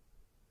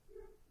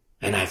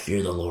 And I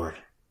fear the Lord.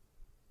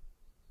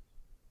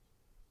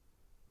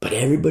 But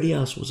everybody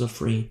else was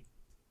afraid.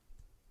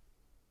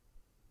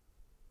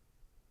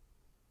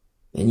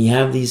 And you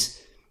have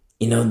these,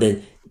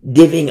 the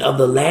giving of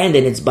the land,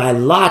 and it's by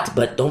lot.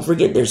 But don't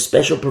forget, there's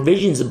special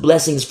provisions and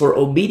blessings for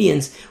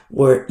obedience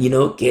where,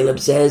 Caleb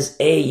says,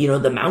 hey,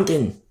 the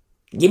mountain.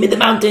 Give me the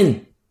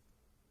mountain.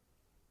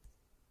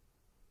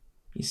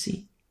 You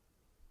see?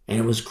 And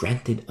it was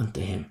granted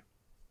unto him.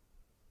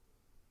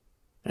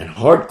 And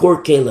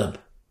hardcore Caleb,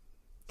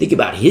 think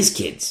about his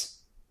kids.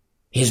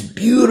 His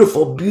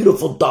beautiful,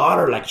 beautiful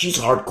daughter, like she's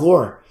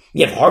hardcore.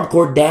 You have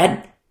hardcore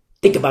dad,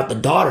 think about the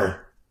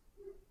daughter.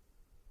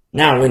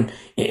 Now, when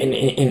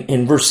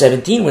in verse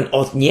 17, when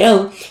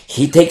Othniel,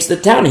 he takes the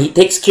town, he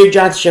takes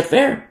Kirjath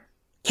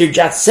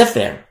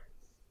Sefer.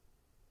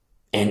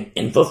 And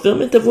in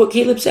fulfillment of what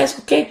Caleb says,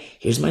 okay,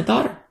 here's my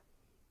daughter.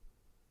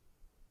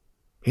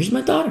 Here's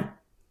my daughter.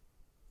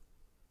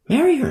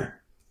 Marry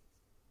her.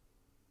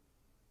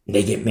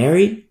 They get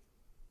married.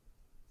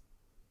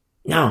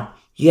 Now,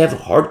 you have a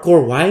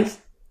hardcore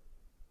wife.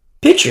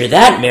 Picture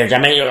that marriage. I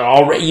mean,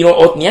 already,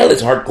 Othniel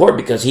is hardcore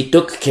because he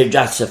took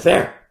Kirjath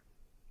Sefer.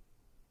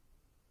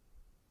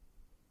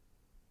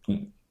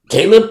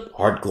 Caleb,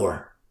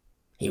 hardcore.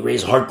 He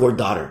raised hardcore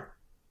daughter.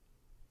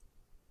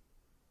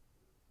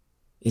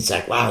 It's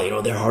like, wow,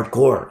 they're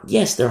hardcore.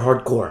 Yes, they're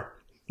hardcore.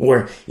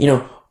 Where,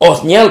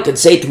 Othniel could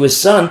say to his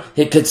son,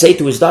 he could say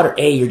to his daughter,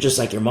 hey, you're just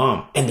like your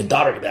mom. And the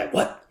daughter could be like,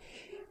 what?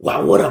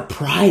 Wow, what a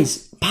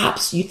prize.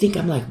 Pops, you think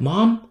I'm like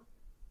mom?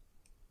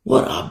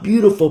 What a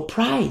beautiful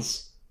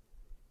prize.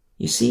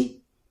 You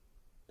see?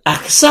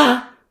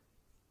 Achsah,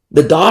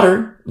 the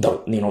daughter,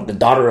 the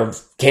daughter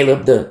of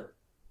Caleb, the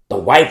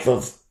wife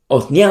of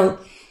Othniel,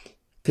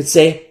 could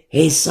say,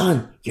 hey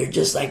son, you're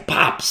just like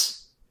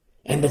Pops.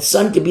 And the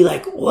son could be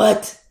like,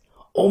 what?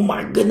 Oh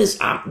my goodness,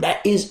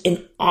 that is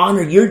an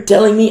honor. You're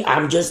telling me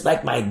I'm just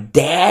like my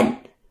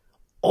dad?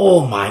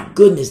 Oh my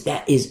goodness,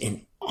 that is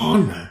an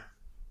honor.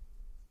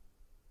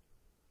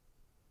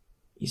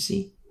 You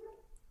see?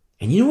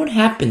 And you know what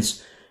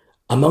happens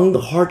among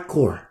the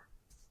hardcore,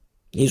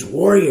 these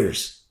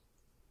warriors,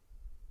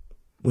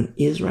 when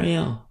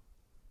Israel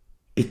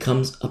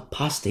becomes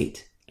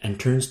apostate and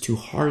turns to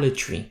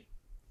harlotry?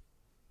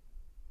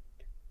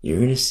 You're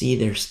going to see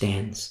their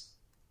stands.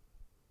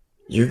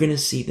 You're going to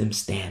see them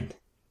stand.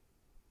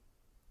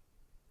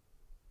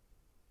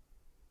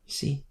 You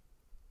see?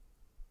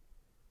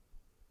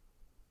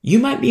 You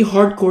might be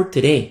hardcore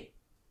today,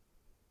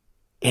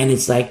 and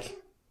it's like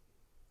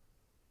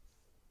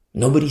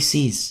nobody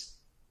sees.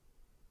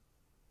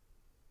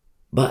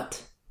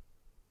 But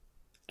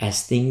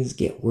as things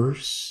get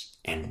worse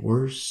and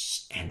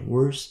worse and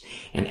worse,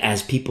 and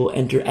as people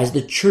enter, as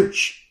the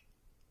church,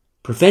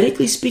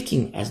 prophetically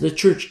speaking, as the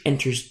church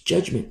enters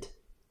judgment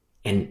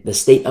and the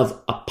state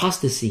of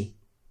apostasy,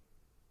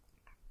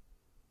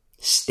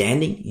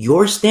 standing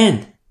your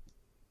stand,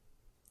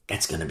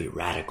 that's going to be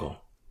radical.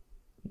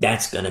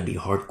 That's going to be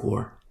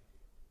hardcore.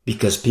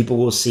 Because people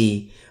will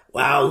see,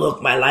 wow,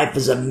 look, my life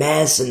is a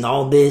mess and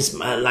all this.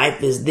 My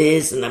life is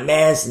this and a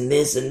mess and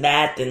this and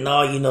that. And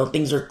all,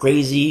 things are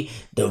crazy.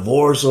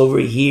 Divorce over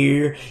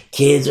here.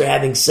 Kids are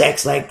having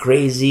sex like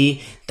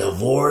crazy.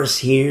 Divorce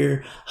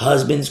here.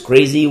 Husband's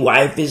crazy.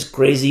 Wife is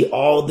crazy.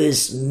 All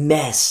this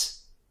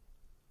mess.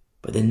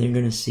 But then they're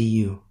going to see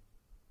you.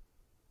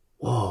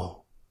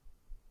 Whoa,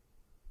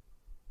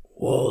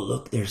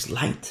 look, there's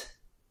light.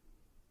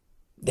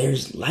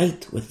 There's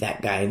light with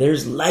that guy.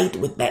 There's light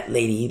with that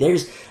lady.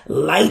 There's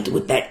light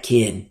with that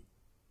kid.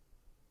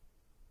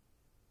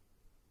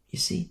 You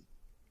see?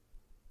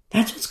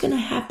 That's what's going to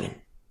happen.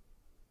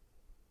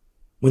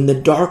 When the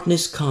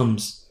darkness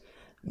comes,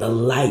 the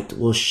light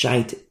will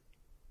shine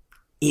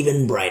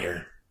even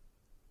brighter.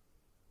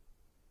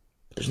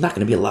 There's not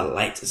going to be a lot of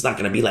lights. It's not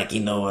going to be like, a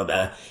lot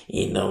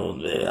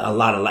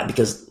of light,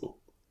 because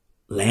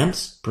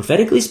lamps,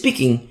 prophetically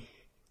speaking,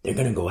 they're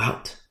going to go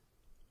out.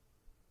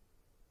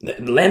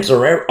 The lamps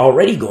are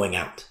already going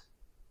out.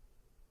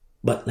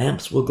 But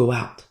lamps will go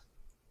out.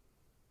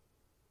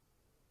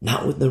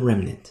 Not with the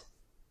remnant.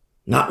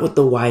 Not with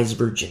the wise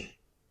virgin.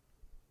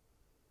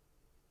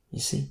 You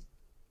see?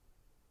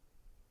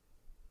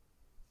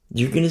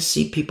 You're going to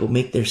see people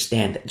make their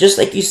stand. Just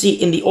like you see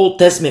in the Old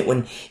Testament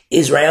when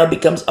Israel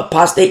becomes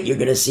apostate, you're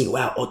going to see,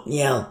 wow,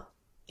 Othniel,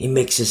 he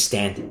makes his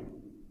stand.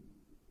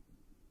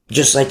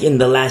 Just like in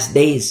the last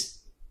days,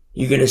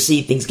 you're going to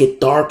see things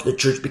get dark. The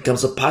church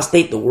becomes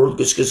apostate. The world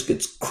just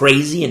gets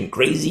crazy and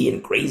crazy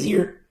and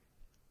crazier.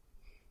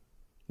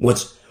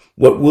 What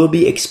will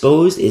be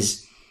exposed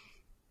is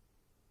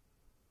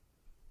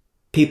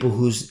people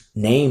whose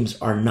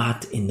names are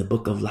not in the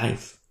book of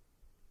life.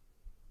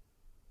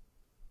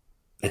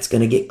 That's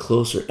going to get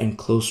closer and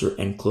closer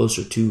and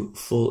closer to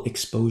full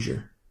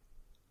exposure.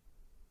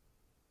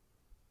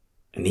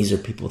 And these are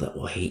people that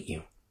will hate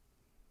you.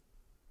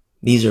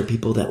 These are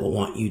people that will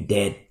want you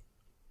dead.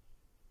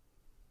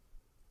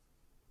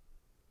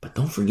 But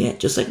don't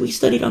forget, just like we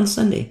studied on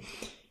Sunday,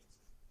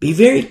 be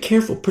very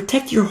careful.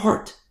 Protect your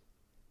heart.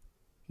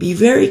 Be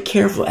very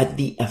careful at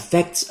the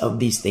effects of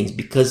these things,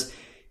 because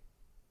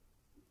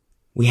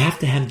we have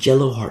to have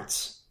jello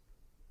hearts.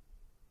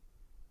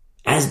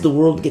 As the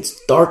world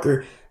gets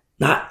darker,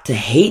 not to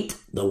hate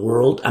the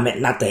world,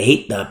 not to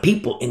hate the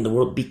people in the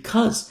world,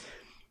 because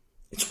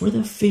it's where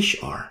the fish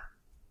are.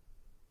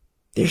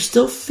 They're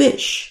still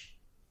fish.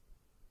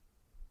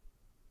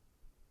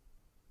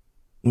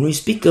 When we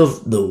speak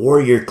of the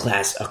warrior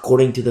class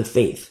according to the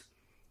faith,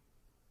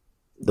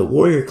 the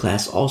warrior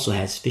class also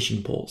has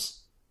fishing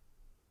poles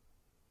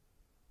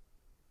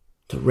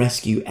to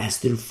rescue as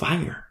through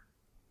fire.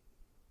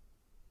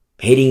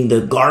 Hating the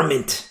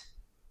garment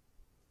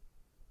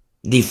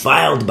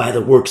defiled by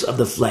the works of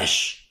the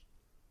flesh,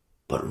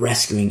 but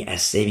rescuing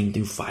as saving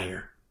through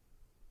fire.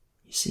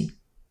 You see?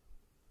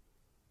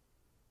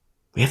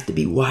 We have to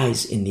be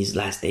wise in these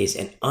last days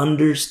and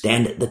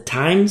understand the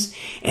times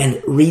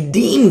and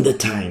redeem the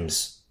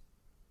times.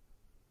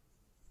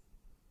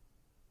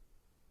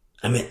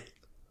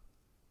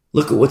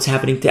 Look at what's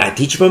happening today. I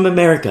teach from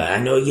America.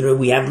 I know,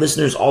 we have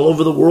listeners all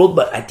over the world,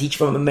 but I teach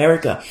from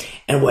America.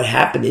 And what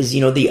happened is,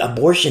 the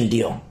abortion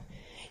deal.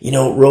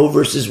 Roe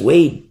versus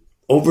Wade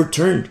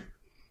overturned,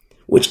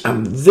 which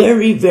I'm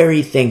very,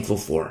 very thankful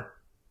for.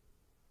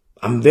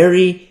 I'm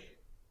very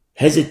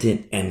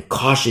hesitant and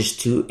cautious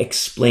to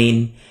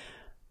explain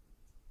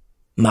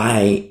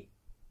my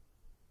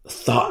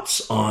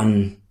thoughts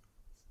on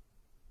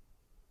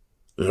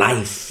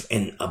life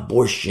and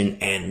abortion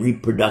and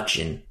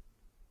reproduction,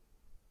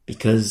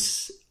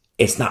 because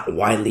it's not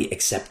widely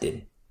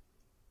accepted.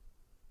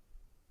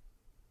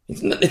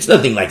 It's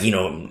nothing like,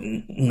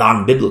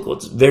 non-biblical.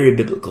 It's very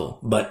biblical.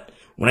 But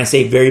when I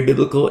say very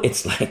biblical,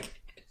 it's like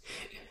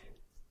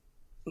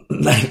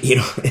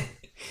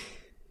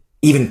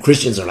even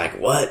Christians are like,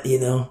 what,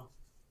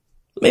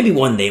 Maybe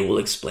one day we'll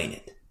explain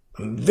it.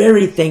 I'm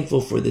very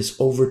thankful for this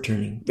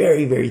overturning.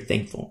 Very, very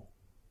thankful.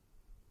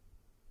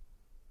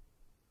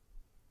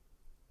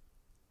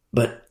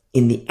 But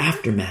in the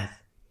aftermath,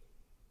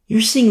 you're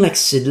seeing like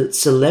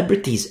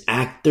celebrities,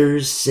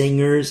 actors,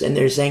 singers, and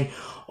they're saying,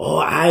 oh,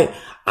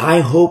 I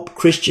hope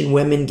Christian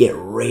women get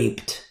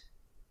raped.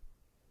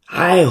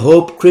 I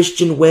hope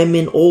Christian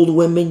women, old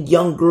women,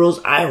 young girls,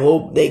 I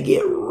hope they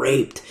get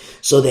raped,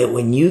 so that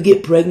when you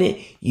get pregnant,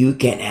 you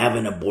can have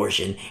an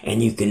abortion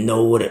and you can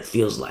know what it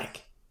feels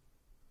like.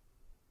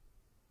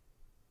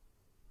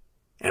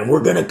 And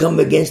we're going to come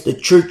against the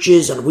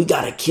churches and we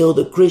got to kill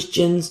the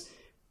Christians.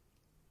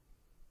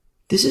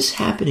 This is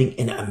happening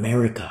in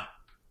America.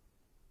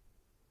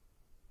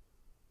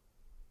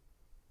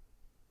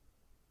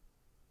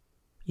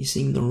 You're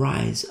seeing the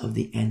rise of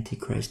the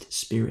Antichrist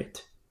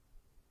spirit.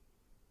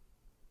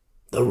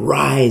 the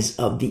rise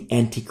of the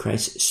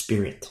Antichrist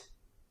spirit.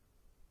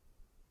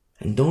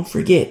 And don't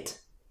forget,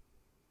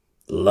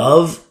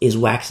 love is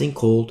waxing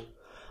cold,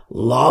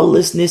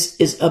 lawlessness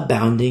is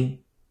abounding,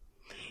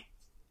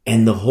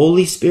 and the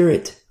Holy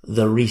Spirit,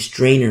 the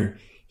restrainer,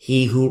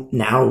 he who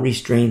now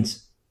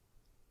restrains,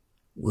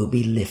 will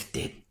be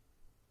lifted.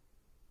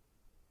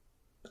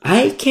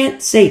 I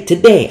cannot say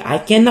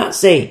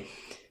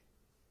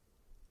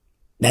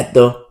that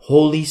the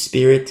Holy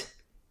Spirit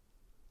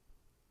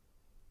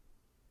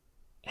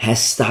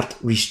has stopped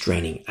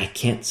restraining. I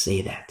can't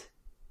say that.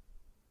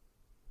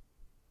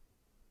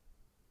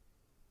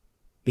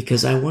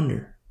 Because I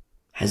wonder,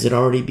 has it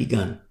already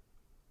begun?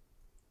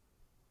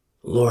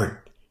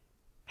 Lord,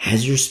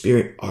 has your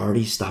Spirit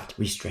already stopped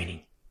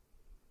restraining?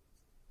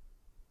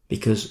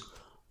 Because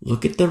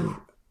look at the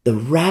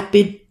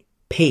rapid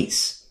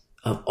pace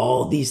of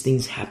all these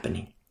things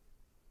happening.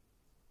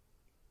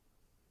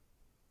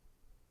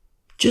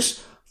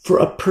 Just for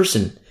a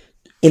person,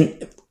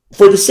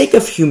 for the sake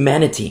of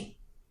humanity,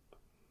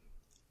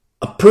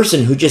 a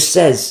person who just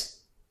says,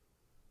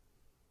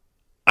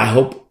 I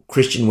hope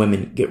Christian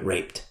women get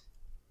raped.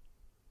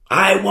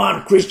 I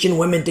want Christian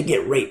women to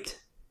get raped.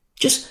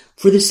 Just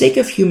for the sake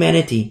of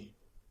humanity,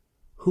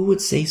 who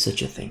would say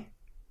such a thing?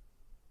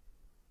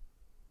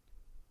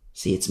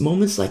 See, it's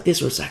moments like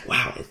this where it's like,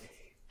 wow,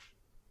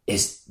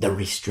 is the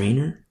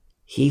restrainer,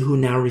 he who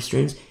now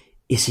restrains,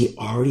 is he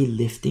already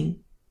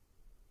lifting?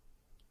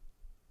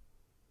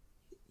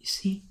 You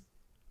see?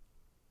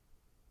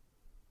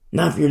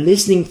 Now, if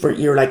you're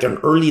you're like an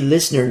early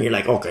listener and you're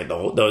like, okay,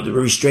 the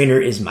restrainer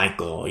is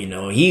Michael,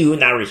 he who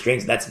now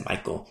restrains, that's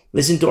Michael.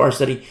 Listen to our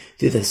study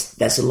through the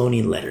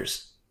Thessalonian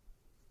letters.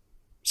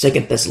 2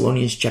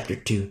 Thessalonians chapter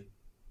 2.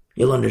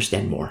 You'll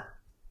understand more.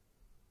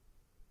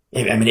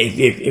 I mean,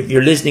 if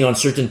you're listening on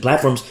certain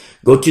platforms,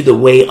 go to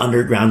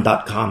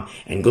thewayunderground.com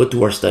and go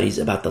to our studies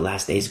about the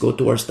last days. Go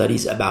to our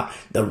studies about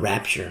the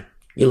rapture.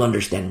 You'll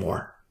understand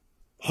more.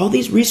 All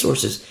these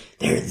resources,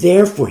 they're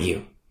there for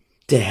you,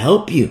 to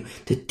help you,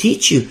 to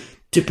teach you,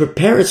 to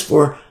prepare us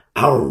for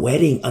our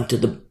wedding unto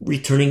the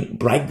returning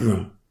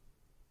bridegroom,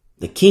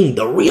 the King,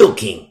 the real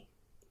King,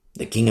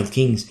 the King of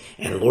Kings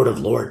and Lord of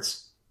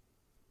Lords.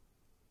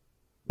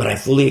 But I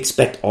fully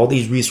expect all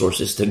these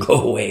resources to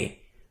go away.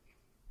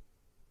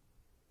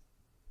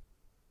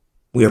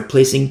 We are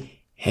placing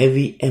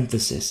heavy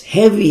emphasis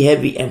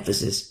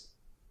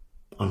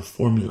on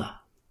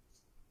formula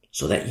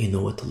so that you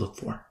know what to look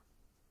for.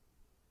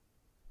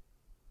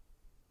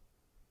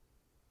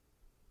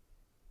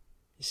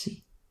 You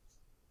see?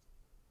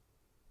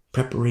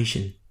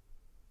 Preparation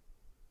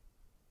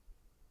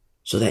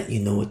so that you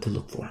know what to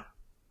look for.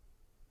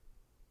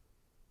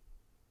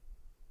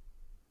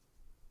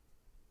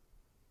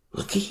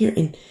 Look at here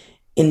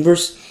in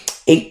verse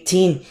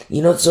 18,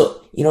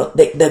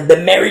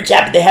 the married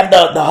chapter, they have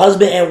the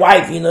husband and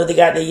wife, they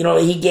got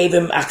he gave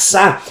him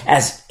Aksa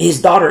as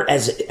his daughter,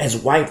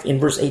 as wife in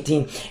verse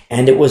 18.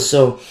 And it was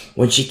so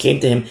when she came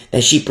to him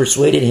that she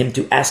persuaded him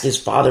to ask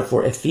his father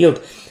for a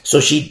field. So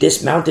she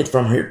dismounted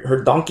from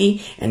her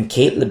donkey, and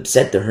Caleb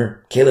said to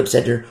her,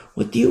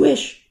 what do you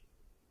wish?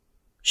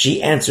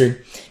 She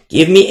answered,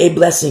 give me a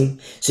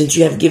blessing, since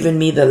you have given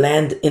me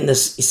land in the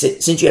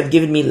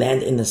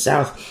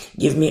south.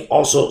 Give me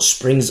also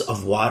springs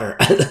of water.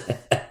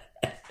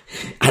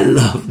 I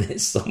love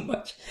this so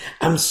much.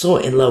 I'm so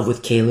in love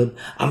with Caleb.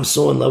 I'm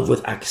so in love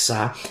with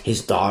Aksa,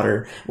 his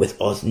daughter,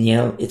 with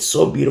Othniel. It's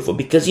so beautiful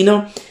because,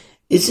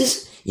 it's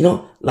just,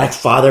 like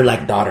father,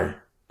 like daughter.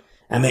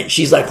 I mean,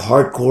 she's like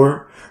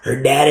hardcore.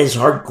 Her dad is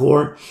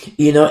hardcore,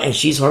 and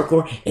she's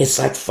hardcore. It's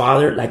like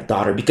father, like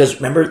daughter.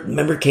 Because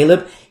remember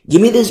Caleb?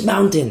 Give me this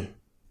mountain.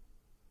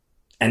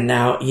 And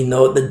now,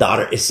 the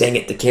daughter is saying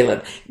it to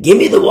Caleb. Give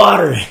me the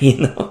water,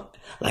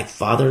 like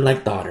father,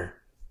 like daughter.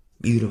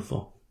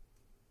 Beautiful.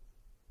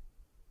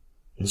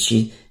 And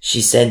she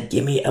said,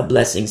 give me a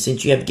blessing.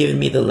 Since you have given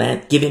me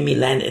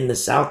land in the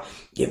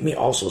south, give me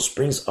also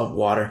springs of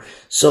water.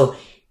 So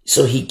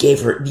he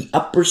gave her the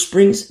upper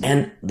springs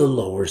and the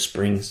lower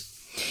springs.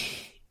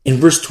 In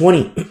verse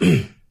 20,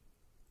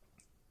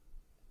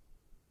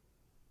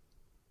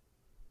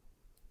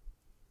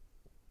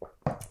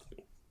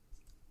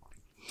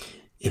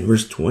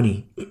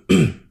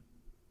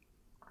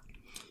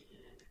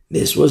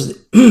 this was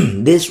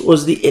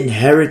the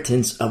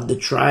inheritance of the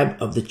tribe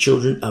of the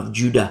children of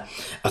Judah,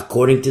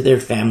 according to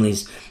their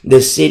families.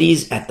 The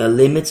cities at the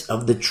limits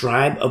of the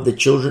tribe of the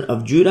children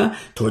of Judah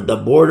toward the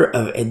border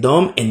of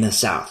Edom in the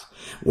south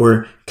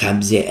were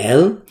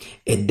Kabzeel,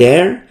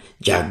 Eder,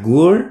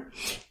 Jagur,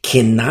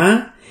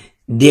 Kenah,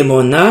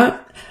 Dimonah,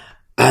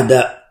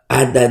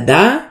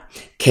 Adada,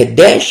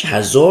 Kedesh,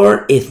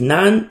 Hazor,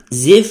 Ithnan,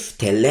 Ziph,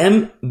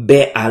 Telem,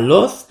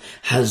 Bealoth,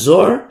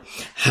 Hazor,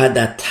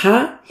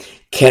 Hadattah,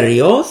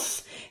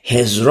 Kerioth,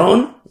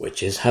 Hezron,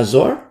 which is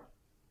Hazor.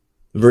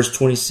 Verse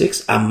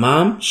 26,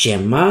 Amam,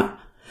 Shema,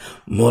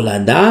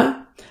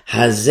 Moladah,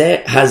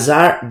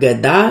 Hazar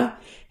Gadah,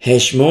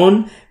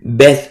 Heshmon,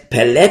 Beth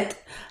Pelet,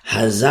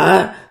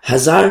 Hazar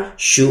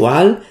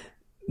Shual,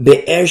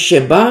 Be'er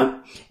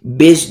Sheba,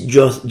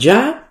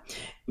 Bizjothjah,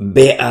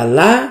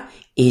 Be'ala,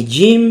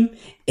 Ijim,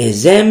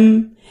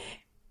 Ezem,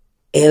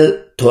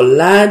 El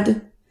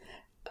Tolad,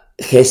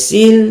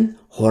 Chesil,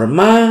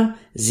 Horma,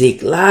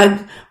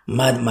 Ziklag,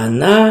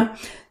 Madmana,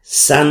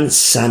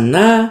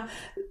 Sansana,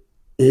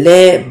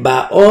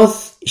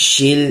 Lebaoth,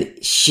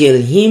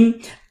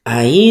 Shilhim,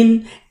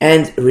 Ain,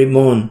 and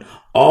Rimmon.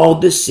 All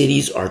the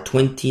cities are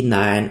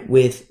 29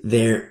 with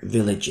their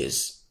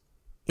villages.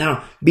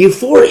 Now,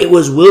 before it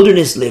was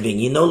wilderness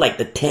living, like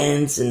the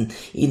tents and,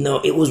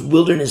 it was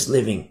wilderness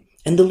living.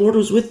 And the Lord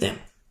was with them.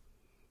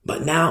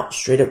 But now,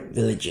 straight up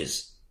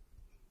villages.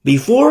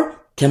 Before,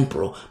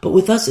 temporal. But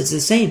with us, it's the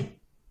same.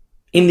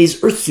 In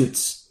these earth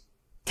suits,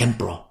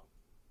 temporal.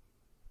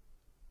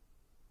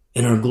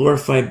 In our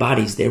glorified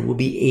bodies, there will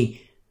be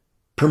a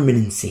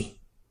permanency.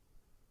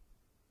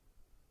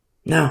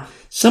 Now,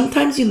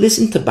 sometimes you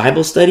listen to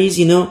Bible studies,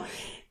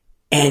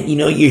 and,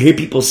 you hear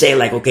people say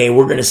like, okay,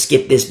 we're going to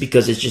skip this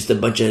because it's just a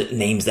bunch of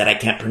names that I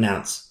can't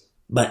pronounce.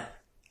 But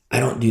I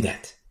don't do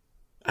that.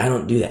 I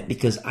don't do that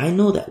because I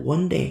know that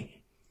one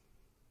day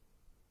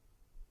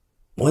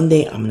I'm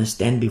going to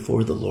stand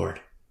before the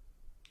Lord,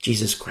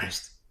 Jesus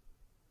Christ.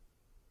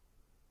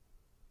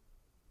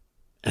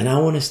 And I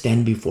want to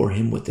stand before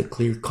him with a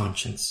clear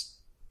conscience,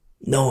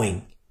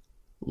 knowing,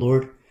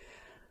 Lord,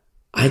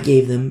 I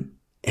gave them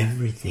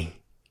everything.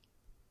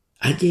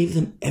 I gave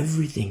them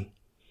everything.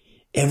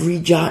 Every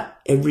jot,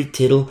 every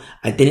tittle.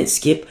 I didn't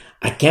skip.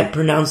 I can't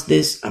pronounce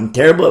this. I'm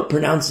terrible at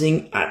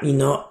pronouncing. I'm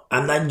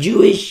not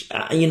Jewish.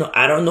 I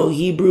don't know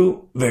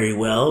Hebrew very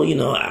well.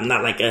 I'm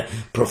not like a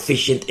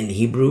proficient in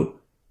Hebrew.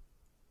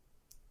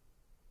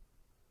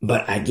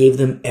 But I gave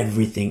them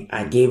everything.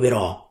 I gave it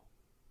all.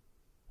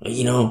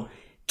 Kina,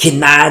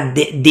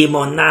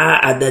 Dimona,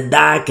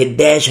 Adada,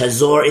 Kadesh,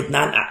 Hazor,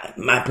 Itnan.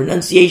 My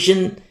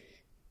pronunciation,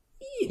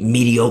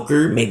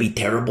 mediocre, maybe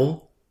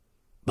terrible.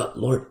 But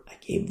Lord, I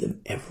gave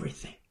them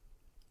everything.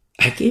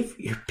 I gave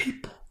your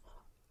people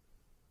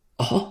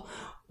all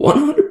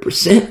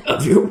 100%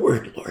 of your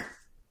word, Lord.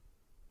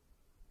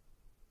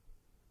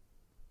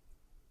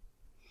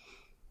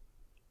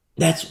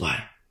 That's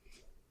why.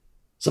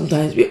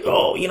 Sometimes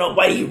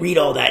why do you read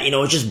all that?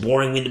 It's just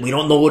boring. We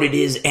don't know what it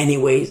is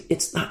anyways.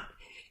 It's not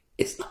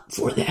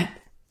for that.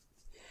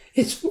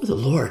 It's for the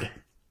Lord.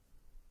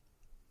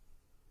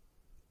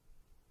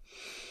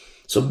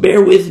 So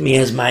bear with me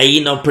as my,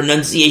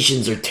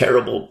 pronunciations are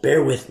terrible.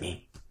 Bear with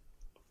me.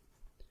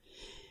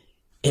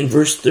 In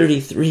verse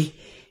 33,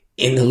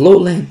 in the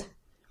lowland,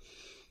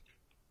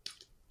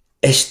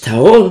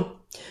 Eshtaol,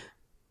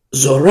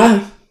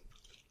 Zorah,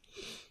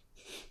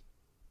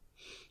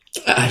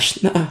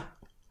 Ashna,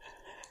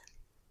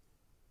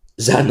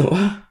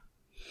 Zanoah,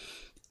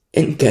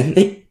 and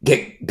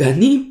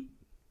Ganim,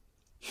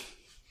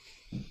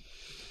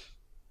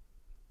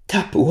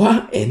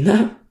 Tapua,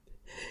 Ena,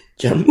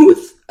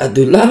 Jarmuth,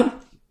 Adulam,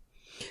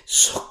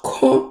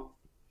 Soko,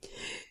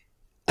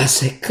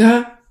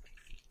 Aseka.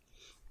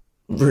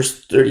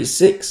 Verse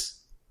 36.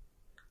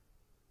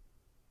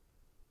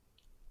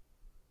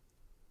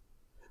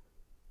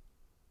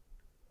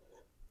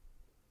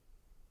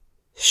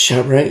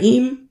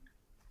 Shabraim,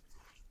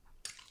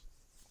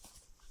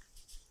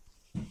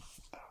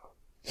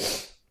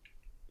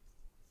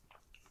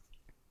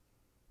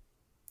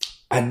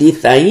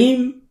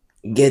 Adithaim,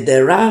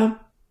 Gederah,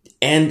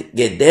 and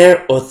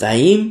Geder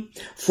Othaim,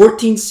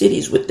 14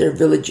 cities with their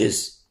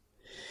villages.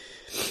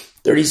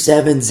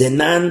 37,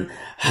 Zenan,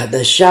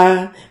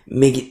 Hadashah,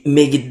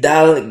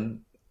 Megidal,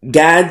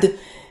 Gad,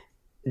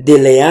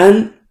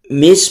 Delean,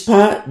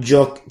 Mizpah,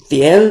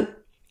 Joktheel,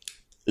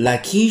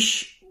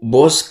 Lachish,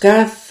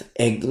 Boskath,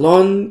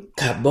 Eglon,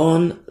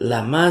 Kabon,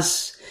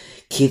 Lamas,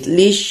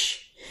 Kitlish,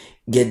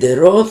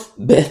 Gederoth,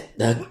 Beth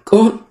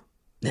Dagon,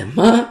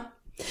 Nema,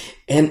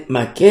 and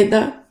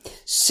Makeda,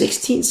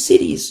 16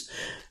 cities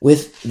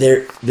with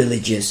their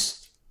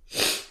villages.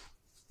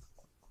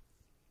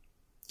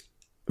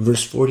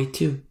 Verse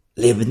 42.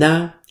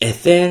 Libnah,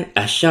 Ether,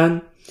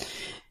 Ashan,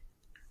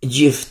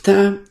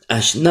 Jiftah,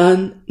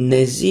 Ashnan,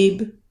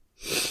 Nezib.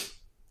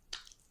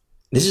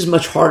 This is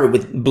much harder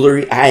with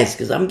blurry eyes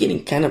because I'm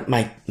getting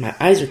my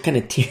eyes are kind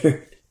of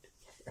teared.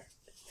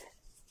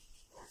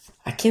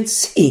 I can't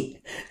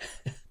see.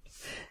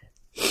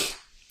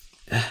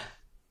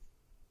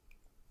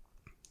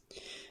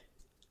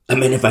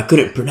 If I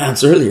couldn't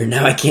pronounce earlier,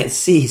 now I can't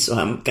see, so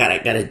I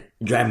gotta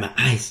dry my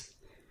eyes.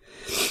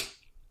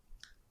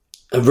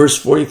 Verse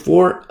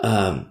 44,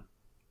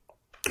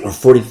 or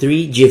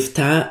 43,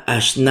 Jiftah,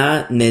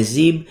 Ashna,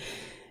 Nezib,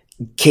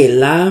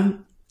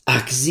 Kelam,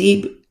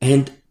 Akzib,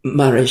 and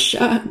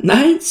Mareshah,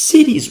 9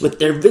 cities with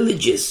their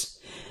villages.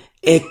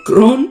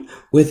 Ekron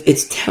with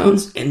its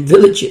towns and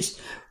villages,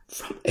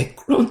 from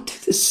Ekron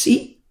to the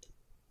sea.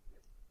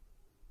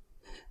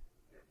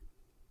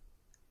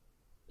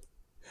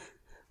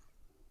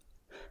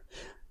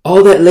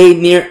 All that lay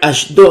near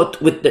Ashdod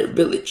with their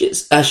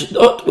villages,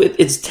 Ashdod with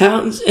its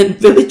towns and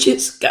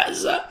villages,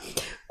 Gaza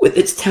with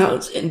its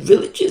towns and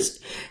villages,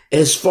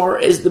 as far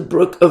as the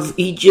brook of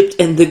Egypt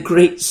and the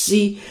great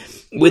sea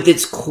with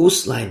its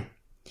coastline.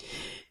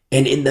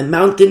 And in the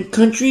mountain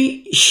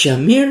country,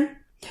 Shamir,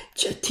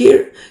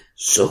 Jatir,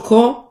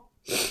 Soko,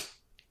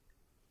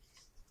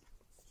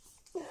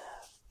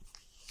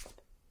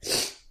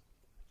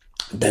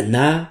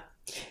 Dana,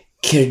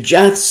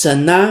 Kirjath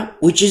Sana,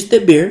 which is the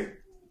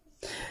beer,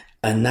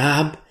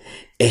 Anab,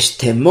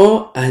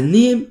 Eshtemo,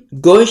 Anim,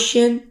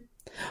 Goshen,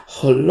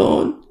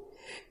 Holon,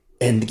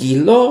 and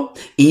Gilo,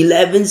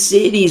 11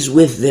 cities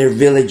with their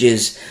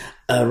villages,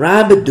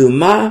 Arab,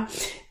 Duma,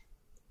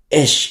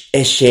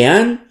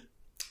 Eshean,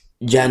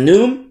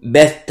 Janum,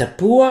 Beth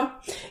Tapua,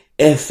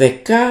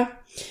 Epheka,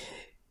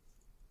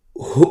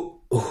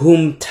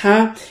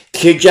 Humta,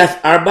 Kirjath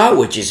Arba,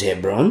 which is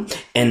Hebron,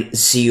 and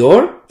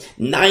Seor,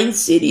 9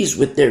 cities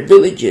with their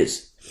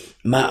villages,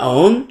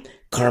 Maon,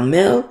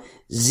 Carmel,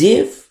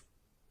 Ziv,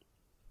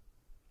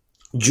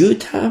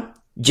 Judah,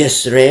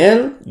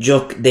 Jezreel,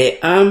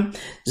 Jokdeam,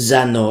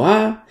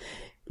 Zanoah,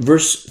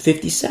 verse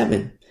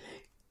 57,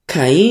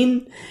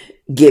 Cain,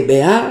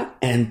 Gibeah,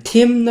 and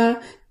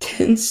Timnah,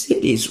 10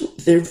 cities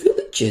with their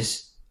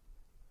villages,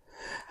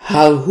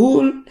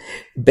 Halhul,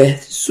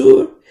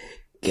 Beth-sur,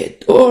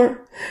 Gedor,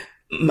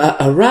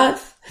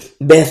 Ma'arath,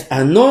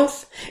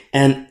 Beth-anoth,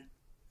 and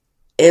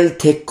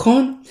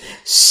El-Tekon,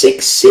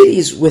 6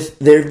 cities with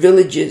their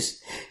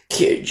villages,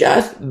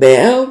 Kirjath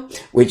Baal,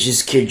 which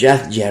is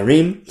Kirjath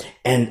Jearim,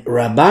 and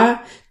Rabbah,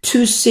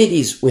 2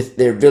 cities with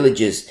their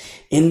villages.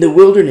 In the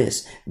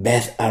wilderness,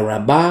 Beth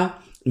Arabah,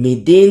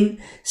 Midin,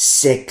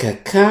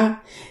 Sekaka,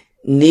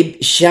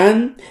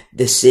 Nibshan,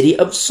 the city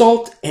of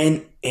salt,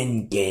 and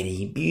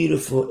En-Gedi,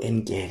 beautiful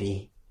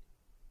En-Gedi.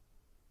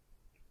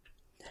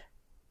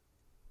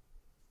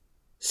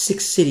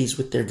 6 cities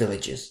with their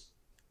villages.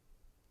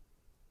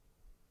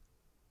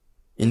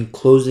 In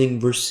closing,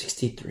 verse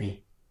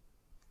 63.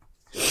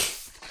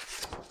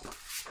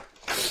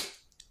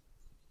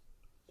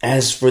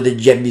 As for the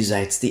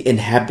Jebusites, the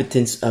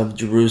inhabitants of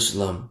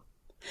Jerusalem,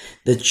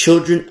 the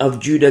children of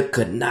Judah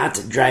could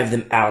not drive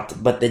them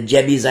out, but the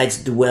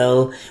Jebusites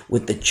dwell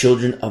with the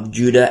children of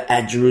Judah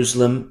at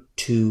Jerusalem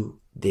to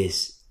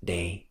this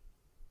day.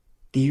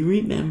 Do you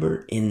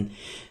remember in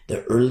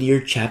the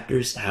earlier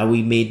chapters how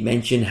we made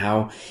mention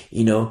how,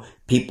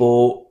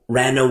 people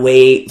ran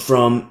away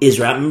from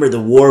Israel? Remember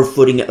the war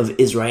footing of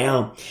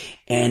Israel,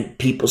 and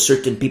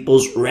certain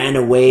peoples ran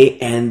away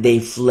and they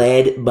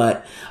fled,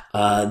 but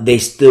they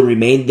still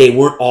remained. They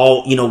weren't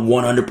all,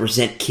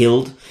 100%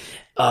 killed.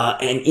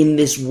 And in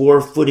this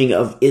war footing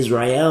of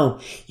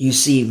Israel, you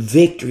see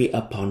victory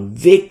upon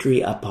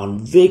victory upon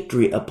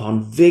victory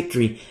upon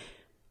victory.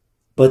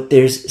 But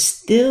there's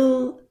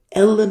still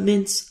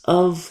elements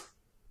of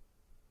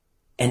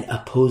an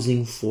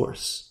opposing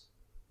force.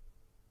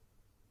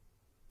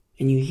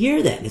 And you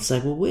hear that and it's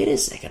like, well, wait a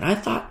second. I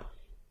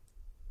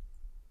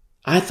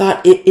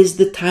thought it is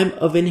the time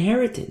of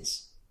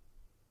inheritance.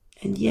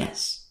 And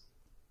yes.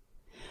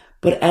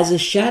 But as a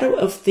shadow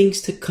of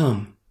things to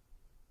come,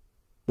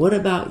 what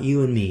about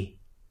you and me?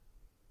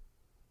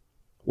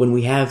 When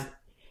we have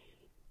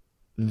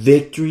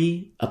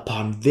victory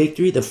upon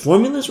victory, the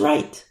formula's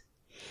right.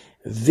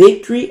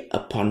 Victory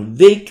upon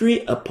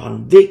victory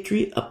upon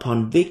victory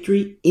upon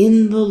victory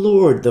in the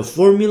Lord. The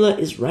formula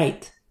is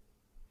right.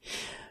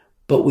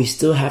 But we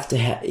still have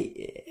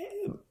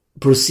to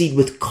proceed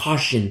with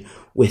caution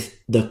with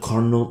the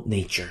carnal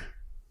nature.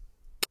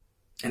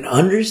 And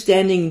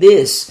understanding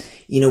this,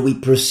 we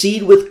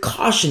proceed with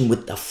caution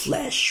with the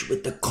flesh,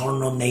 with the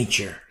carnal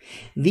nature.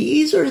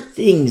 These are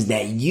things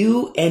that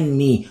you and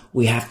me,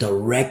 we have to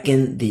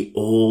reckon the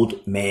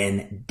old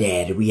man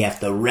dead. We have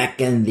to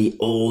reckon the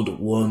old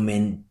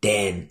woman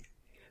dead.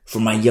 For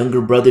my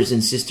younger brothers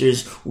and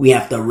sisters, we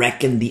have to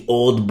reckon the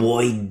old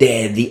boy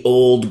dead, the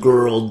old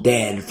girl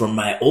dead. For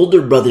my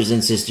older brothers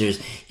and sisters,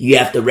 you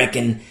have to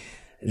reckon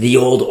the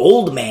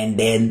old man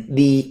dead,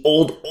 the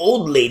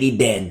old lady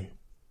dead.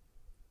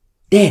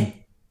 Dead.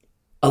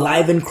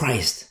 Alive in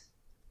Christ.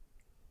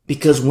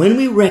 Because when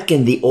we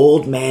reckon the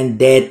old man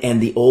dead and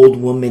the old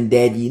woman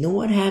dead, you know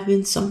what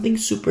happens? Something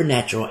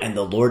supernatural, and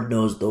the Lord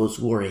knows those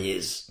who are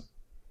His.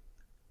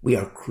 We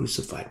are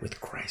crucified with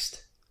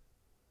Christ.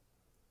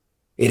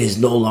 It is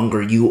no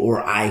longer you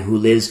or I who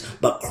lives,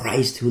 but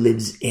Christ who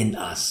lives in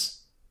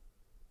us.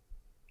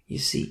 You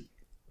see,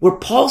 where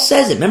Paul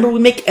says it, remember we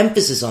make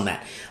emphasis on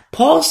that.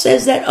 Paul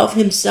says that of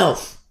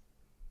himself.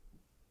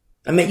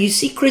 I mean, you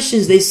see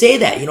Christians, they say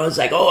that, it's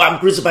like, oh, I'm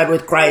crucified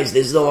with Christ.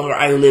 This is no longer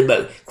I who live,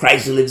 but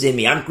Christ who lives in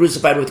me. I'm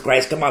crucified with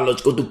Christ. Come on,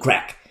 let's go do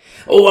crack.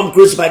 Oh, I'm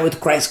crucified with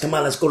Christ. Come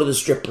on, let's go to the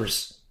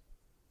strippers.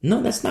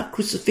 No, that's not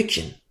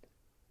crucifixion.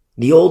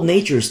 The old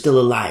nature is still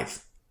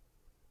alive.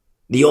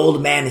 The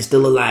old man is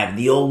still alive.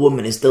 The old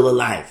woman is still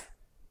alive.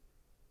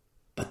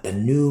 But the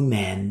new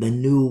man, the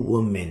new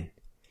woman,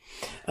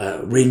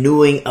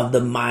 renewing of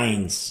the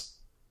minds,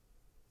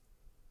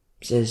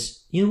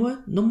 says, you know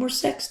what? No more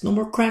sex, no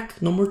more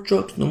crack, no more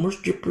drugs, no more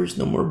strippers,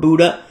 no more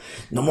Buddha,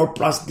 no more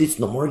prostitutes,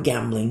 no more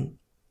gambling.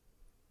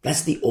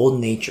 That's the old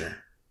nature.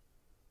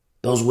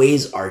 Those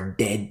ways are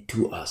dead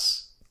to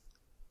us.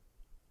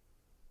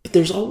 But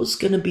there's always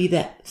going to be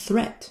that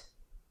threat.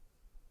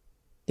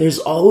 There's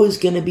always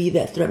going to be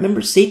that threat.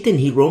 Remember Satan,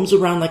 he roams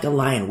around like a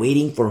lion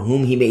waiting for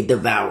whom he may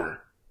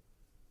devour.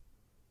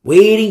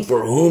 Waiting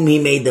for whom he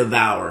may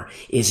devour.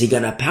 Is he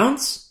going to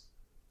pounce?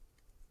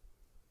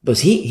 But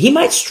he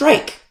might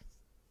strike.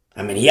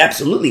 I mean, he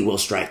absolutely will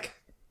strike.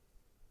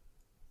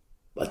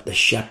 But the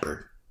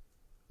shepherd,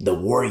 the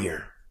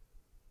warrior,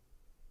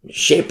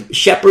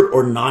 shepherd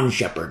or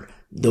non-shepherd,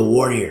 the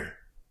warrior.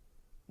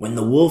 When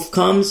the wolf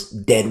comes,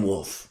 dead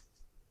wolf.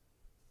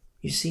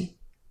 You see?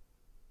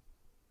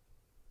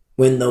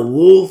 When the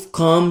wolf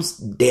comes,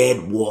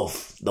 dead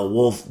wolf. The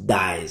wolf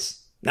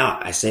dies. Now,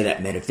 I say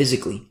that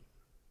metaphysically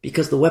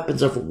because the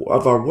weapons of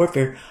our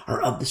warfare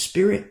are of the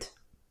Spirit.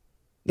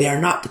 They are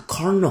not the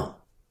carnal.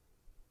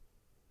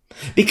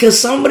 Because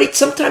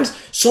sometimes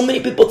so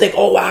many people think,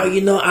 oh wow,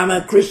 I'm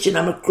a Christian,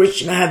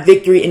 I have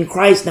victory in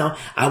Christ now.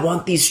 I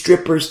want these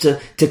strippers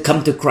to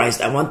come to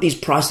Christ. I want these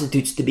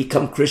prostitutes to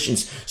become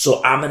Christians.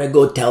 So I'm going to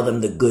go tell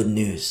them the good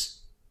news.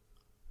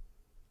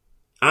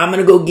 I'm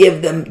going to go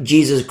give them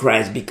Jesus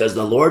Christ because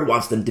the Lord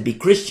wants them to be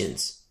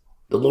Christians.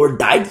 The Lord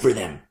died for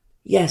them.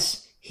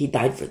 Yes, He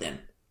died for them.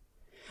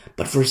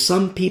 But for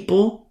some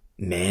people,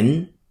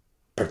 men,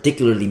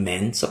 particularly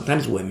men,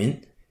 sometimes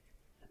women,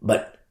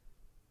 but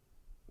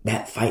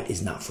that fight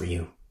is not for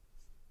you.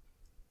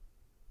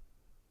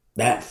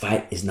 That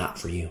fight is not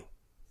for you.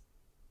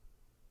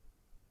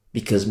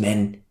 Because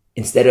men,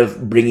 instead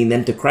of bringing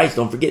them to Christ,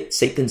 don't forget,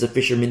 Satan's a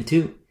fisherman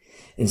too.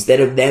 Instead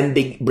of them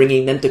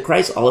bringing them to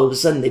Christ, all of a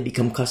sudden they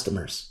become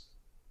customers.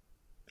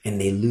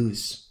 And they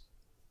lose.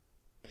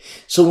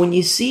 So when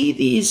you see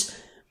these,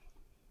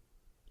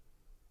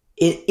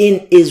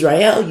 in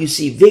Israel, you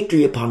see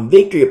victory upon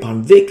victory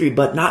upon victory,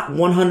 but not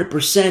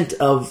 100%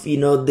 of,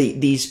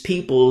 these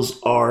peoples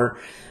are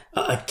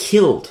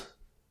killed.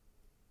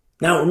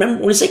 Now,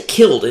 remember, when I say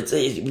killed, it's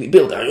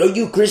built. Oh,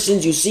 you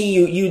Christians, you see,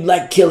 you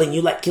like killing,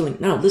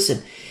 Now,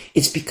 listen,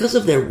 it's because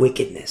of their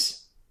wickedness.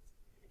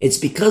 It's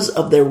because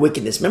of their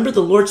wickedness. Remember, the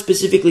Lord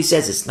specifically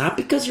says it's not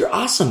because you're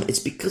awesome. It's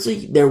because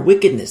of their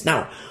wickedness.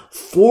 Now,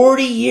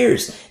 40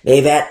 years,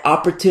 they've had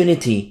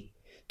opportunity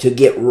to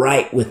get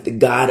right with the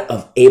God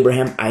of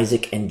Abraham,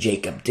 Isaac, and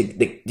Jacob, to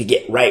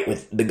get right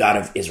with the God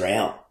of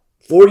Israel.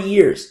 40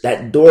 years,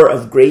 that door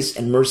of grace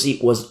and mercy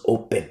was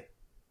open.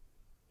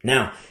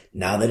 Now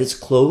that it's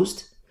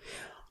closed,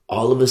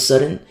 all of a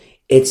sudden,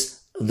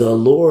 it's the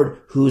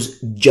Lord who's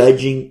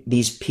judging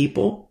these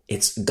people.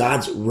 It's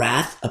God's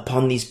wrath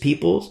upon these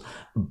peoples,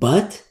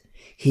 but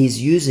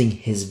He's using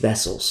His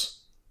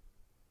vessels.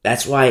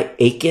 That's why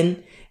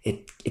Achan,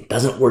 it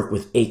doesn't work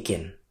with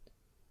Achan,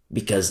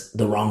 because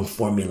the wrong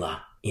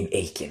formula in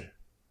Achan.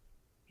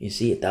 You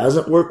see, it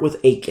doesn't work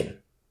with Achan.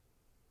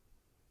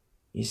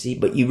 You see,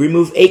 but you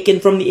remove Achan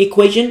from the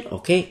equation,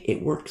 okay,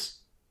 it works.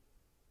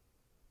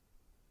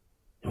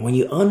 And when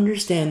you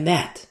understand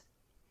that,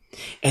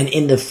 and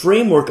in the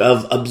framework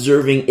of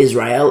observing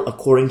Israel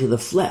according to the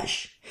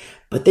flesh,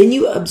 but then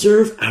you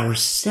observe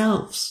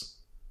ourselves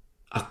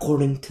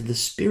according to the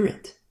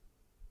Spirit,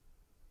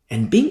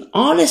 and being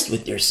honest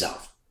with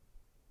yourself.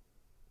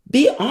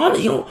 Be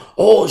honest,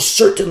 oh,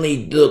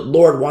 certainly the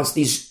Lord wants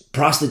these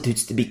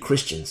prostitutes to be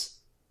Christians.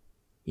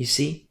 You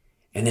see?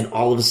 And then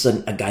all of a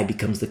sudden a guy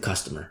becomes the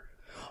customer.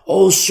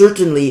 Oh,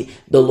 certainly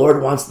the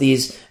Lord wants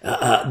these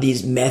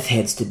meth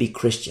heads to be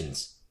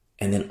Christians.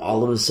 And then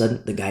all of a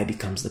sudden the guy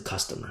becomes the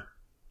customer.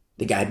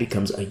 The guy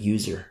becomes a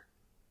user.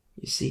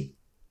 You see?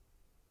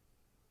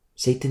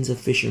 Satan's a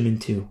fisherman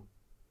too.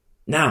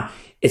 Now,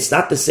 it's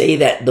not to say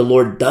that the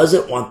Lord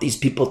doesn't want these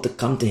people to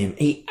come to Him.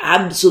 He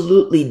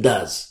absolutely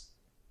does.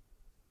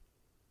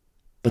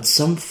 But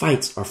some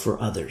fights are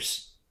for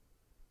others.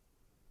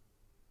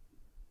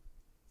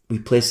 We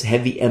place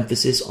heavy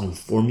emphasis on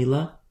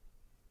formula,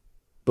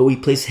 but we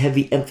place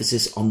heavy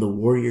emphasis on the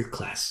warrior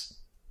class,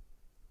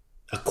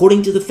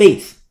 according to the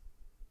faith,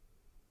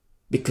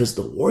 because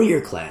the warrior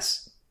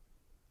class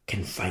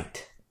can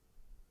fight,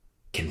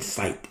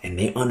 and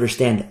they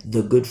understand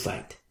the good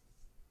fight.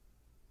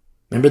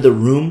 Remember the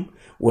room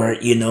where,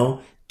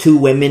 two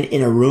women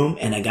in a room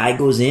and a guy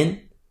goes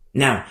in?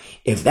 Now,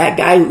 if that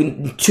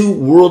guy, two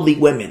worldly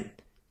women,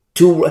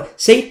 two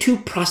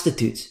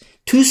prostitutes,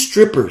 two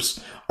strippers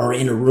are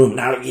in a room.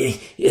 Now,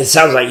 it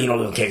sounds like,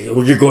 okay,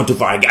 you're going too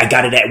far. I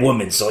got it at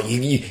woman. So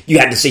you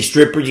had to say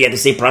strippers, you had to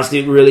say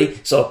prostitute, really?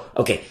 So,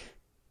 okay,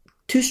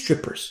 two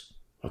strippers,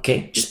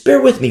 okay, just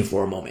bear with me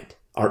for a moment,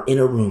 are in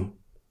a room.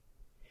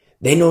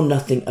 They know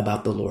nothing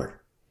about the Lord.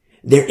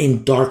 They're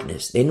in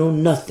darkness. They know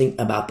nothing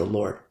about the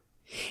Lord.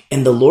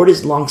 And the Lord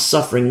is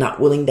long-suffering, not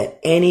willing that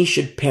any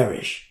should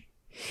perish.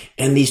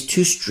 And these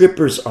two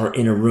strippers are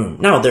in a room.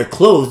 Now, they're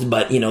clothed,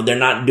 but, they're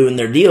not doing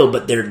their deal,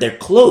 but they're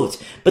clothed.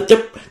 But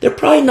they're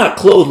probably not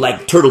clothed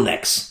like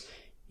turtlenecks.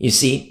 You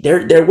see,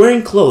 they're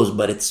wearing clothes,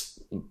 but it's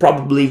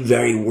probably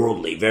very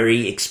worldly,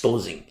 very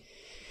exposing.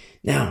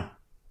 Now,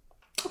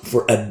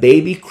 for a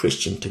baby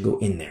Christian to go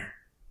in there,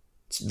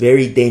 it's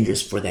very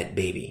dangerous for that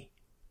baby.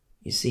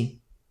 You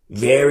see?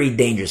 Very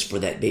dangerous for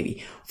that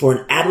baby. For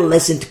an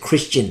adolescent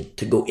Christian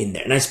to go in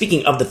there. And I'm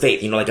speaking of the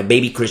faith, like a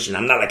baby Christian.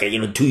 I'm not like a,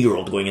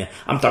 2-year-old going in.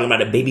 I'm talking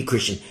about a baby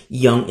Christian,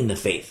 young in the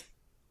faith.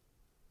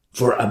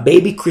 For a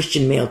baby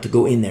Christian male to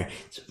go in there,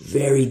 it's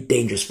very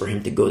dangerous for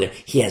him to go there.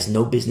 He has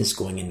no business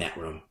going in that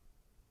room.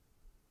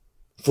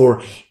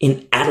 For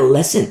an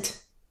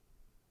adolescent,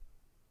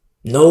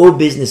 no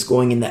business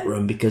going in that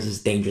room because it's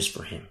dangerous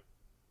for him.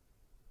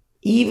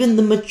 Even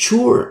the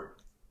mature,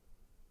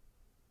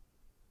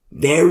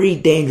 very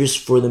dangerous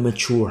for the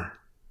mature.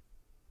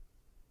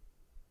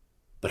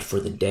 But for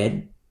the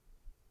dead,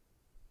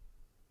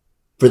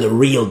 for the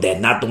real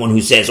dead, not the one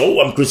who says, oh,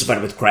 I'm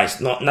crucified with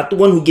Christ. No, not the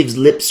one who gives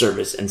lip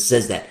service and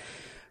says that.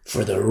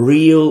 For the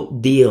real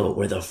deal,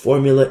 where the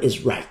formula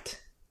is right,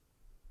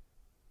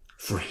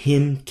 for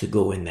him to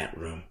go in that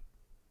room.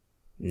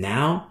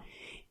 Now,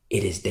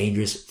 it is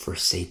dangerous for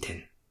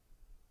Satan.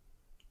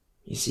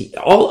 You see,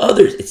 all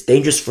others, it's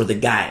dangerous for the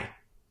guy.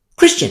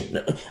 Christian.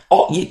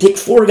 You take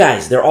 4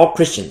 guys, they're all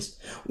Christians.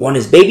 One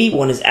is baby,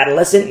 one is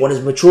adolescent, one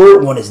is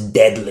mature, one is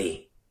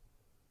deadly.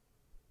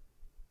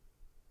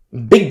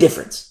 Big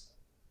difference.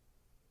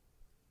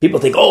 People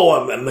think,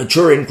 oh, I'm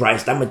mature in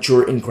Christ, I'm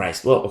mature in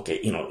Christ. Well,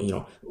 okay,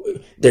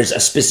 there's a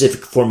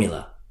specific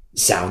formula.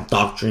 Sound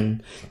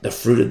doctrine, the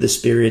fruit of the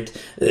Spirit,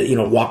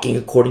 walking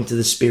according to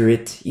the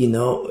Spirit,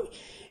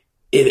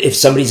 If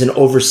somebody's an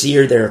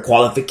overseer, there are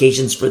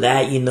qualifications for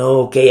that,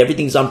 okay,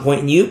 everything's on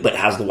point in you, but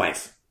how's the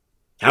wife?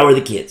 How are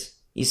the kids?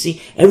 You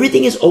see,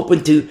 everything is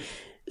open to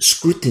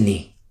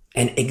scrutiny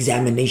and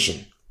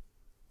examination.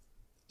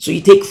 So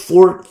you take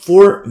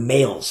four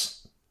males.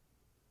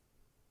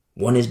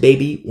 One is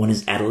baby, one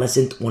is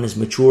adolescent, one is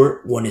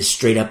mature, one is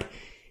straight up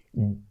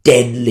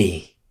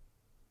deadly.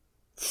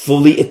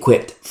 Fully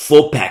equipped,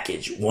 full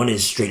package. One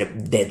is straight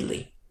up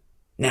deadly.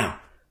 Now,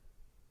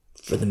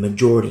 for the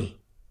majority,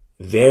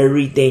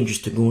 very dangerous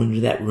to go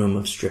into that room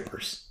of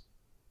strippers.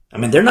 I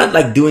mean, they're not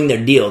like doing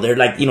their deal. They're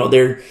like,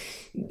 they're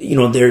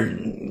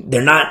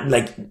not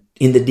like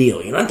in the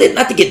deal, not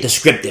to get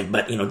descriptive,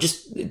 but,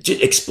 just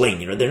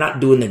explain, they're not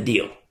doing their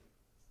deal.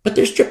 But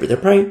they're strippers.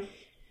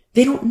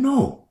 They don't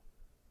know.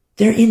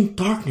 They're in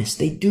darkness.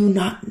 They do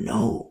not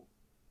know.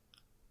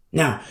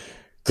 Now,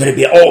 could it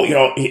be,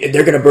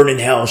 they're going to burn in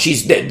hell.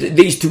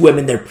 These 2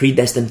 women, they're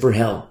predestined for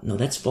hell. No,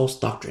 that's false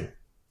doctrine.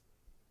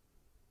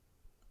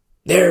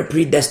 They're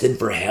predestined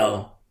for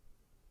hell.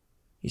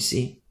 You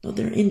see? No,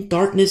 they're in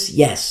darkness,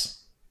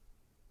 yes.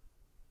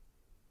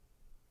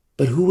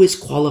 But who is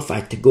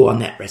qualified to go on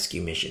that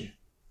rescue mission?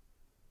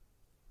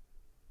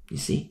 You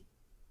see?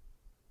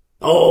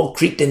 Oh,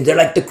 Cretans, they're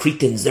like the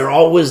Cretans. They're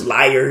always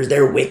liars.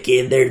 They're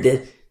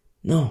wicked.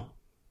 No.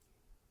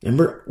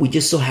 Remember, it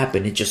just so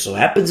happens.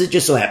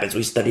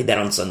 We studied that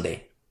on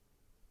Sunday.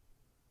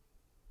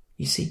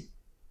 You see?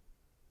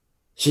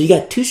 So you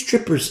got 2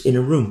 strippers in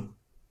a room.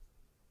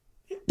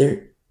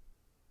 They're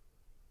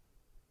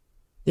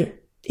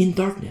in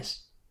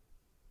darkness.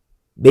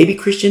 Baby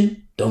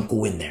Christian, don't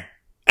go in there.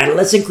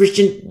 Adolescent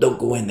Christian, don't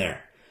go in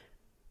there.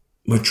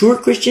 Mature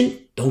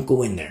Christian, don't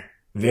go in there.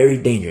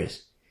 Very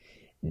dangerous.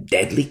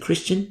 Deadly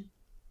Christian,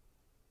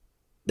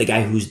 the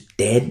guy who's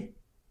dead,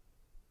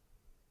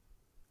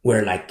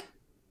 where like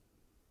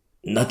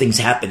nothing's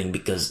happening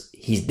because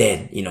he's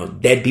dead.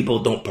 Dead people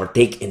don't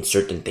partake in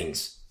certain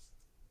things.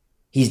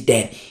 He's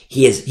dead.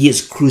 He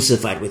is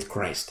crucified with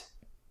Christ.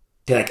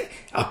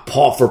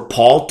 For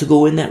Paul to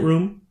go in that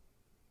room,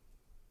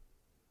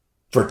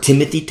 for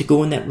Timothy to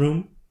go in that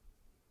room,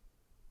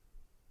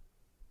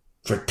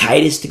 for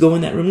Titus to go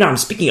in that room. Now I'm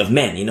speaking of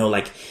men,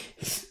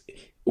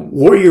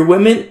 warrior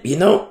women,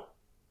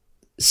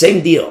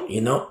 same deal,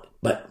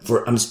 but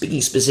I'm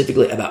speaking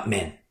specifically about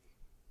men.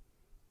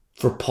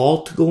 For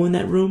Paul to go in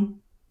that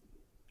room,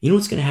 you know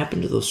what's going to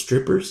happen to those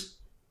strippers?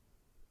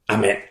 I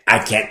mean, I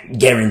can't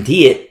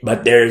guarantee it,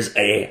 but there's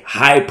a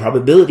high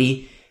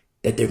probability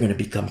that they're going to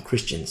become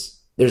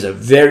Christians. There's a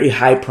very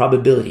high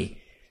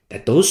probability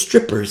that those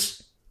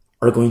strippers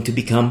are going to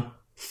become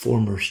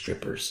former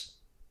strippers.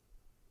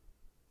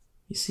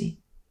 You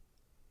see?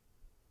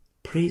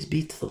 Praise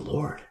be to the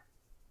Lord.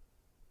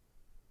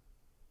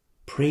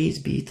 Praise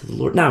be to the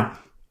Lord. Now,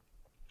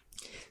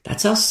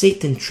 that's how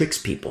Satan tricks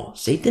people.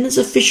 Satan is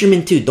a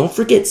fisherman too. Don't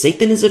forget,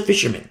 Satan is a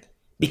fisherman.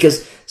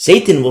 Because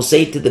Satan will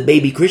say to the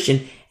baby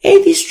Christian,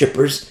 hey, these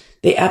strippers,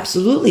 they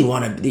absolutely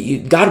want to,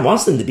 God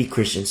wants them to be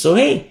Christians. So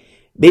hey,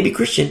 baby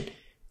Christian,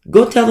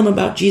 go tell them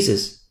about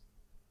Jesus.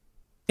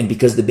 And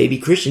because the baby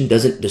Christian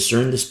doesn't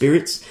discern the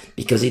spirits,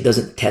 because he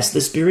doesn't test the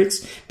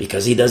spirits,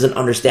 because he doesn't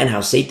understand how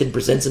Satan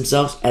presents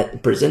himself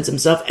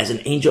as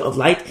an angel of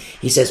light,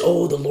 he says,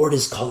 oh, the Lord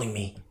is calling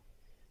me.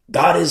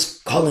 God is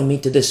calling me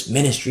to this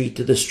ministry,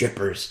 to the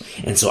strippers.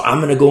 And so I'm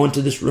going to go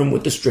into this room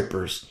with the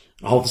strippers.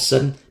 All of a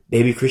sudden,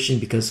 baby Christian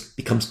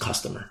becomes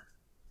customer.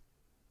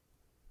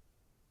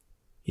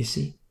 You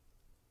see?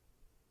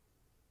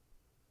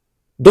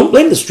 Don't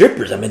blame the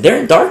strippers. I mean,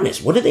 they're in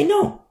darkness. What do they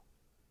know?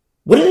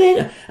 What do they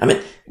know? I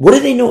mean, what do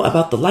they know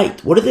about the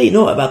light? What do they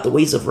know about the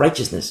ways of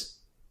righteousness?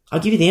 I'll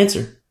give you the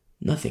answer.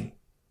 Nothing.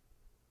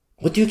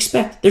 What do you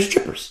expect? They're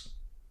strippers.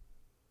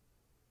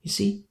 You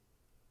see?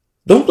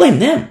 Don't blame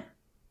them.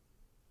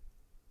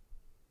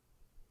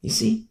 You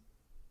see?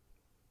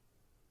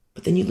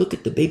 But then you look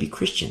at the baby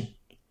Christian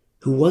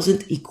who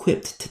wasn't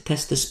equipped to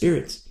test the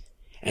spirits.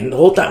 And the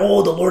whole time,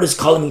 oh, the Lord is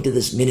calling me to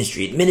this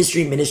ministry.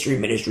 Ministry.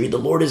 The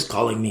Lord is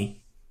calling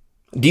me.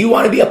 Do you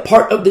want to be a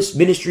part of this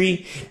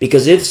ministry?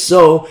 Because if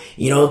so,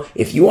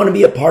 if you want to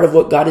be a part of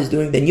what God is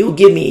doing, then you'll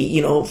give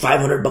me,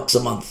 $500 a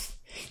month.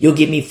 You'll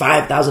give me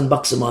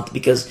 $5,000 a month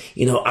because,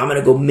 I'm going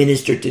to go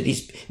minister to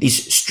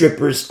these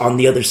strippers on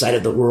the other side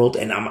of the world.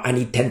 And I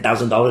need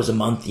 $10,000 a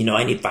month.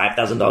 I need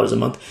 $5,000 a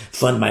month,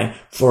 fund my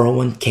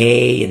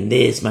 401k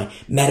and my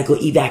medical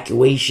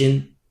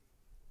evacuation.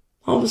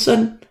 All of a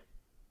sudden,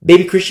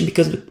 baby Christian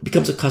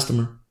becomes a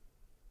customer.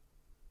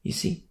 You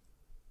see?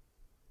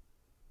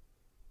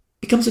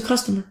 Becomes a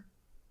customer.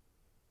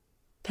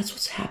 That's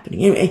what's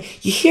happening. Anyway,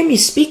 you hear me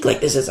speak like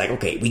this, it's like,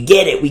 okay, we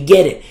get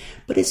it.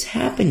 But it's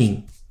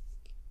happening.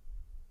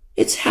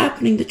 It's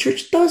happening. The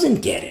church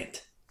doesn't get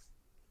it.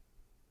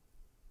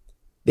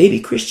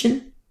 Baby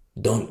Christian,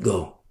 don't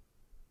go.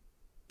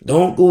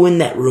 Don't go in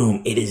that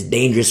room. It is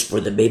dangerous for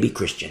the baby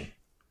Christian.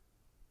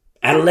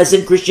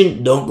 Adolescent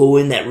Christian, don't go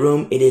in that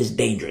room. It is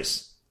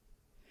dangerous.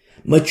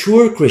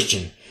 Mature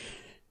Christian,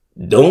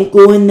 don't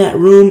go in that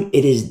room.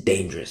 It is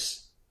dangerous.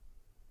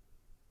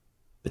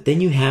 But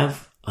then you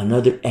have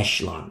another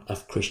echelon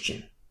of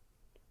Christian,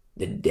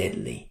 the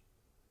deadly.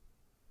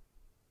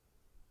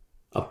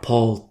 A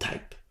Paul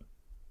type,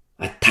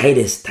 a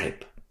Titus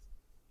type,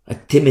 a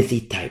Timothy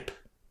type.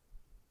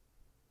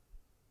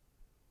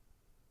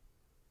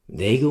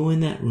 They go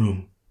in that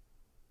room.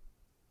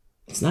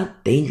 It's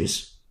not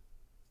dangerous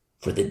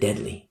for the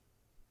deadly.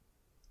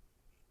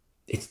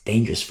 It's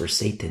dangerous for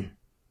Satan.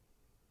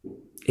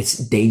 It's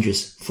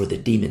dangerous for the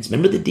demons.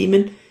 Remember the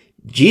demon?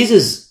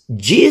 Jesus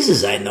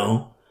I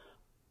know.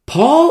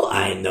 Paul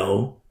I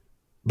know.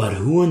 But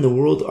who in the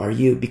world are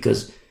you?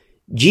 Because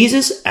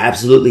Jesus,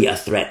 absolutely a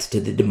threat to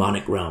the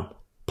demonic realm.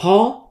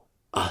 Paul,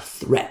 a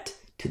threat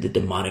to the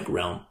demonic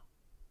realm.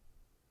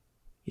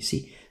 You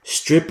see,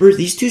 strippers,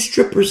 these two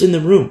strippers in the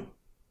room,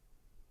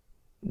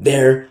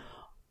 they're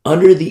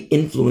under the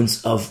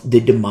influence of the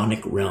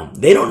demonic realm.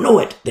 They don't know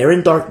it. They're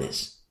in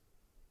darkness.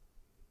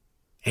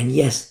 And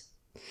yes,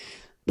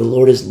 the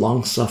Lord is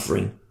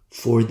long-suffering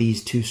for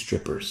these two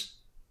strippers.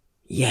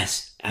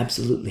 Yes,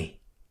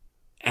 absolutely.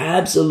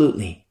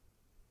 Absolutely.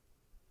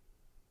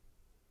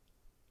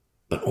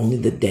 But only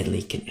the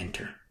deadly can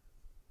enter.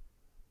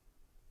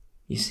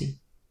 You see?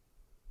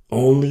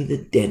 Only the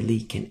deadly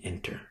can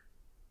enter.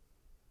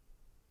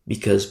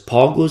 Because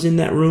Paul goes in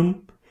that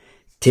room,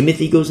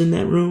 Timothy goes in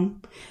that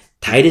room,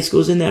 Titus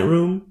goes in that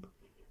room.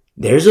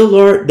 There's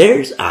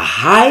a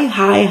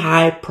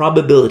high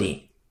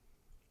probability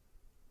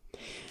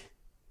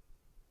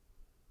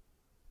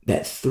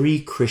that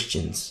 3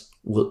 Christians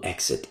will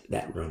exit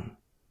that room.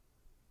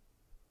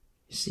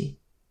 You see?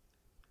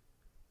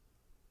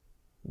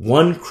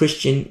 1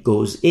 Christian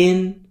goes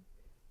in,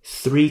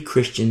 3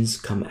 Christians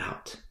come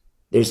out.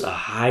 There's a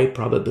high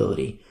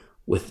probability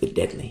with the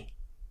deadly.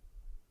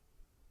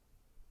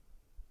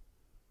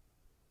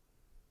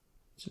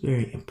 It's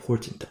very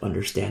important to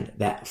understand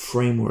that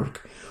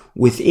framework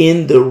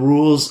within the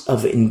rules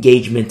of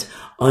engagement,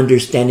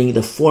 understanding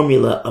the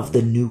formula of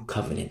the new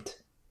covenant.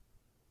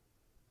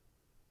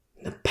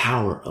 The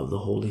power of the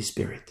Holy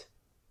Spirit.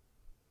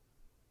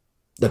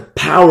 The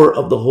power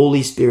of the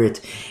Holy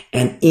Spirit.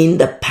 And in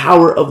the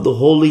power of the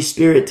Holy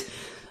Spirit,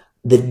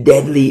 the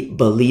deadly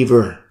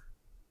believer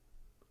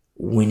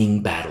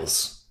winning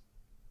battles,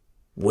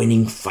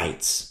 winning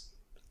fights,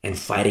 and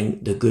fighting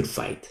the good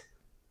fight.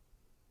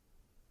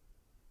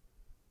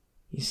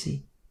 You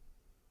see?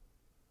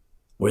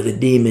 Where the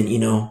demon,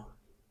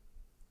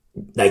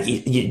 like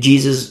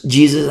Jesus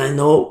I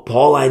know,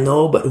 Paul I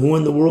know, but who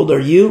in the world are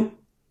you?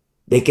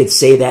 They could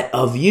say that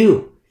of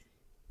you.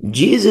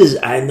 Jesus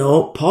I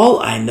know, Paul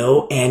I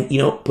know, and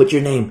put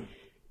your name.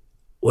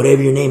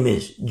 Whatever your name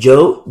is.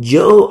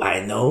 Joe I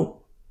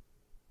know.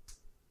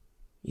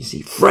 You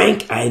see,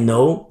 Frank I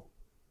know.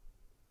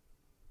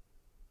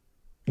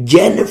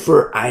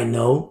 Jennifer I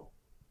know.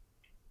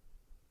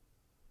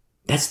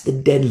 That's the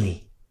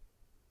deadly.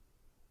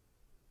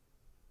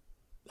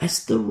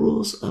 That's the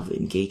rules of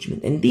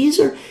engagement. And these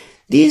are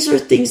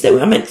things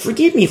that,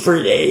 forgive me for,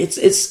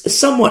 it's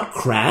somewhat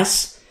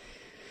crass,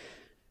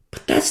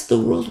 but that's the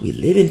world we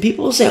live in.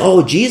 People will say,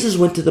 oh, Jesus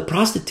went to the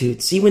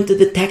prostitutes. He went to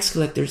the tax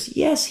collectors.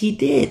 Yes, he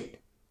did.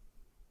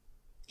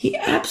 He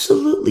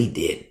absolutely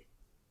did.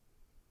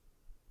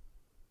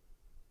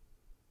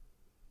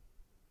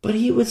 But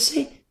he would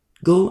say,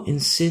 go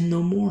and sin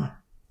no more.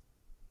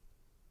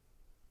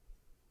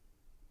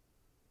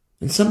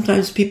 And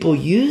sometimes people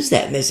use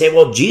that and they say,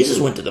 well, Jesus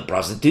went to the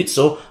prostitutes,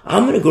 so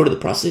I'm going to go to the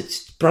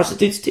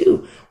prostitutes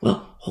too.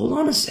 Well, hold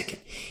on a second.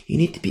 You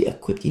need to be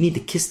equipped. You need to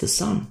kiss the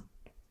Son.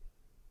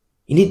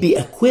 You need to be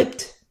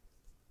equipped.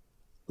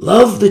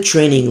 Love the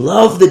training.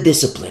 Love the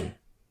discipline.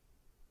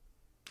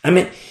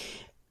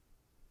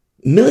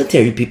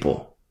 Military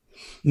people,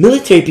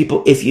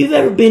 if you've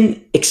ever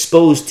been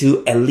exposed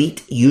to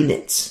elite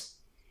units,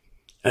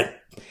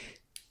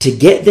 to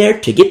get there,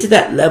 to get to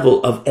that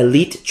level of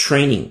elite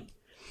training,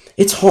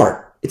 it's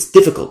hard. It's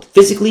difficult.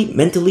 Physically,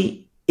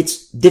 mentally,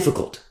 it's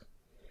difficult.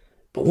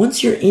 But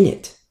once you're in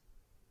it,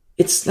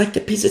 it's like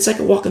it's like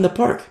a walk in the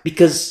park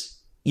because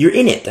you're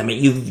in it. I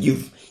mean,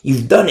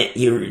 you've done it.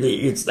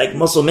 It's like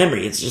muscle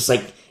memory. It's just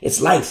like,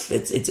 it's life.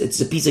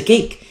 It's a piece of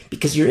cake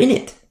because you're in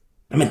it.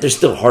 I mean, there's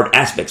still hard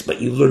aspects, but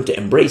you learn to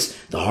embrace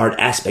the hard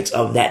aspects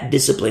of that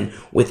discipline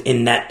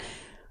within that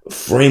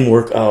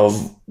framework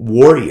of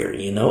warrior,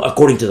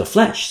 according to the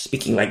flesh.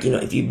 Speaking like,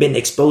 if you've been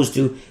exposed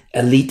to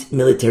elite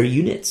military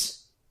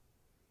units.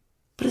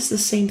 But it's the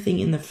same thing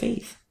in the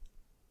faith.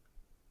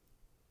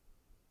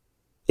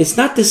 It's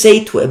not to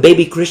say to a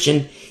baby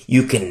Christian,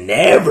 you can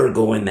never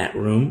go in that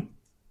room.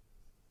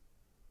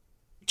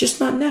 Just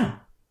not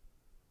now.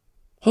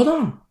 Hold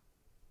on.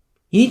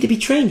 You need to be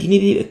trained. You need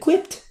to be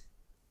equipped.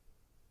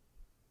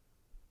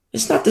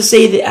 It's not to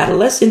say the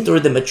adolescent or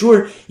the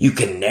mature, you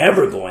can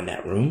never go in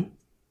that room.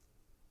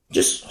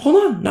 Just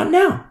hold on, not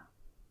now.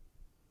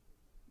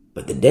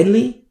 But the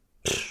deadly,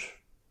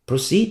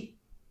 proceed.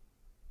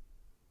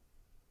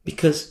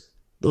 Because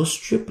those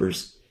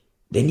strippers,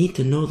 they need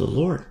to know the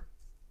Lord.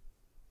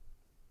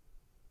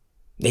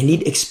 They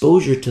need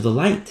exposure to the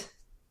light.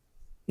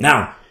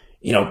 Now,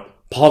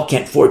 Paul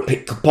can't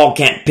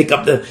pick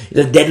up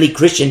the deadly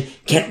Christian,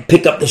 can't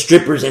pick up the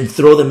strippers and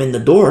throw them in the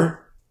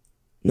door.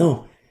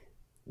 No,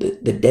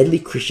 the deadly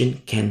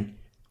Christian can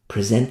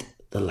present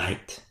the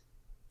light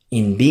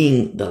in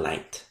being the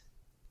light,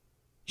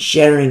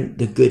 sharing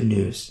the good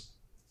news.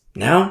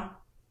 Now,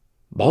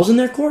 ball's in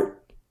their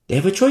court. They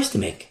have a choice to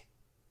make.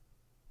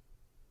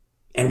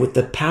 And with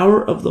the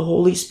power of the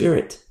Holy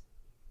Spirit,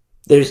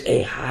 there's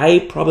a high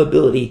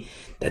probability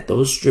that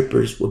those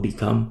strippers will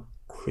become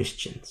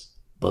Christians,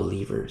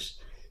 believers,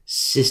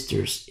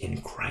 sisters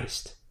in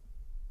Christ.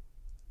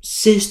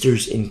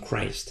 Sisters in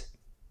Christ.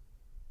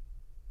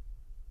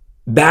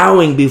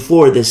 Bowing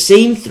before the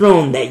same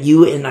throne that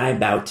you and I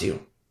bow to.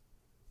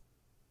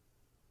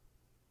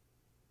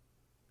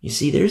 You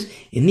see, there's,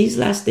 in these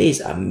last days,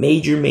 a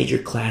major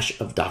clash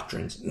of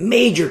doctrines.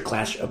 Major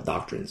clash of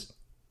doctrines.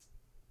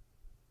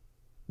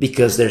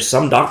 Because there's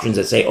some doctrines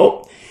that say,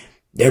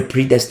 they're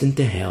predestined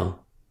to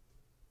hell.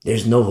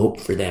 There's no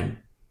hope for them.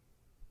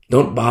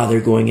 Don't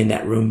bother going in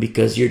that room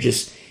because you're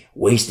just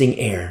wasting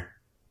air.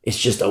 It's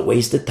just a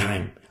waste of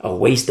time, a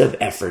waste of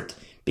effort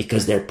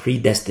because they're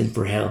predestined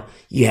for hell.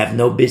 You have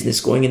no business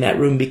going in that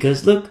room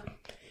because, look,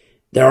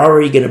 they're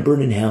already going to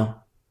burn in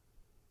hell.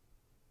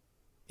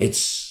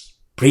 It's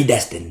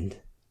predestined.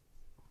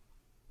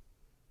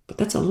 But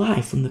that's a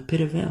lie from the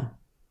pit of hell.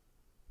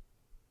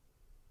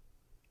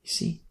 You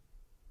see?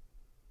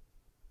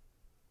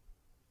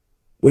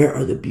 Where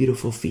are the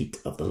beautiful feet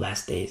of the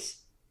last days?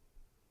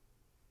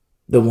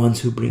 The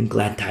ones who bring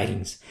glad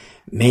tidings.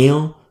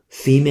 Male,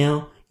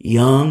 female,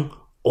 young,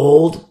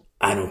 old,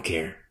 I don't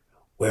care.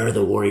 Where are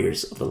the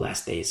warriors of the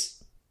last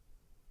days?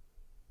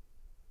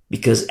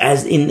 Because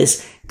as in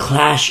this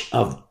clash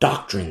of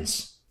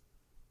doctrines,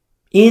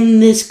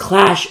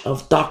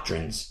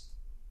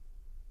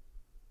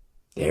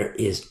 there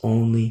is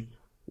only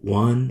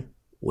one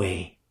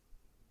way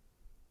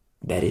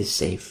that is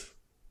safe.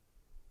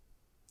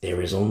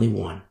 There is only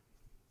one.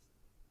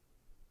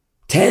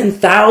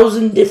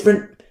 10,000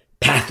 different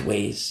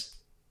pathways.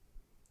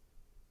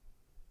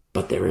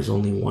 But there is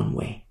only one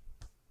way.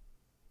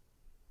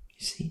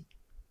 You see?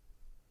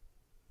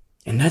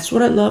 And that's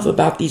what I love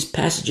about these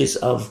passages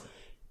of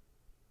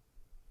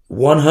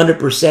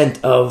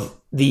 100% of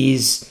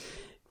these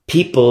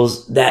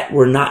peoples that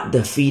were not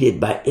defeated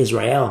by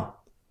Israel.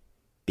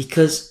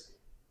 Because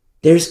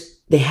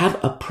they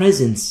have a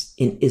presence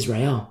in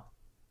Israel.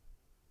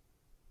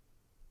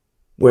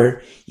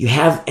 Where you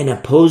have an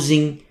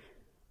opposing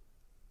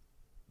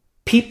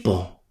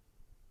people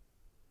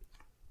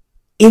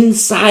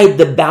inside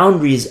the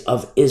boundaries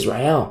of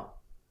Israel.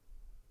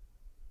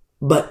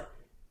 But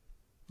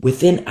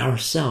within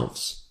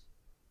ourselves,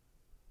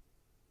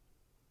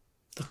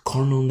 the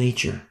carnal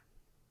nature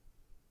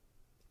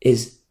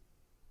is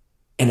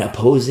an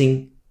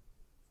opposing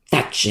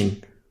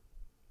faction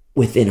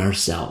within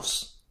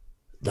ourselves.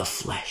 The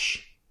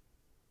flesh.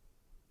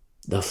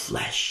 The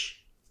flesh.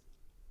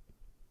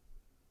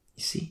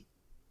 You see?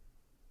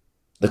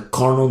 The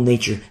carnal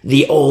nature,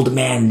 the old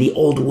man, the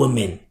old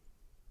woman.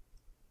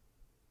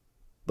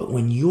 But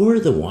when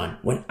you're the one,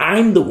 when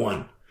I'm the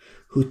one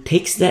who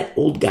takes that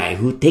old guy,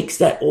 who takes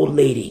that old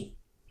lady,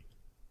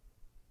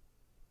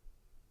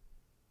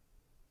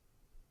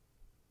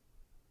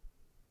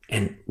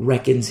 and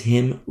reckons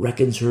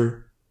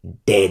her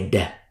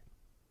dead.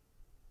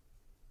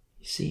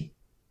 You see?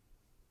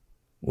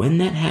 When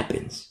that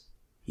happens,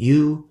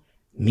 you,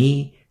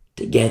 me,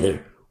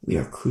 together, we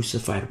are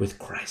crucified with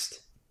Christ.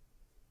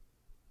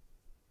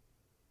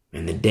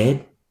 And the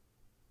dead,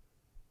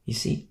 you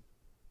see?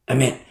 I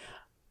meant,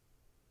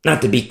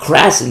 not to be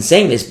crass in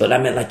saying this, but I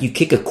meant like you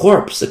kick a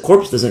corpse. The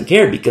corpse doesn't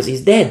care because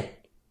he's dead.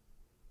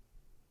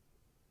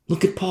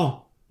 Look at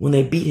Paul. When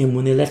they beat him,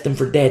 when they left him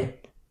for dead,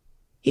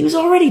 he was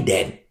already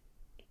dead.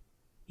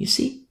 You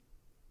see?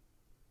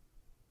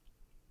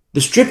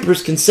 The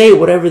strippers can say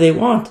whatever they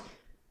want.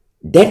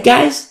 Dead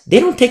guys, they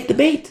don't take the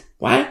bait.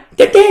 Why?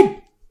 They're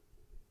dead.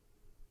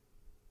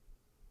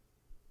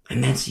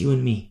 And that's you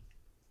and me.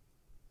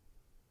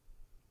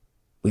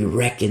 We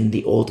reckon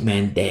the old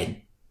man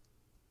dead.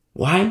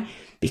 Why?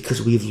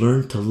 Because we've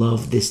learned to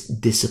love this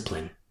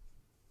discipline.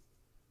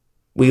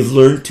 We've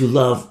learned to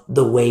love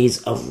the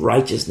ways of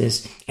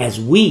righteousness as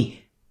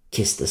we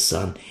kiss the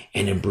Son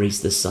and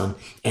embrace the Son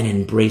and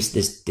embrace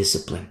this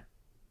discipline.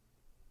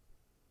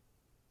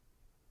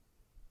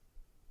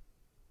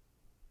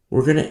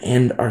 We're going to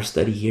end our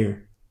study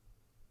here.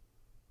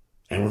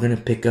 And we're going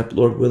to pick up,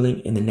 Lord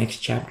willing, in the next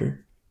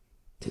chapter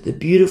to the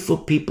beautiful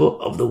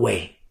people of the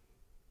way.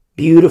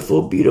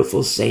 Beautiful,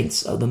 beautiful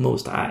saints of the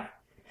Most High.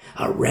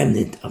 A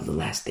remnant of the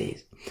last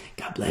days.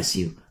 God bless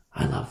you.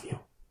 I love you.